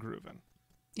and grooving.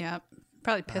 Yep.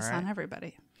 Probably piss on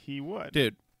everybody. He would.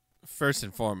 Dude, first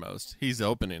and foremost, he's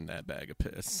opening that bag of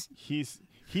piss. He's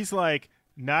like,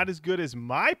 not as good as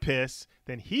my piss,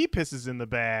 then he pisses in the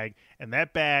bag, and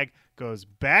that bag goes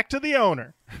back to the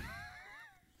owner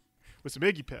with some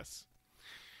Iggy piss.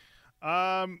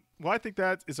 Well, I think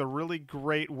that is a really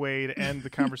great way to end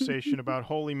the conversation about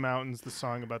Holy Mountains, the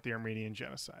song about the Armenian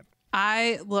genocide.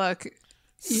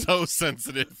 So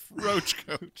sensitive. Roach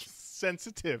Coach.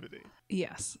 Sensitivity.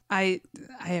 Yes. I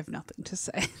have nothing to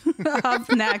say.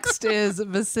 Up next is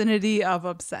Vicinity of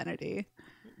Obscenity.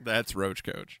 That's Roach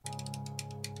Coach.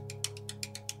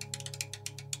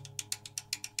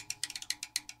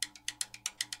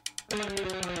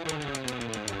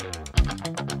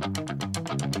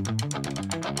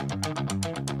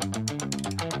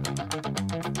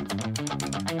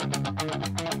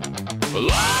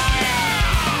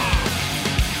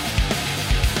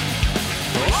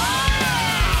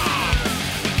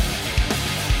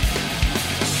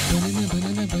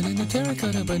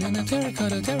 Banana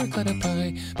terracotta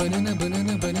pie. Banana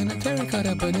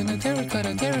terracotta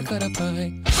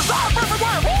pie.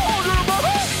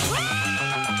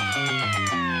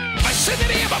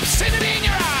 Vicinity of obscenity in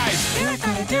your eyes.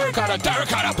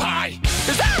 Terracotta pie.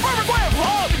 Is that a perfect way of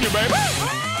loving you, baby?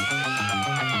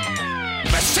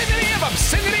 Vicinity of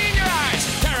obscenity in your eyes.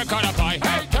 Terracotta pie.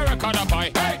 Hey, terracotta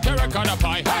pie. Hey, terracotta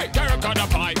pie. Hey, terracotta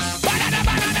pie. Banana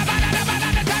terracotta pie.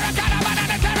 Banana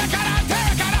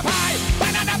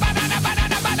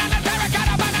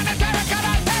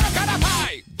terracotta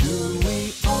pie. Do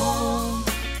we all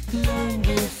learn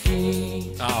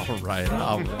defeat? All right.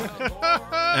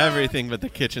 Everything but the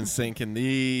kitchen sink in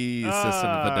these System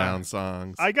of a Down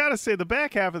songs. I gotta say, the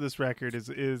back half of this record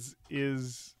is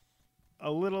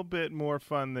a little bit more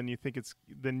fun than you think it's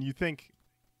going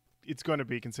to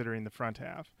be, considering the front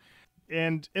half.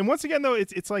 And once again, though,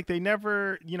 it's like they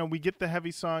never, we get the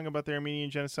heavy song about the Armenian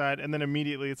genocide, and then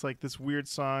immediately it's like this weird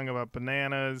song about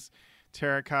bananas,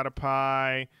 terracotta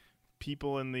pie.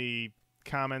 People in the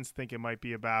comments think it might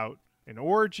be about an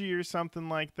orgy or something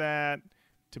like that.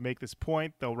 To make this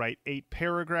point, they'll write 8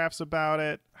 paragraphs about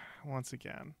it. Once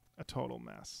again, a total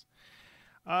mess.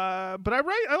 But I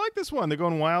like this one. They're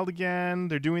going wild again.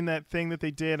 They're doing that thing that they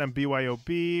did on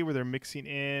BYOB, where they're mixing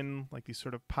in like these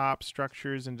sort of pop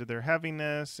structures into their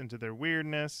heaviness, into their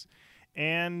weirdness,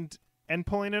 and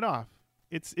pulling it off.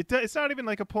 It's not even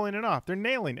like a pulling it off. They're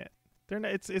nailing it.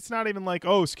 It's not even like,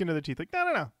 oh, skin of the teeth. Like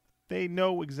no. They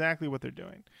know exactly what they're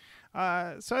doing.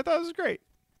 So I thought it was great.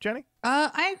 Jenny?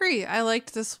 I agree. I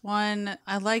liked this one.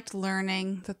 I liked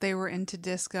learning that they were into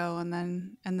disco and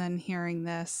then hearing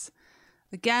this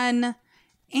again.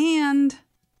 And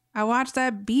I watched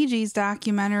that Bee Gees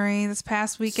documentary this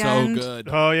past weekend. So good.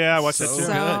 Oh, yeah. I watched that too.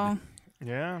 So,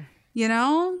 yeah.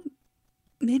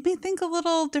 Made me think a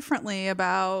little differently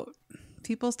about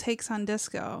people's takes on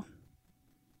disco.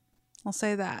 I'll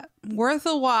say that. Worth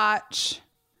a watch.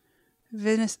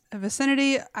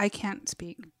 Vicinity, I can't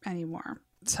speak anymore.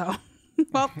 So,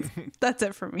 well, that's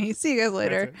it for me. See you guys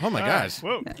later. Oh my gosh.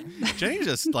 Whoa. Jenny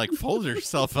just folded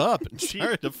herself up and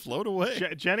started to float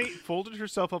away. Jenny folded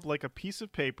herself up like a piece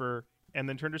of paper and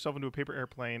then turned herself into a paper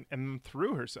airplane and then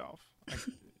threw herself.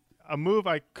 A move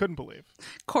I couldn't believe.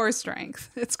 Core strength.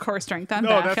 It's core strength. I'm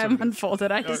back. I'm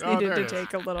unfolded. I just needed to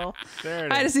take a little.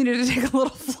 I just needed to take a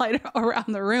little flight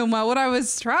around the room. Well, what I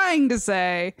was trying to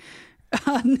say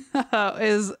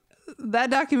is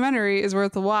that documentary is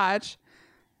worth a watch,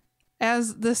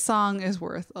 as this song is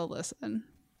worth a listen.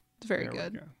 It's very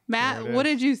good. Go. Matt, what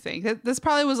did you think? This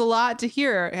probably was a lot to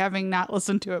hear, having not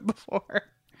listened to it before.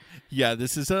 Yeah,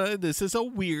 this is a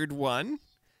weird one,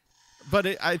 but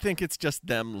I think it's just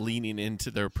them leaning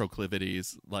into their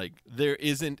proclivities. Like, there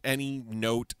isn't any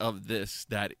note of this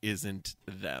that isn't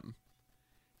them.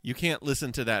 You can't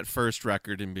listen to that first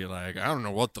record and be like, I don't know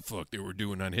what the fuck they were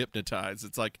doing on Hypnotize.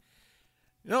 It's like,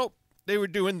 nope, they were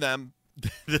doing them.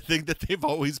 The thing that they've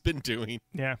always been doing.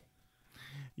 Yeah.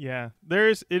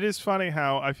 It is funny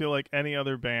how I feel like any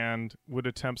other band would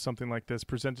attempt something like this,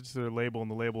 present it to their label,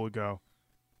 and the label would go,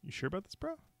 "You sure about this,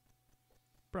 bro?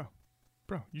 Bro,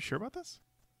 you sure about this?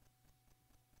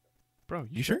 Bro,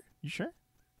 you sure? You sure?"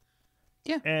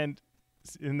 Yeah. And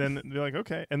And then they're like,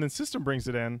 okay. And then System brings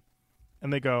it in,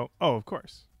 and they go, oh, of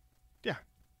course. Yeah.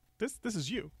 This is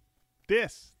you.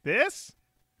 This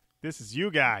is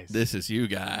you guys. This is you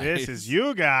guys. This is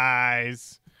you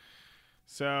guys.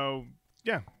 So,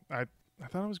 yeah, I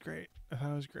thought it was great.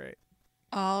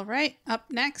 All right. Up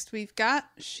next, we've got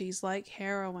She's Like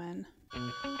Heroin.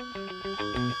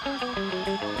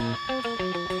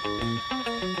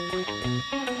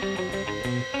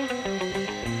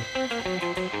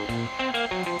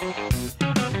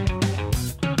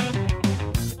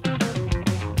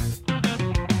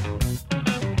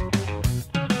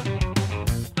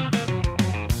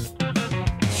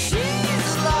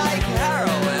 She's like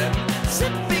heroin,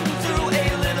 sipping through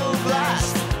a little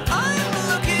glass. I'm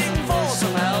looking for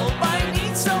some help. I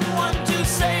need someone to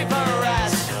save her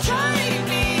ass.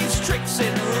 Chinese tricks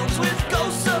in rooms with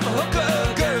ghosts of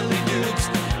hooker girly dudes.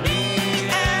 Me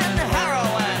and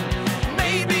heroin,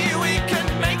 maybe we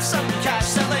can make some cash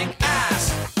selling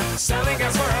ass. Selling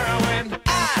us for heroin,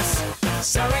 ass.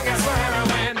 Selling us for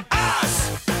heroin,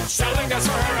 ass. Selling us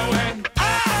for heroin,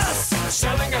 ass.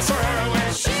 Selling us for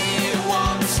heroin. She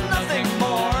wants nothing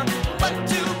more but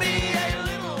to be a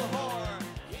little whore.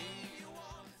 He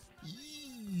wants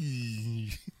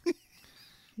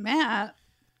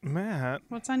Matt,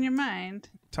 what's on your mind?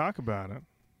 Talk about it.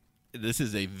 This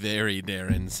is a very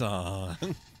Darren song.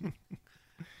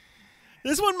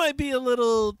 This one might be a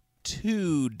little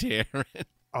too Darren.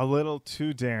 A little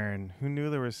too Darren. Who knew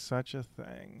there was such a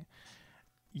thing?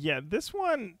 Yeah, this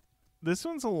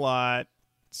one's a lot.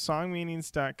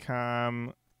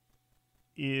 Songmeanings.com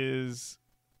is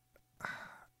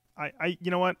I you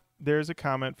know what? There's a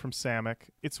comment from Samek.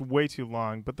 It's way too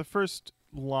long, but the first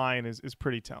line is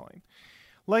pretty telling.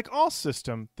 Like all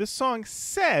System, this song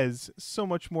says so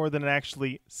much more than it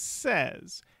actually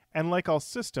says. And like all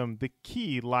System, the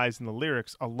key lies in the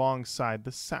lyrics alongside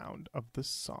the sound of the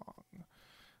song.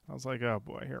 I was like, oh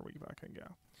boy, here we fucking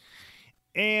go.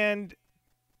 And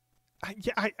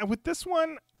I with this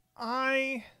one,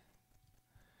 I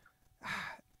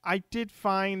did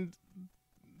find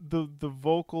the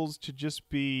vocals to just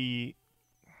be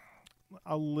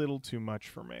a little too much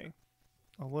for me.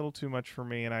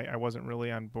 And I wasn't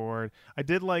really on board. I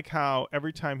did like how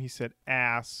every time he said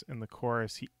ass in the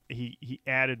chorus, he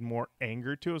added more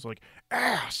anger to it. It was like,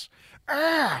 ass,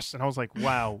 and I was like,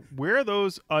 wow, where are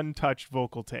those untouched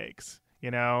vocal takes?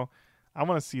 You know, I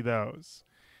want to see those.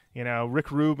 You know,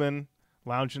 Rick Rubin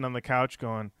lounging on the couch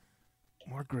going,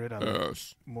 more grit on the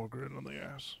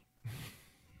ass.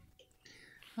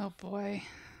 Oh, boy.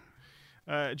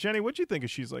 Jenny, what'd you think of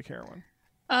She's Like Heroin?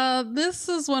 This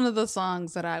is one of the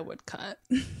songs that I would cut.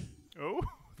 Oh,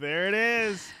 there it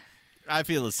is. I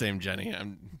feel the same, Jenny.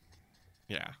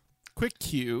 Yeah. Quick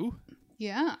cue.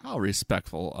 Yeah. How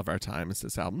respectful of our time is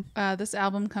this album? This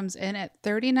album comes in at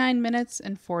 39 minutes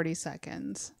and 40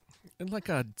 seconds. And like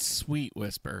a sweet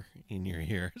whisper in your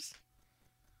ears.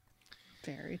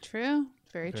 Very true.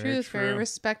 Very true. Very It's very true.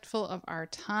 respectful of our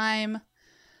time.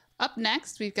 Up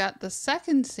next, we've got the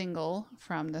second single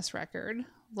from this record,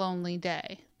 Lonely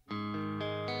Day.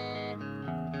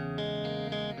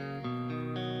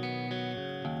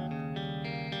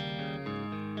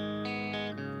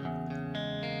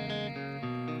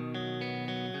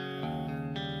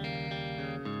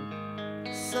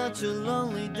 Such a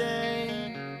lonely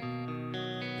day,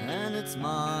 and it's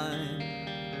mine.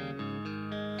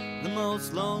 The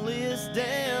most loneliest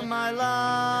day of my life.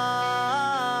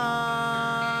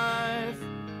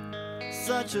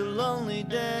 Such a lonely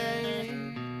day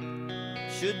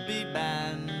should be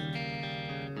banned.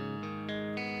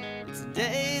 It's a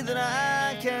day that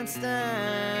I can't stand.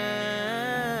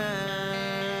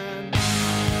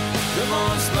 The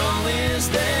most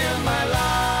loneliest day of my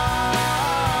life.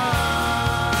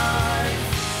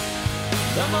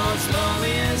 The most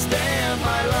loneliest day of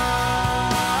my life.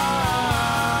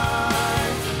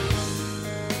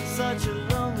 Such a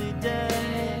lonely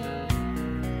day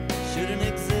shouldn't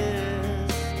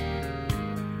exist.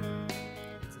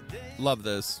 It's a day. Love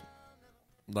this.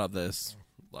 Love this.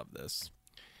 Love this.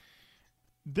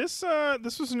 This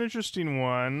was an interesting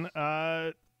one.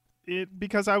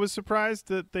 Because I was surprised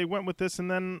that they went with this,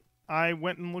 and then I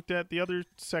went and looked at the other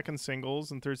second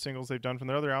singles and third singles they've done from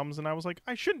their other albums, and I was like,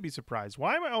 I shouldn't be surprised.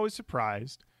 Why am I always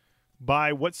surprised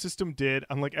by what System did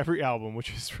on like every album,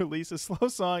 which is release a slow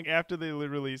song after they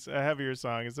release a heavier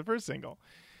song as the first single?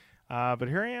 But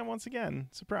here I am once again,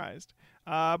 surprised.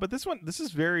 But this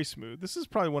is very smooth. This is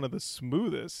probably one of the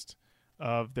smoothest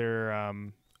of their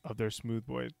smooth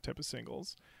boy type of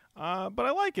singles. But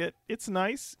I like it. It's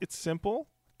nice. It's simple.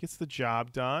 Gets the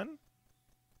job done.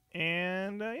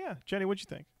 And yeah, Jenny, what'd you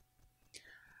think?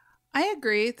 I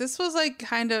agree. This was like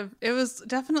kind of, it was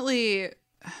definitely,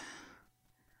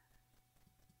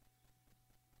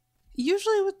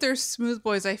 usually with their Smooth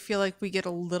Boys, I feel like we get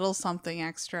a little something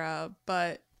extra,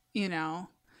 but you know,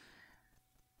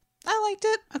 I liked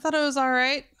it. I thought it was all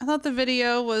right. I thought the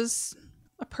video was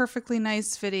a perfectly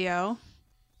nice video.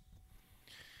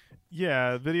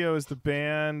 Yeah, video is the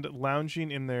band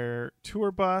lounging in their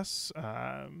tour bus.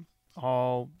 Serge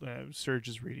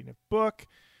is reading a book.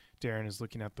 Darren is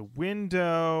looking out the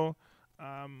window.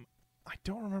 I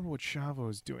don't remember what Chavo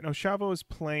is doing. Oh, Chavo is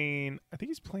playing. I think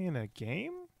he's playing a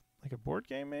game, like a board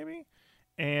game, maybe.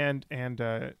 And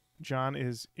John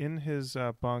is in his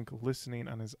bunk listening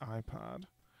on his iPod.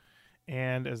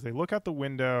 And as they look out the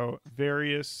window,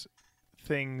 various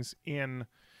things in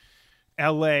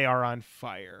LA are on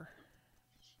fire.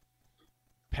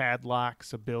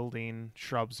 Padlocks, a building,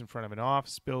 shrubs in front of an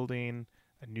office building,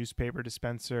 a newspaper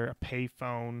dispenser, a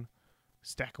payphone, a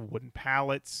stack of wooden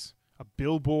pallets, a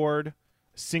billboard,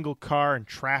 a single car in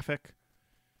traffic.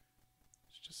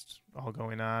 It's just all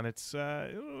going on. It's,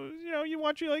 you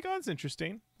watch, you're like, oh, it's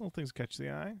interesting. Little things catch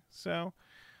the eye. So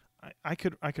I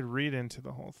could read into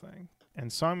the whole thing. And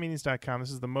songmeanings.com,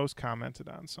 this is the most commented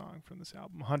on song from this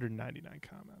album, 199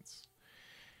 comments.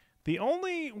 The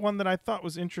only one that I thought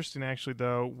was interesting, actually,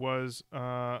 though, was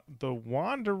the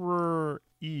Wanderer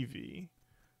Evie,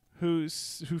 who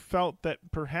felt that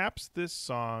perhaps this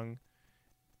song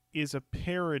is a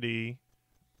parody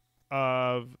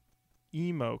of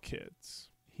emo kids.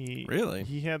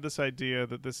 He had this idea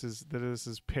that this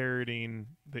is parodying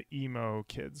the emo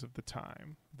kids of the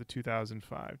time, the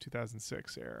 2005,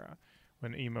 2006 era,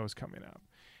 when emo was coming up.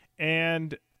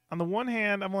 And on the one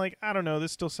hand, I'm like, I don't know,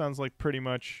 this still sounds like pretty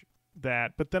much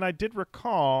that. But then I did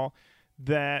recall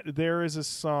that there is a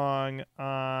song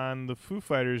on the Foo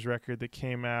Fighters record that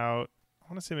came out,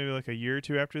 I want to say maybe like a year or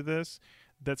two after this,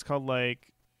 that's called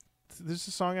like, there's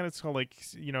a song on it's called like,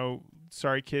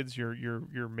 sorry kids,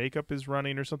 your makeup is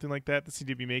running or something like that. That seemed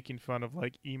to be making fun of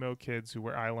like emo kids who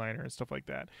wear eyeliner and stuff like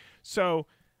that. So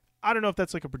I don't know if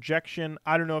that's like a projection.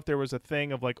 I don't know if there was a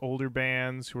thing of like older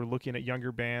bands who were looking at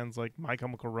younger bands like My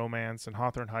Chemical Romance and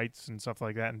Hawthorne Heights and stuff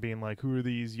like that and being like, who are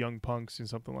these young punks and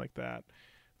something like that.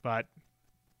 But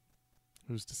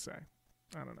who's to say?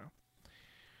 I don't know.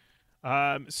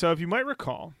 So if you might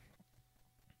recall,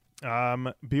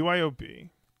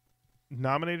 BYOB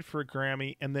nominated for a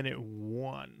Grammy and then it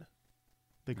won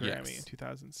the Grammy in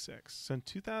 2006. So in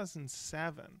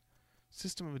 2007,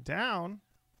 System of a Down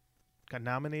got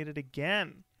nominated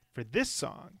again for this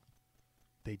song.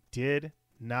 They did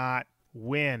not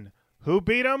win. Who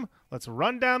beat them? Let's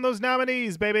run down those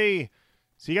nominees, baby.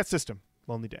 So you got System,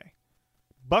 Lonely Day.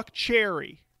 Buck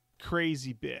Cherry,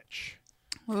 Crazy Bitch.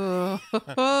 Oh,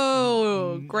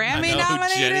 Grammy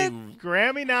nominated?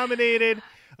 Grammy nominated.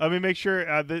 Let me make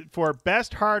sure for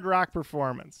Best Hard Rock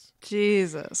Performance.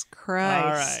 Jesus Christ.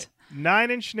 All right.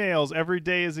 9 Inch Nails, Every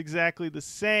Day is Exactly the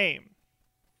Same.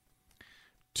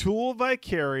 Tool,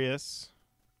 Vicarious,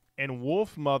 and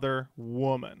Wolf Mother,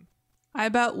 Woman. I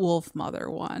bet Wolf Mother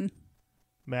won.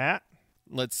 Matt?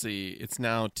 Let's see. It's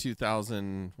now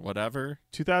 2000 whatever.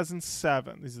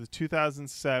 2007. These are the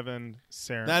 2007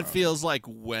 ceremony. That feels like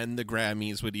when the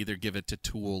Grammys would either give it to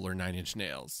Tool or 9 Inch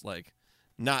Nails. Like,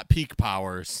 not peak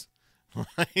powers.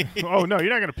 Oh no, you're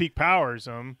not gonna peak powers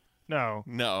them. No.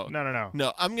 No.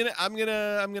 No. I'm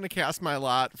gonna cast my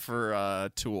lot for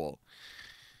Tool.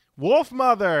 Wolf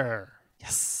Mother.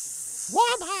 Yes.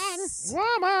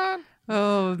 Woman.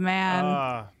 Oh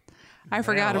man. I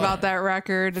forgot about that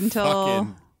record until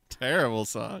fucking terrible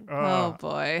song. Oh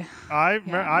boy.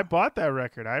 I bought that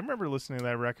record. I remember listening to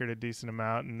that record a decent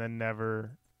amount and then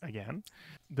never again.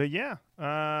 But yeah,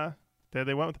 there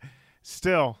they went with.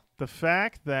 Still, the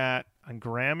fact that on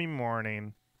Grammy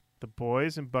morning, the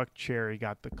boys and Buck Cherry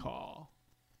got the call.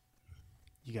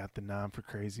 You got the nom for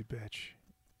Crazy Bitch.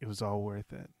 It was all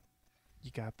worth it. You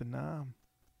got the nom.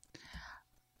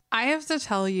 I have to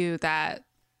tell you that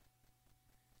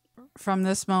from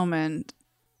this moment,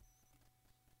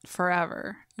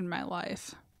 forever in my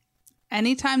life,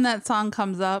 anytime that song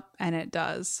comes up, and it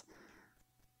does,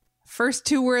 first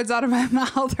 2 words out of my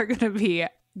mouth are going to be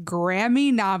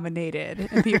Grammy nominated.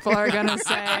 And people are going to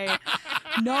say,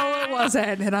 no, it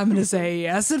wasn't. And I'm going to say,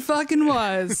 yes, it fucking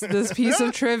was. This piece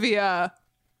of trivia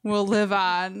will live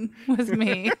on with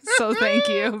me. So thank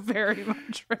you very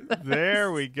much for this.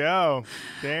 There we go.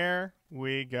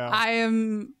 I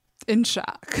am in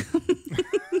shock.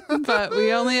 But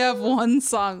we only have one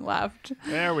song left.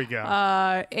 There we go.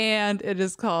 And it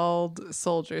is called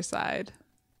Soldier Side.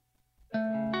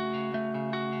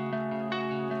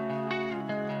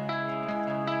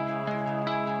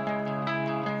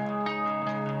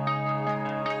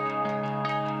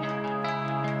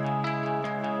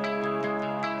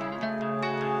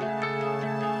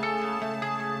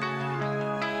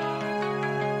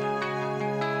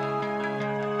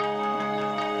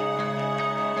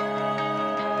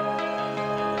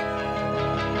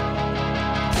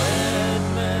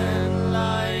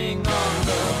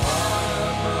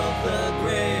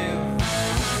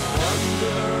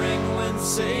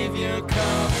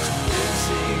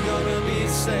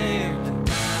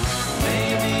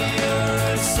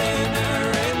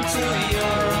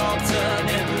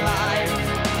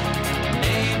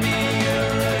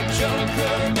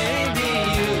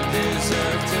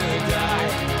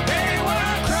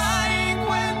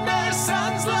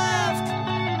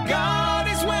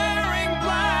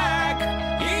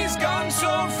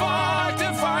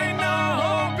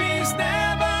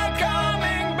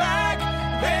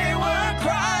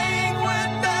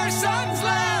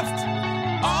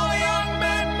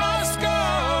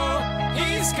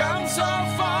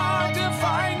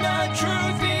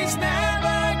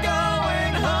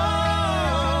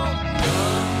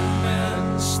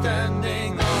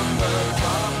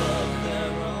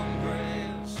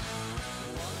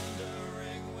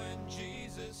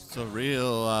 It's a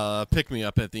real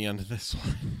pick-me-up at the end of this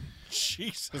one.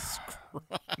 Jesus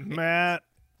Christ. Matt,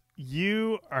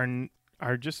 you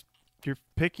are just, you're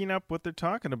picking up what they're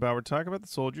talking about. We're talking about the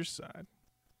soldier's side.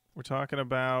 We're talking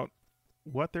about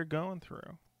what they're going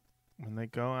through when they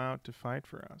go out to fight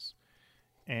for us.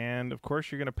 And, of course,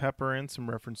 you're going to pepper in some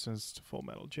references to Full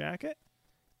Metal Jacket.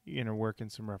 You're going to work in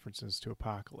some references to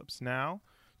Apocalypse Now.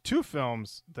 2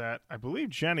 films that I believe,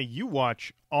 Jenny, you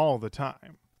watch all the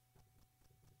time.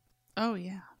 Oh,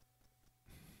 yeah.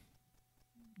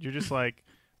 You're just like,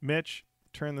 Mitch,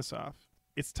 turn this off.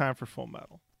 It's time for Full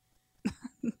Metal.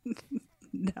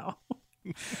 No.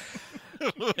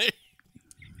 Wait.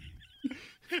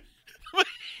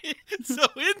 So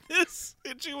in this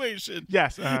situation,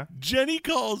 Yes. Jenny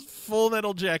calls Full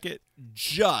Metal Jacket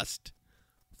just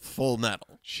Full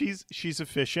Metal. She's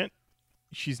efficient.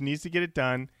 She needs to get it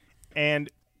done. And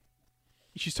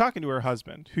she's talking to her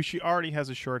husband, who she already has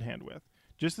a shorthand with.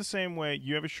 Just the same way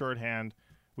you have a shorthand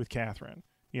with Catherine,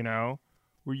 you know,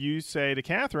 where you say to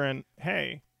Catherine,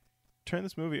 hey, turn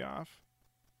this movie off.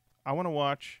 I want to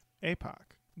watch APOC.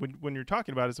 When you're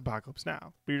talking about it's Apocalypse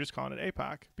Now, but you're just calling it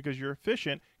APOC because you're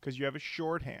efficient because you have a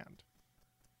shorthand.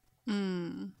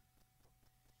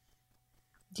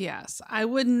 Yes, I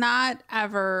would not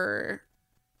ever.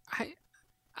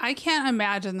 I can't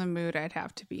imagine the mood I'd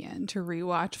have to be in to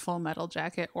rewatch Full Metal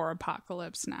Jacket or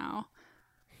Apocalypse Now.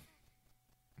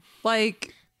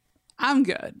 Like, I'm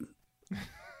good.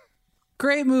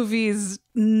 Great movies,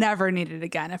 never needed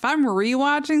again. If I'm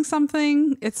rewatching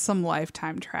something, it's some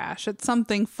Lifetime trash. It's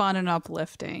something fun and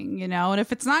uplifting, you know? And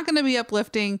if it's not going to be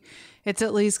uplifting, it's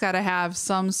at least got to have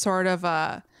some sort of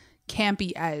a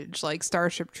campy edge, like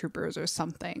Starship Troopers or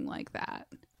something like that.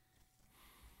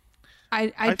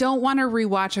 I don't want to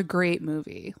rewatch a great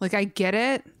movie. Like, I get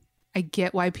it. I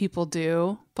get why people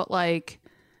do. But, like,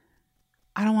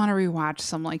 I don't want to rewatch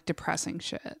some, like, depressing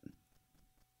shit.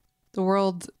 The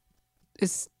world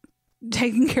is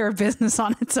taking care of business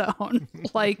on its own.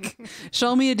 Like,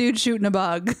 show me a dude shooting a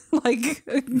bug. Like,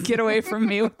 get away from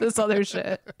me with this other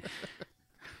shit.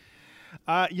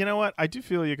 You know what? I do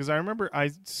feel you because I remember I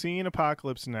seen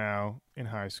Apocalypse Now in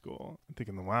high school and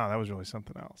thinking, wow, that was really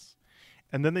something else.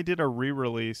 And then they did a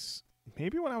re-release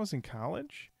maybe when I was in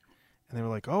college. And they were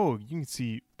like, oh, you can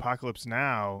see Apocalypse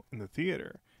Now in the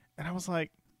theater. And I was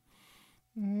like,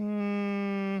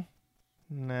 nah,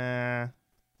 I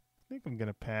think I'm going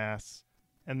to pass.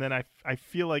 And then I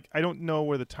feel like, I don't know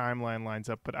where the timeline lines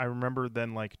up, but I remember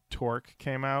then like Torque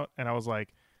came out and I was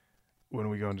like, when are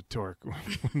we going to Torque?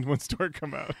 When's Torque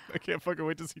come out? I can't fucking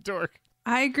wait to see Torque.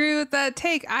 I agree with that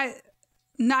take.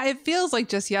 It feels like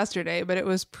just yesterday, but it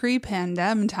was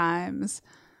pre-pandemic times.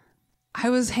 I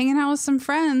was hanging out with some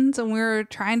friends and we were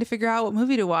trying to figure out what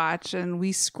movie to watch, and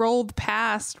we scrolled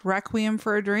past Requiem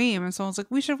for a Dream, and someone was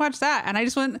like, we should watch that. And I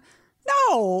just went,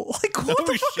 no, like, what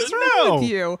the fuck is wrong with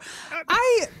you?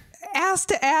 Ass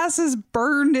to Ass is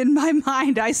burned in my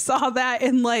mind. I saw that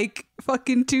in like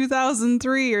fucking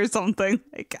 2003 or something.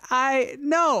 Like,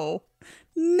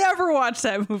 never watch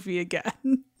that movie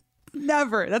again.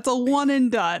 Never. That's a one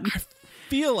and done. I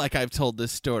feel like I've told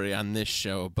this story on this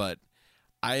show, but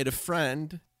I had a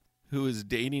friend who was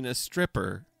dating a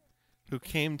stripper who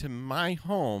came to my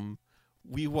home.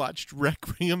 We watched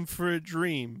Requiem for a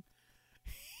Dream.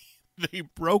 They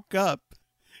broke up.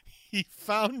 He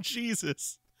found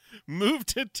Jesus, moved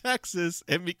to Texas,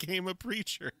 and became a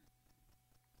preacher.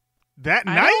 That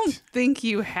night? I don't think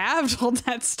you have told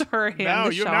that story on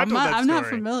the you've show. not told that I'm not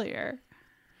story. familiar.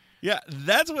 Yeah,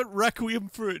 that's what Requiem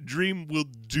for a Dream will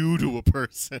do to a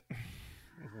person.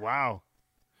 Wow.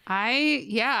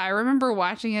 I remember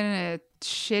watching it in a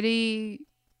shitty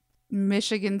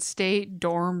Michigan State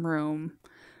dorm room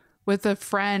with a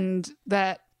friend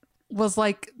that was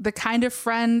like the kind of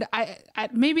friend I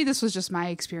maybe this was just my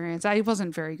experience. I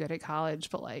wasn't very good at college,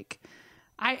 but like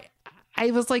I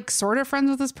was like sort of friends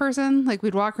with this person. Like,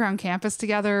 we'd walk around campus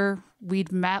together.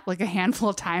 We'd met like a handful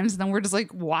of times, and then we're just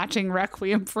like watching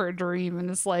Requiem for a Dream in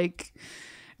this like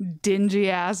dingy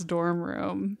ass dorm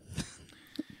room.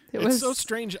 It's so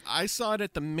strange. I saw it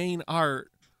at the main art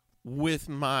with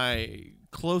my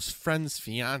close friend's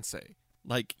fiance.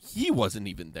 Like, he wasn't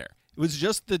even there. It was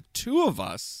just the two of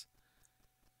us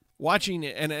watching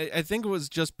it. And I think it was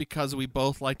just because we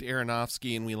both liked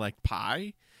Aronofsky and we liked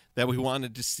Pi that we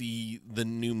wanted to see the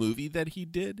new movie that he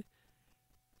did.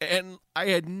 And I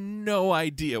had no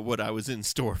idea what I was in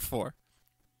store for.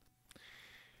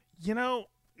 You know,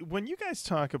 when you guys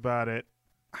talk about it,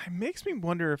 it makes me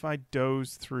wonder if I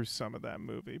dozed through some of that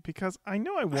movie, because I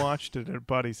know I watched it at a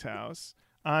buddy's house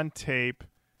on tape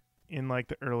in like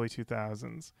the early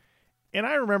 2000s. And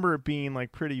I remember it being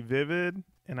like pretty vivid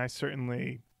and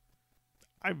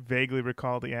I vaguely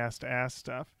recall the ass-to-ass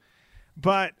stuff.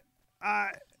 But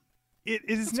it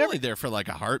is It's never only there for like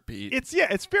a heartbeat.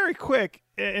 it's very quick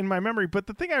in my memory. But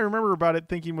the thing I remember about it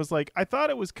thinking was like, I thought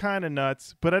it was kind of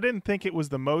nuts, but I didn't think it was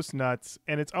the most nuts.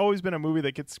 And it's always been a movie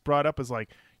that gets brought up as like,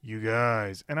 you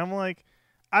guys. And I'm like,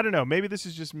 I don't know. Maybe this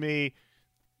is just me.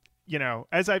 You know,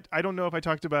 as I don't know if I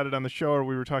talked about it on the show or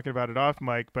we were talking about it off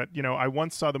mic, but, you know, I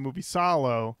once saw the movie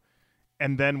Solo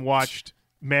and then watched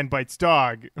Man Bites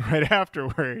Dog right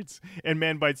afterwards. And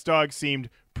Man Bites Dog seemed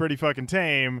pretty fucking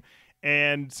tame.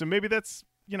 And so maybe that's,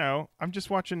 you know, I'm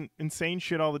just watching insane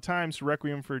shit all the time. So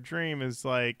Requiem for a Dream is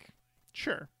like,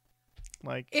 sure.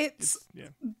 Like, It's yeah.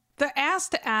 the ass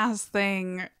to ass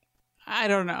thing. I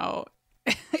don't know.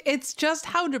 It's just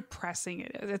how depressing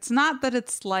it is. It's not that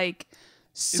it's like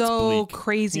so bleak.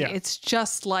 crazy. Yeah. It's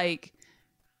just like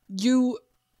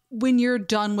when you're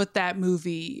done with that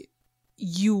movie,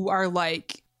 you are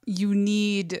like, you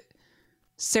need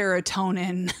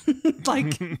serotonin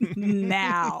like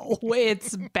now.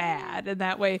 It's bad. And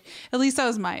that way, at least that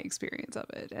was my experience of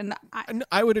it. And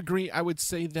I would agree. I would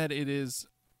say that it is.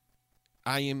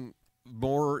 I am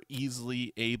more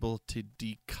easily able to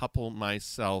decouple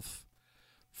myself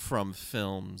from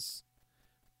films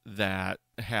that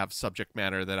have subject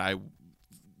matter that I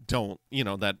don't,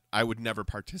 that I would never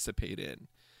participate in.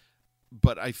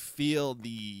 But I feel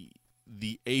the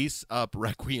Ace Up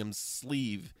Requiem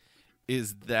sleeve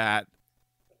is that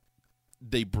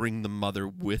they bring the mother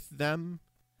with them.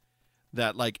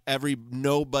 That like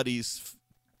nobody's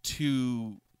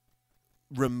too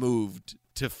removed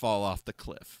to fall off the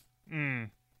cliff.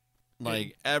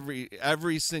 Like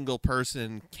every single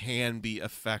person can be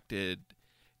affected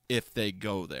if they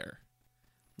go there.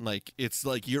 Like it's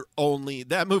like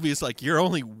that movie is like you're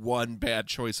only one bad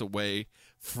choice away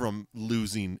from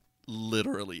losing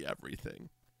literally everything.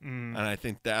 And I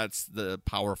think that's the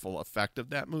powerful effect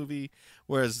of that movie.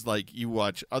 Whereas like you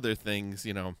watch other things,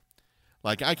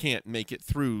 like I can't make it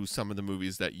through some of the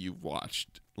movies that you've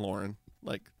watched, Lauren.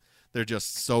 Like they're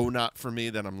just so not for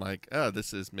me that I'm like, oh,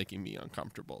 this is making me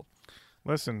uncomfortable.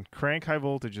 Listen, Crank High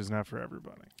Voltage is not for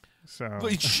everybody. So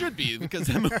But it should be because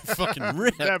that movie fucking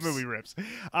rips. That movie rips.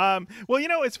 Well,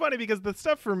 it's funny because the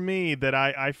stuff for me that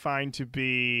I find to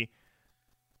be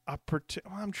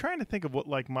I'm trying to think of what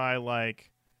like my like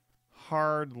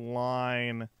hard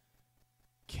line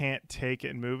can't take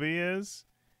it movie is,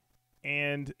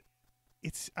 and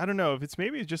I don't know if it's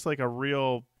maybe just like a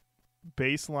real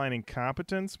baseline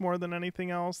incompetence more than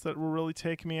anything else that will really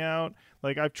take me out.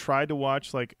 Like I've tried to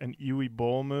watch like an Uwe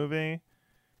Boll movie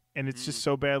and it's just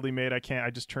so badly made I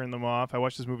just turn them off. I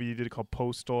watched this movie you did called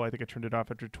Postal. I think I turned it off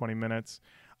after 20 minutes.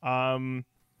 And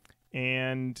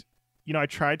I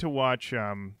tried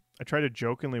to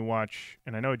jokingly watch,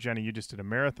 and I know Jenny you just did a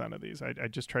marathon of these. I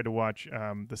just tried to watch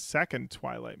the second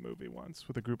Twilight movie once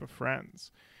with a group of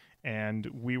friends, and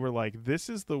we were like, this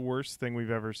is the worst thing we've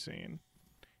ever seen.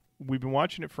 We've been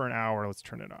watching it for an hour. Let's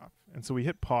turn it off. And so we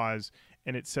hit pause,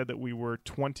 and it said that we were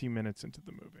 20 minutes into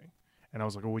the movie. And I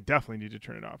was like, well, we definitely need to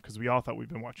turn it off because we all thought we'd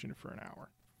been watching it for an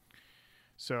hour.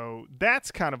 So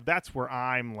that's where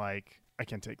I'm like, I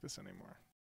can't take this anymore.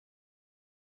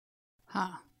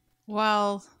 Huh.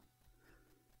 Well,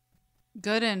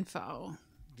 good info.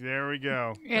 There we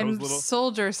go. And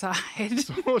soldier side.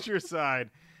 Soldier side.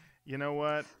 You know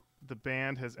what? The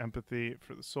band has empathy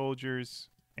for the soldiers,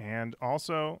 and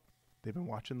also they've been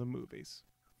watching the movies.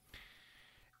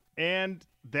 And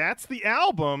that's the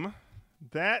album.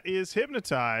 That is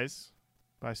Hypnotize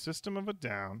by System of a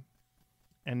Down.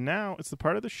 And now it's the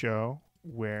part of the show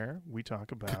where we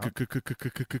talk about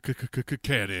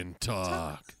Canon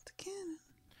Talk.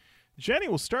 Jenny,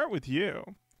 we'll start with you.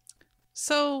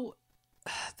 So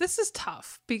this is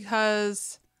tough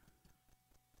because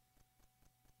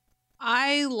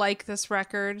I like this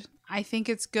record. I think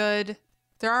it's good.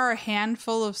 There are a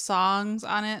handful of songs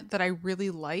on it that I really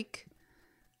like.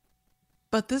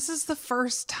 But this is the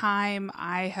first time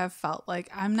I have felt like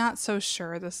I'm not so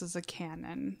sure this is a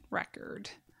canon record.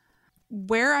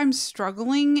 Where I'm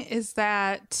struggling is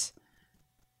that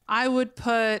I would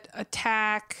put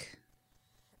Attack,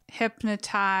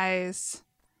 Hypnotize.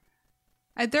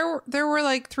 There were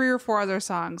like 3 or 4 other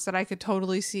songs that I could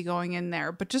totally see going in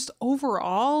there. But just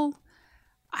overall,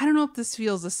 I don't know if this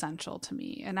feels essential to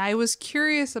me. And I was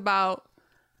curious about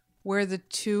where the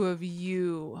two of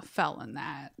you fell in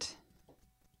that.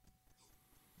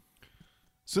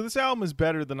 So this album is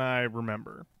better than I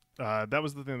remember. That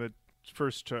was the thing that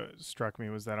first struck me,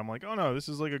 was that I'm like, oh no, this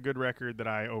is like a good record that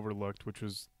I overlooked, which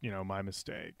was, my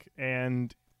mistake.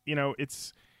 And,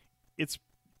 it's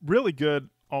really good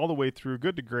all the way through,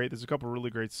 good to great. There's a couple really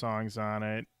great songs on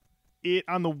it. It,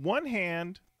 on the one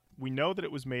hand, we know that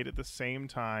it was made at the same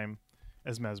time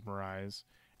as Mesmerize,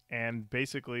 and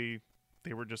basically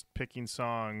they were just picking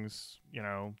songs. You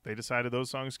know, they decided those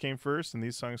songs came first and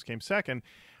these songs came second.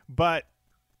 But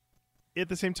at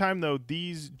the same time, though,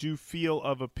 these do feel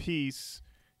of a piece,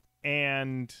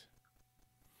 and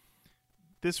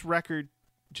this record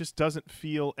just doesn't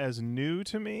feel as new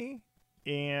to me.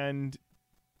 And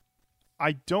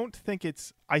I don't think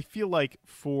it's, I feel like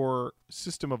for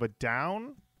System of a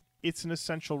Down, it's an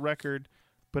essential record,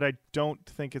 but I don't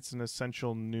think it's an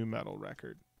essential nu metal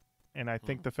record. And I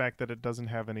think the fact that it doesn't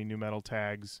have any nu metal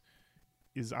tags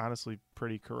is honestly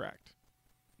pretty correct.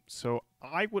 So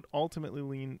I would ultimately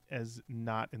lean as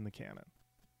not in the canon.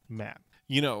 Matt.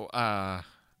 You know, I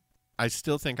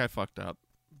still think I fucked up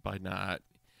by not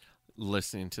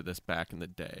listening to this back in the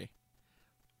day.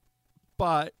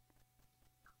 But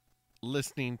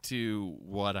listening to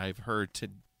what I've heard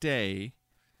today,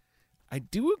 I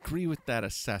do agree with that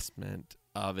assessment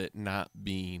of it not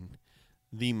being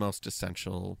the most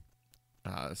essential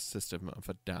System of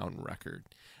a Down record.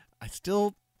 I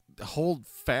still hold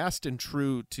fast and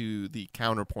true to the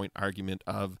counterpoint argument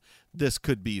of this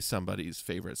could be somebody's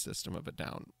favorite System of a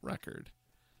Down record.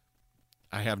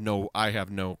 I have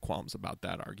no qualms about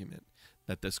that argument,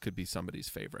 that this could be somebody's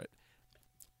favorite.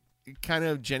 Kind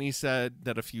of, Jenny said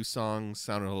that a few songs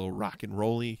sounded a little rock and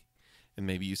rolly, and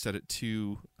maybe you said it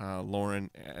too, Lauren,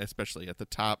 especially at the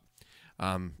top.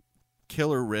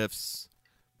 Killer riffs,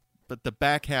 but the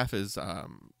back half is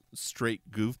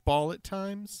straight goofball at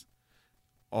times,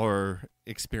 or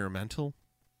experimental,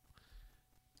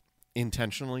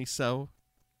 intentionally so.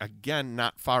 Again,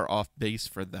 not far off base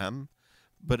for them,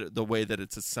 but the way that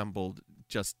it's assembled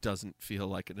just doesn't feel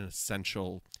like an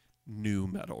essential nu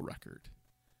metal record.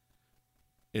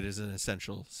 It is an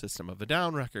essential System of a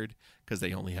Down record because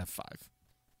they only have 5.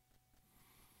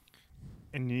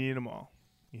 And you need them all.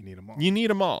 You need them all. You need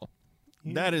them all.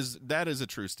 Yeah. That is a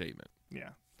true statement. Yeah.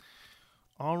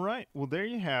 All right. Well, there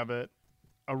you have it.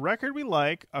 A record we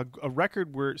like, a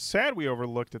record we're sad we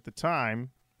overlooked at the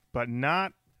time, but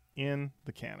not in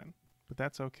the canon. But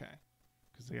that's okay,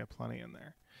 because they got plenty in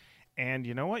there. And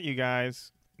you know what, you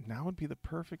guys? Now would be the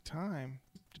perfect time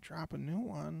to drop a new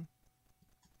one.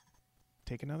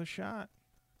 Take another shot.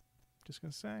 Just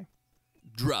going to say.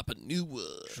 Drop a new one.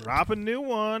 Drop a new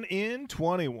one in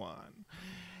 21.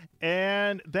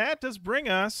 And that does bring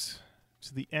us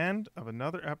to the end of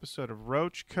another episode of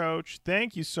Roach Coach.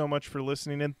 Thank you so much for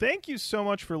listening, and thank you so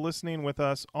much for listening with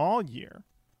us all year.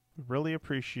 We really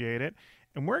appreciate it,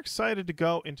 and we're excited to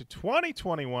go into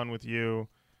 2021 with you.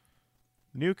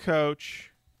 New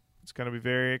coach. It's going to be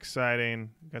very exciting.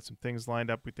 We've got some things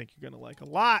lined up we think you're going to like a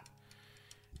lot.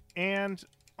 And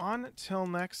until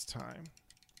next time,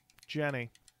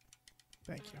 Jenny,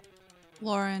 thank you.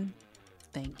 Lauren,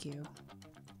 thank you.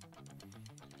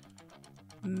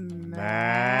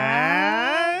 Matt,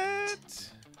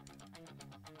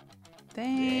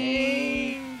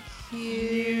 Thank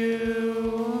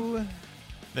you.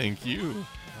 Thank you.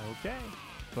 Okay.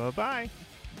 Bye-bye.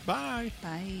 Bye.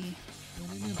 Bye.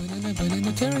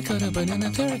 Banana terracotta pie.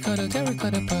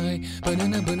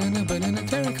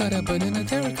 Banana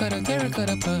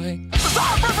terracotta pie.